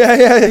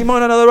 Yeah. He might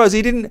not know the roads.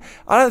 He didn't.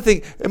 I don't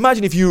think.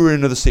 Imagine if you were in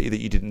another city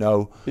that you didn't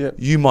know. Yeah.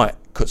 You might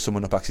cut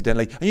someone up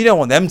accidentally, and you don't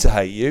want them to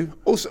hate you.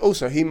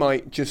 Also, he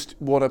might just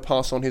want to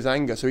pass on his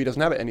anger, so he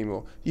doesn't have it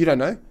anymore. You don't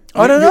know.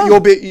 I don't know.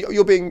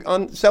 You're being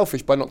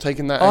unselfish by not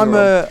taking that.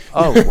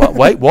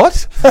 Wait,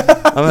 what?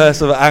 I'm a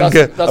sort of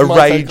anger, that's a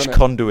my rage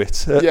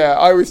conduit. Yeah,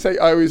 I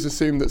always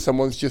assume that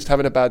someone's just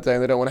having a bad day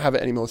and they don't want to have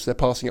it anymore, so they're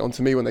passing it on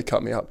to me when they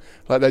cut me up.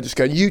 Like they're just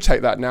going, "You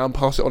take that now and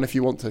pass it on if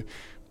you want to."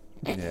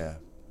 Yeah.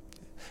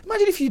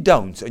 Imagine if you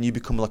don't and you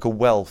become like a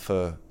well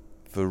for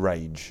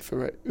rage.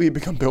 You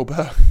become Bill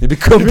Burr. You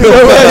become Bill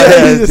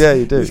Burr. Yeah,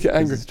 you do. You just get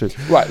angry.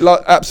 Right,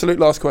 absolute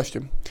last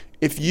question.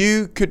 If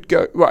you could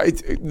go... Right,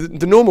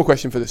 the normal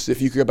question for this is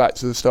if you could go back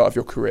to the start of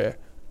your career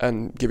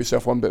and give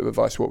yourself one bit of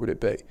advice, what would it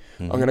be?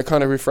 Mm-hmm. I'm going to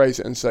kind of rephrase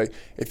it and say,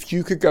 if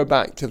you could go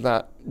back to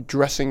that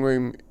dressing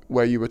room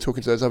where you were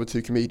talking to those other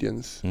two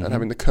comedians and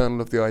having the kernel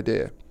of the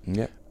idea.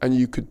 Yeah. And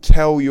you could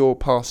tell your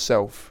past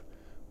self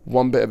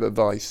one bit of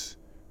advice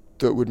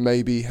that would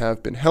maybe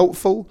have been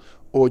helpful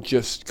or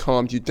just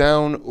calmed you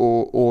down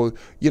or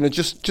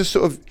just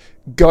sort of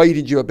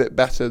guided you a bit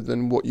better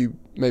than what you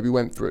maybe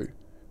went through,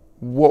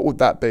 what would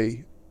that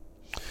be?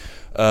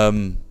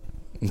 The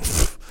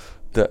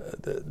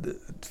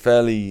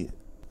fairly,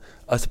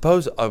 I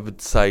suppose I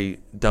would say,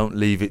 don't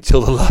leave it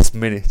till the last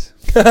minute,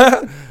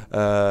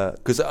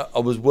 because I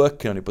was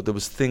working on it, but there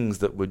was things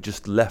that were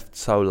just left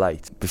so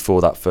late before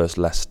that first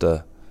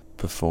Leicester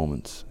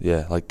performance.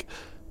 Yeah, like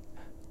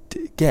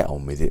get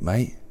on with it,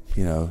 mate.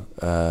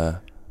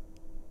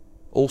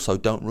 Also,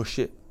 don't rush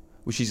it,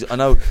 which is, I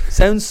know,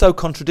 sounds so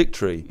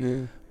contradictory.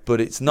 Yeah. But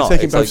it's not. You're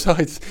taking both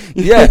sides.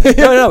 Yeah,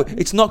 no,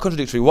 it's not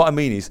contradictory. What I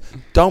mean is,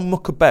 don't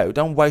muck about,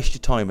 don't waste your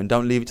time, and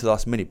don't leave it to the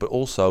last minute. But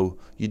also,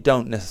 you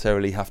don't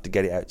necessarily have to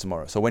get it out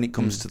tomorrow. So when it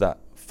comes to that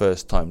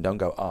first time, don't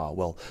go,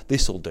 well,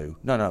 this'll do.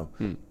 No,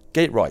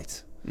 get it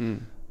right. I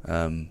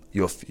am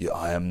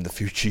the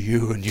future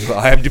you, and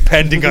I am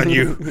depending on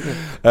you.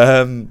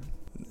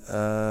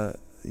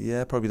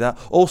 Yeah, probably that.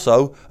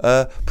 Also,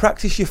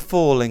 practice your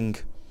falling.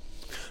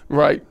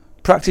 Right.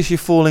 Practice your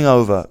falling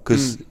over,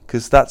 because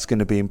that's going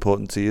to be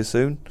important to you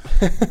soon.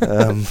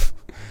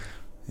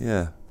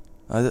 Yeah,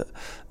 I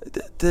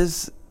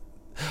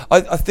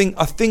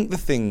think the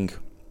thing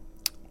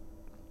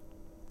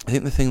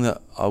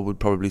that I would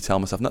probably tell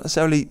myself, not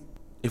necessarily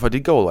if I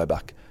did go all the way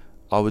back,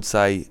 I would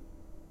say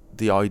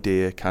the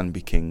idea can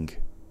be king.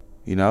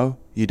 You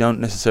don't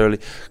necessarily.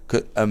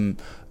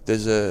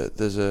 There's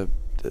a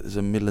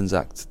Midlands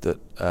act that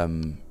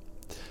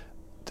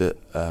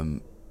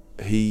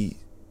he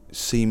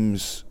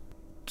seems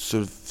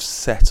sort of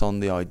set on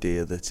the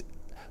idea that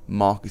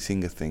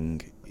marketing a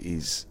thing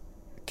is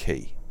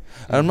key.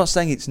 And I'm not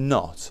saying it's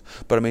not,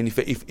 but I mean, if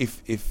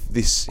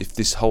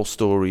this whole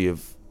story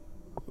of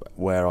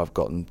where I've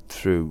gotten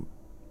through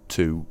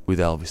to with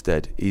Elvis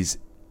Dead is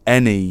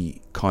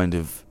any kind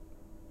of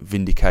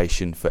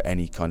vindication for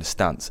any kind of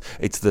stance,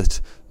 it's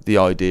that the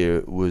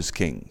idea was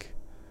king.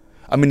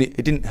 I mean,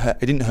 it didn't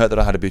hurt that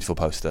I had a beautiful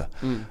poster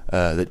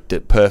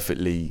that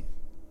perfectly.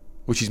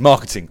 Which is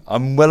marketing.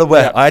 I'm well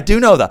aware. Yeah. I do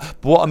know that.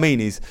 But what I mean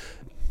is,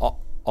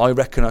 I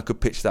reckon I could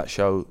pitch that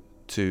show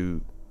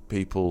to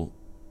people.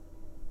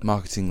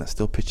 Marketing, that's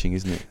still pitching,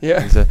 isn't it?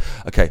 Yeah.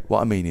 Okay,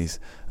 what I mean is...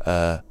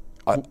 word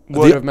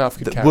of mouth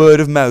could count. Word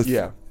of mouth.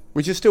 Yeah.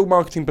 Which is still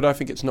marketing, but I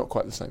think it's not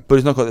quite the same. But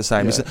it's not quite the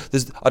same. Yeah.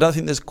 I don't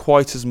think there's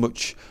quite as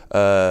much...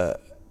 But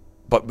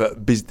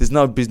there's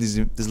no business...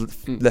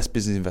 There's less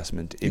business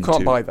investment into... You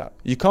can't buy that.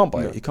 You can't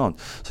buy it. You can't.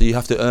 So you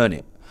have to earn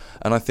it.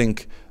 And I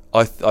think...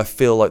 I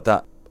feel like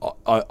that...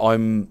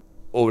 I'm,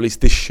 or at least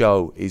this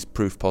show is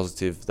proof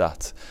positive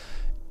that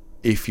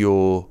if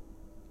your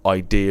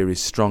idea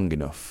is strong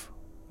enough,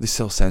 this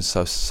all sounds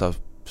so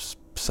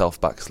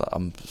self-backslap.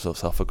 I'm sort of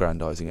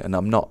self-aggrandizing it, and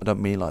I'm not. I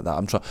don't mean like that.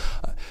 I'm trying.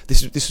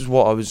 This is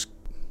what I was.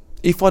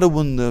 If I'd have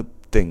won the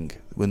thing,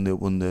 won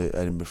the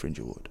Edinburgh Fringe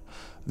Award,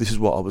 this is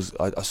what I was.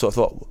 I sort of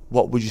thought,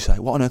 what would you say?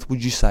 What on earth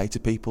would you say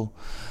to people?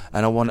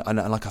 And I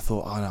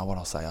thought, I know what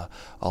I'll say.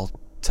 I'll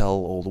tell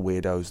all the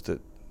weirdos that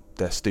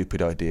their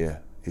stupid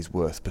idea is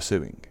worth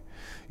pursuing.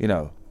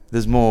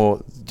 There's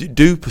more.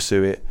 Do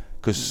pursue it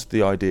because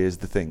the idea is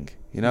the thing.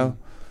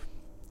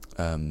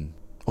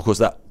 Of course,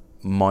 that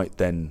might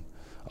then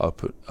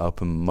open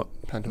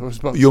Pandora's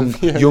box.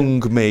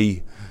 Younger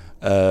me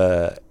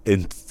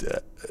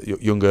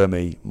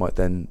might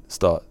then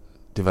start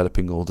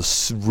developing all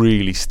the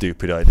really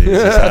stupid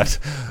ideas he's had,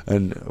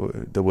 and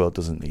the world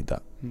doesn't need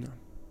that. No.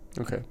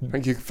 Okay.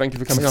 Thank you for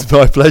coming on. It's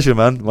my pleasure,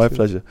 man. My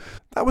pleasure.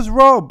 That was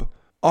Rob.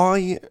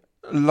 I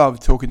love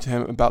talking to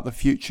him about the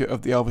future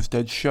of the Elvis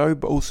Dead show,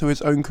 but also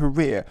his own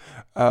career.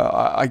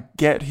 I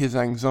get his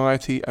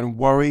anxiety and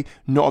worry,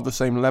 not at the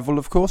same level,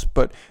 of course,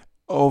 but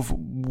of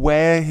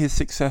where his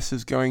success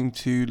is going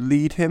to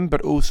lead him,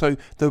 but also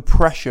the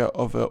pressure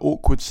of an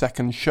awkward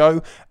second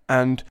show,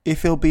 and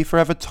if he'll be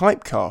forever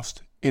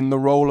typecast in the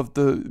role of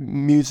the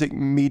music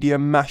media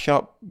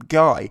mashup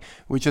guy,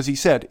 which, as he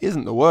said,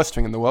 isn't the worst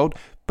thing in the world,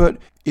 but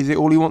is it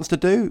all he wants to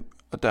do?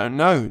 I don't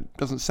know. It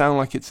doesn't sound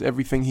like it's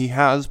everything he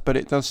has, but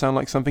it does sound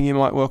like something he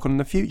might work on in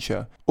the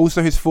future.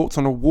 Also, his thoughts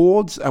on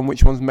awards and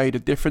which ones made a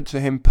difference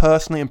to him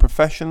personally and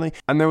professionally.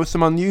 And there were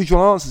some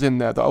unusual answers in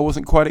there that I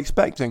wasn't quite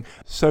expecting.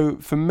 So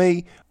for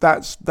me,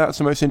 that's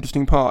the most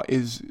interesting part,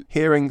 is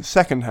hearing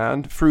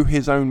secondhand, through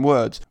his own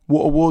words,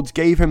 what awards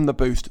gave him the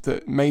boost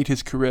that made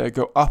his career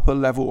go up a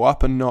level or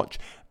up a notch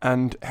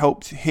and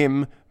helped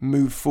him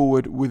move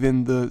forward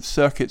within the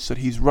circuits that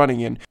he's running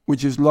in,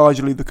 which is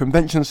largely the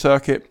convention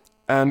circuit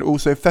and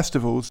also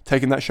festivals,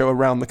 taking that show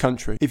around the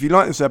country. If you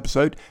like this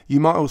episode,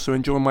 you might also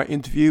enjoy my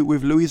interview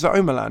with Louisa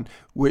Omerlan,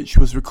 which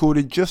was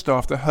recorded just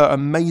after her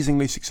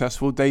amazingly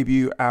successful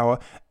debut hour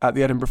at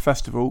the Edinburgh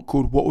Festival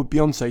called What Would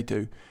Beyonce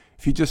Do?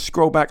 If you just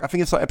scroll back, I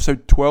think it's like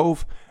episode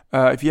 12,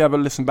 If you ever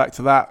listen back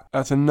to that,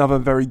 that's another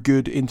very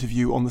good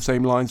interview on the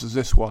same lines as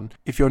this one.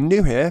 If you're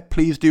new here,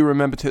 please do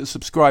remember to hit the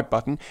subscribe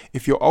button.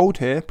 If you're old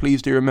here,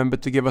 please do remember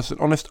to give us an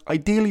honest,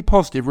 ideally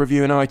positive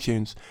review in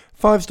iTunes.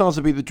 5 stars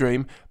would be the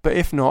dream, but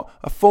if not,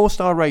 a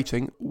 4-star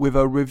rating with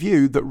a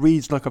review that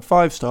reads like a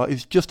 5-star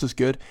is just as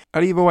good.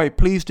 And either way,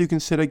 please do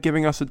consider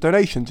giving us a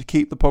donation to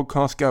keep the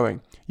podcast going.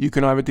 You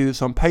can either do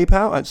this on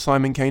PayPal at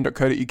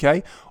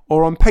simonkane.co.uk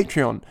or on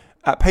Patreon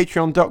at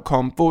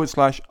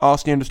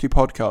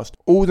patreon.com/AskTheIndustryPodcast.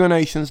 All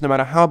donations, no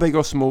matter how big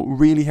or small,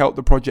 really help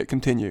the project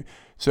continue.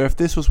 So if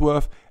this was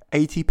worth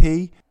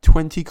 80p,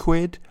 20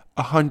 quid,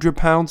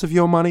 £100 of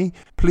your money,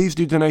 please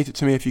do donate it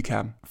to me if you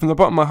can. From the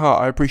bottom of my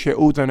heart, I appreciate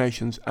all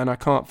donations, and I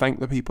can't thank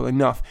the people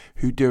enough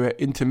who do it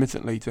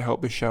intermittently to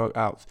help this show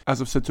out.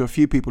 As I've said to a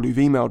few people who've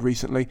emailed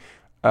recently,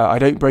 I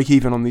don't break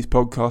even on these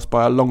podcasts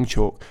by a long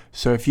chalk.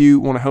 So if you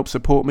want to help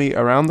support me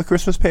around the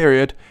Christmas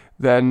period,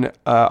 then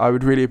I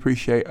would really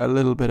appreciate a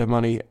little bit of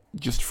money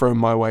just thrown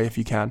my way if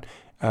you can.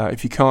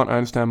 If you can't, I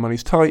understand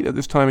money's tight at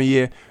this time of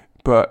year,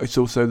 but it's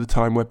also the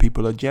time where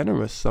people are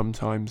generous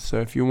sometimes.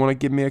 So if you want to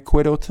give me a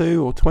quid or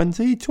two, or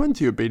 20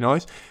 would be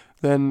nice,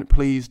 then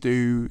please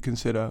do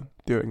consider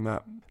doing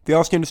that. The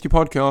Ask the Industry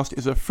podcast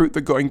is a Fruit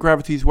That Got in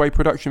Gravity's Way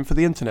production for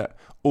the internet.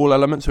 All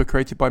elements were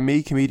created by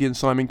me, comedian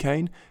Simon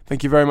Kane.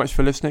 Thank you very much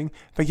for listening.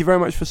 Thank you very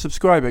much for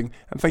subscribing.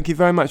 And thank you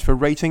very much for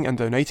rating and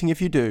donating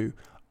if you do.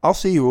 I'll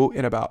see you all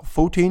in about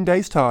 14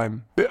 days'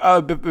 time.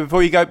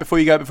 Before you go,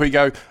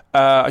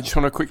 I just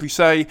want to quickly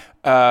say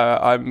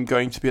I'm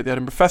going to be at the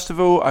Edinburgh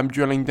Festival. I'm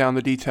drilling down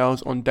the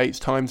details on dates,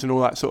 times, and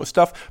all that sort of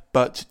stuff.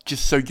 But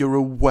just so you're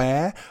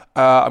aware,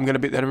 I'm going to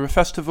be at the Edinburgh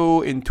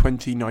Festival in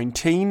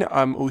 2019.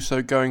 I'm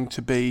also going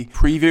to be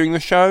previewing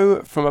the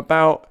show from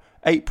about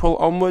April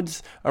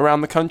onwards around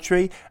the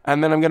country.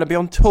 And then I'm going to be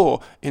on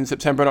tour in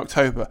September and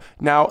October.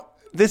 Now,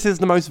 this is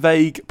the most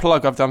vague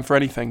plug I've done for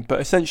anything,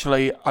 but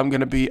essentially I'm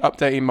going to be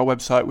updating my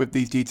website with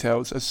these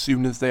details as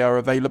soon as they are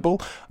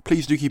available.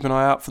 Please do keep an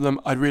eye out for them.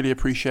 I'd really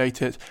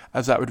appreciate it,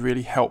 as that would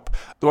really help.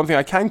 The one thing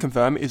I can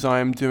confirm is I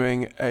am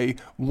doing a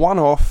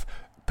one-off,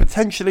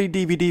 potentially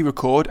DVD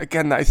record.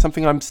 Again, that is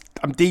something I'm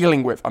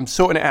dealing with. I'm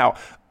sorting it out.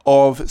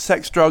 Of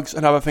Sex, Drugs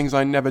and Other Things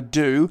I Never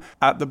Do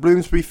at the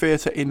Bloomsbury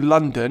Theatre in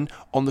London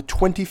on the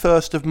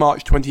 21st of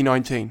March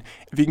 2019.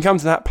 If you can come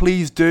to that,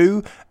 please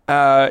do.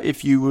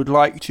 If you would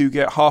like to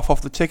get half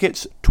off the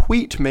tickets,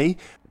 tweet me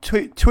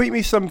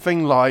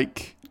something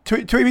like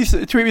tweet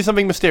me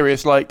something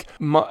mysterious like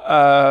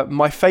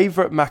my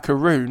favourite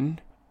macaroon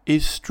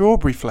is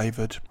strawberry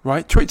flavoured,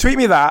 right? Tweet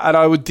me that and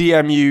I would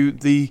DM you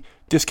the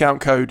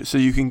discount code so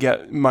you can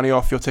get money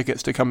off your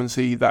tickets to come and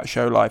see that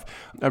show live.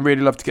 I'd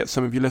really love to get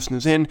some of you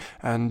listeners in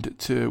and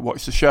to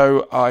watch the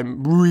show.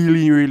 I'm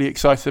really, really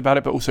excited about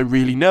it, but also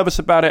really nervous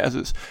about it as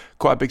it's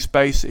quite a big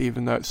space,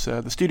 even though it's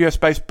the studio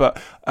space.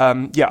 But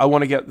yeah, I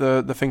want to get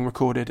the thing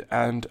recorded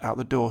and out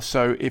the door.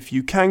 So if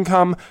you can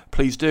come,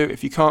 please do.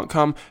 If you can't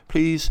come,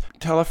 please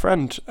tell a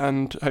friend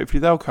and hopefully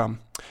they'll come.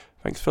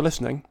 Thanks for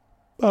listening.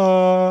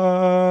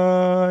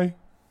 Bye.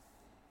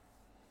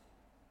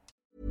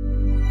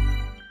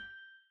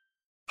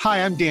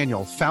 Hi, I'm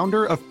Daniel,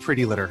 founder of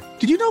Pretty Litter.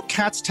 Did you know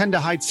cats tend to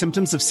hide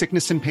symptoms of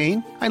sickness and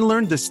pain? I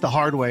learned this the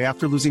hard way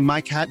after losing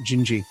my cat,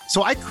 Gingy.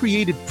 So I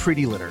created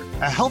Pretty Litter,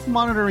 a health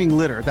monitoring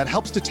litter that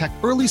helps detect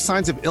early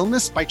signs of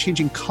illness by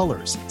changing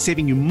colors,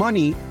 saving you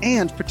money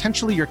and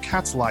potentially your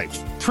cat's life.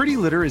 Pretty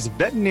Litter is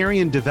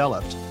veterinarian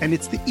developed, and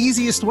it's the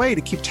easiest way to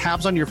keep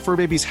tabs on your fur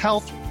baby's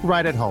health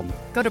right at home.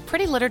 Go to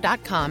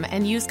prettylitter.com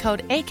and use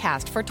code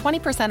ACAST for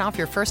 20% off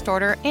your first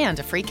order and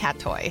a free cat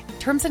toy.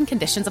 Terms and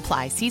conditions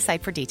apply. See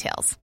site for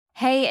details.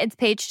 Hey, it's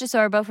Paige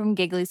DeSorbo from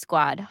Giggly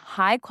Squad.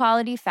 High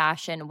quality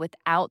fashion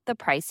without the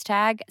price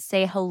tag.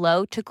 Say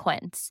hello to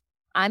Quince.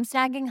 I'm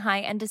snagging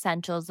high-end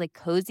essentials like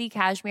cozy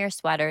cashmere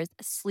sweaters,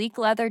 sleek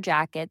leather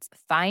jackets,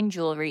 fine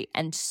jewelry,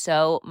 and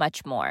so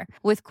much more.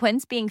 With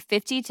Quince being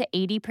 50 to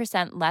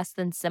 80% less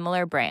than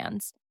similar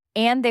brands.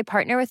 And they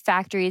partner with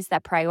factories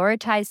that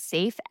prioritize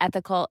safe,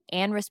 ethical,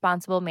 and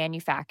responsible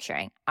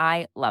manufacturing.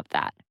 I love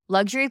that.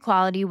 Luxury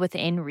quality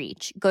within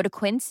reach. Go to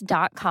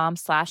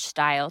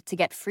quince.com/style to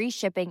get free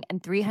shipping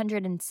and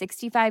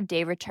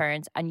 365-day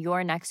returns on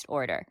your next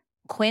order.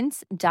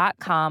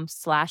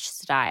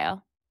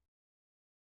 Quince.com/style.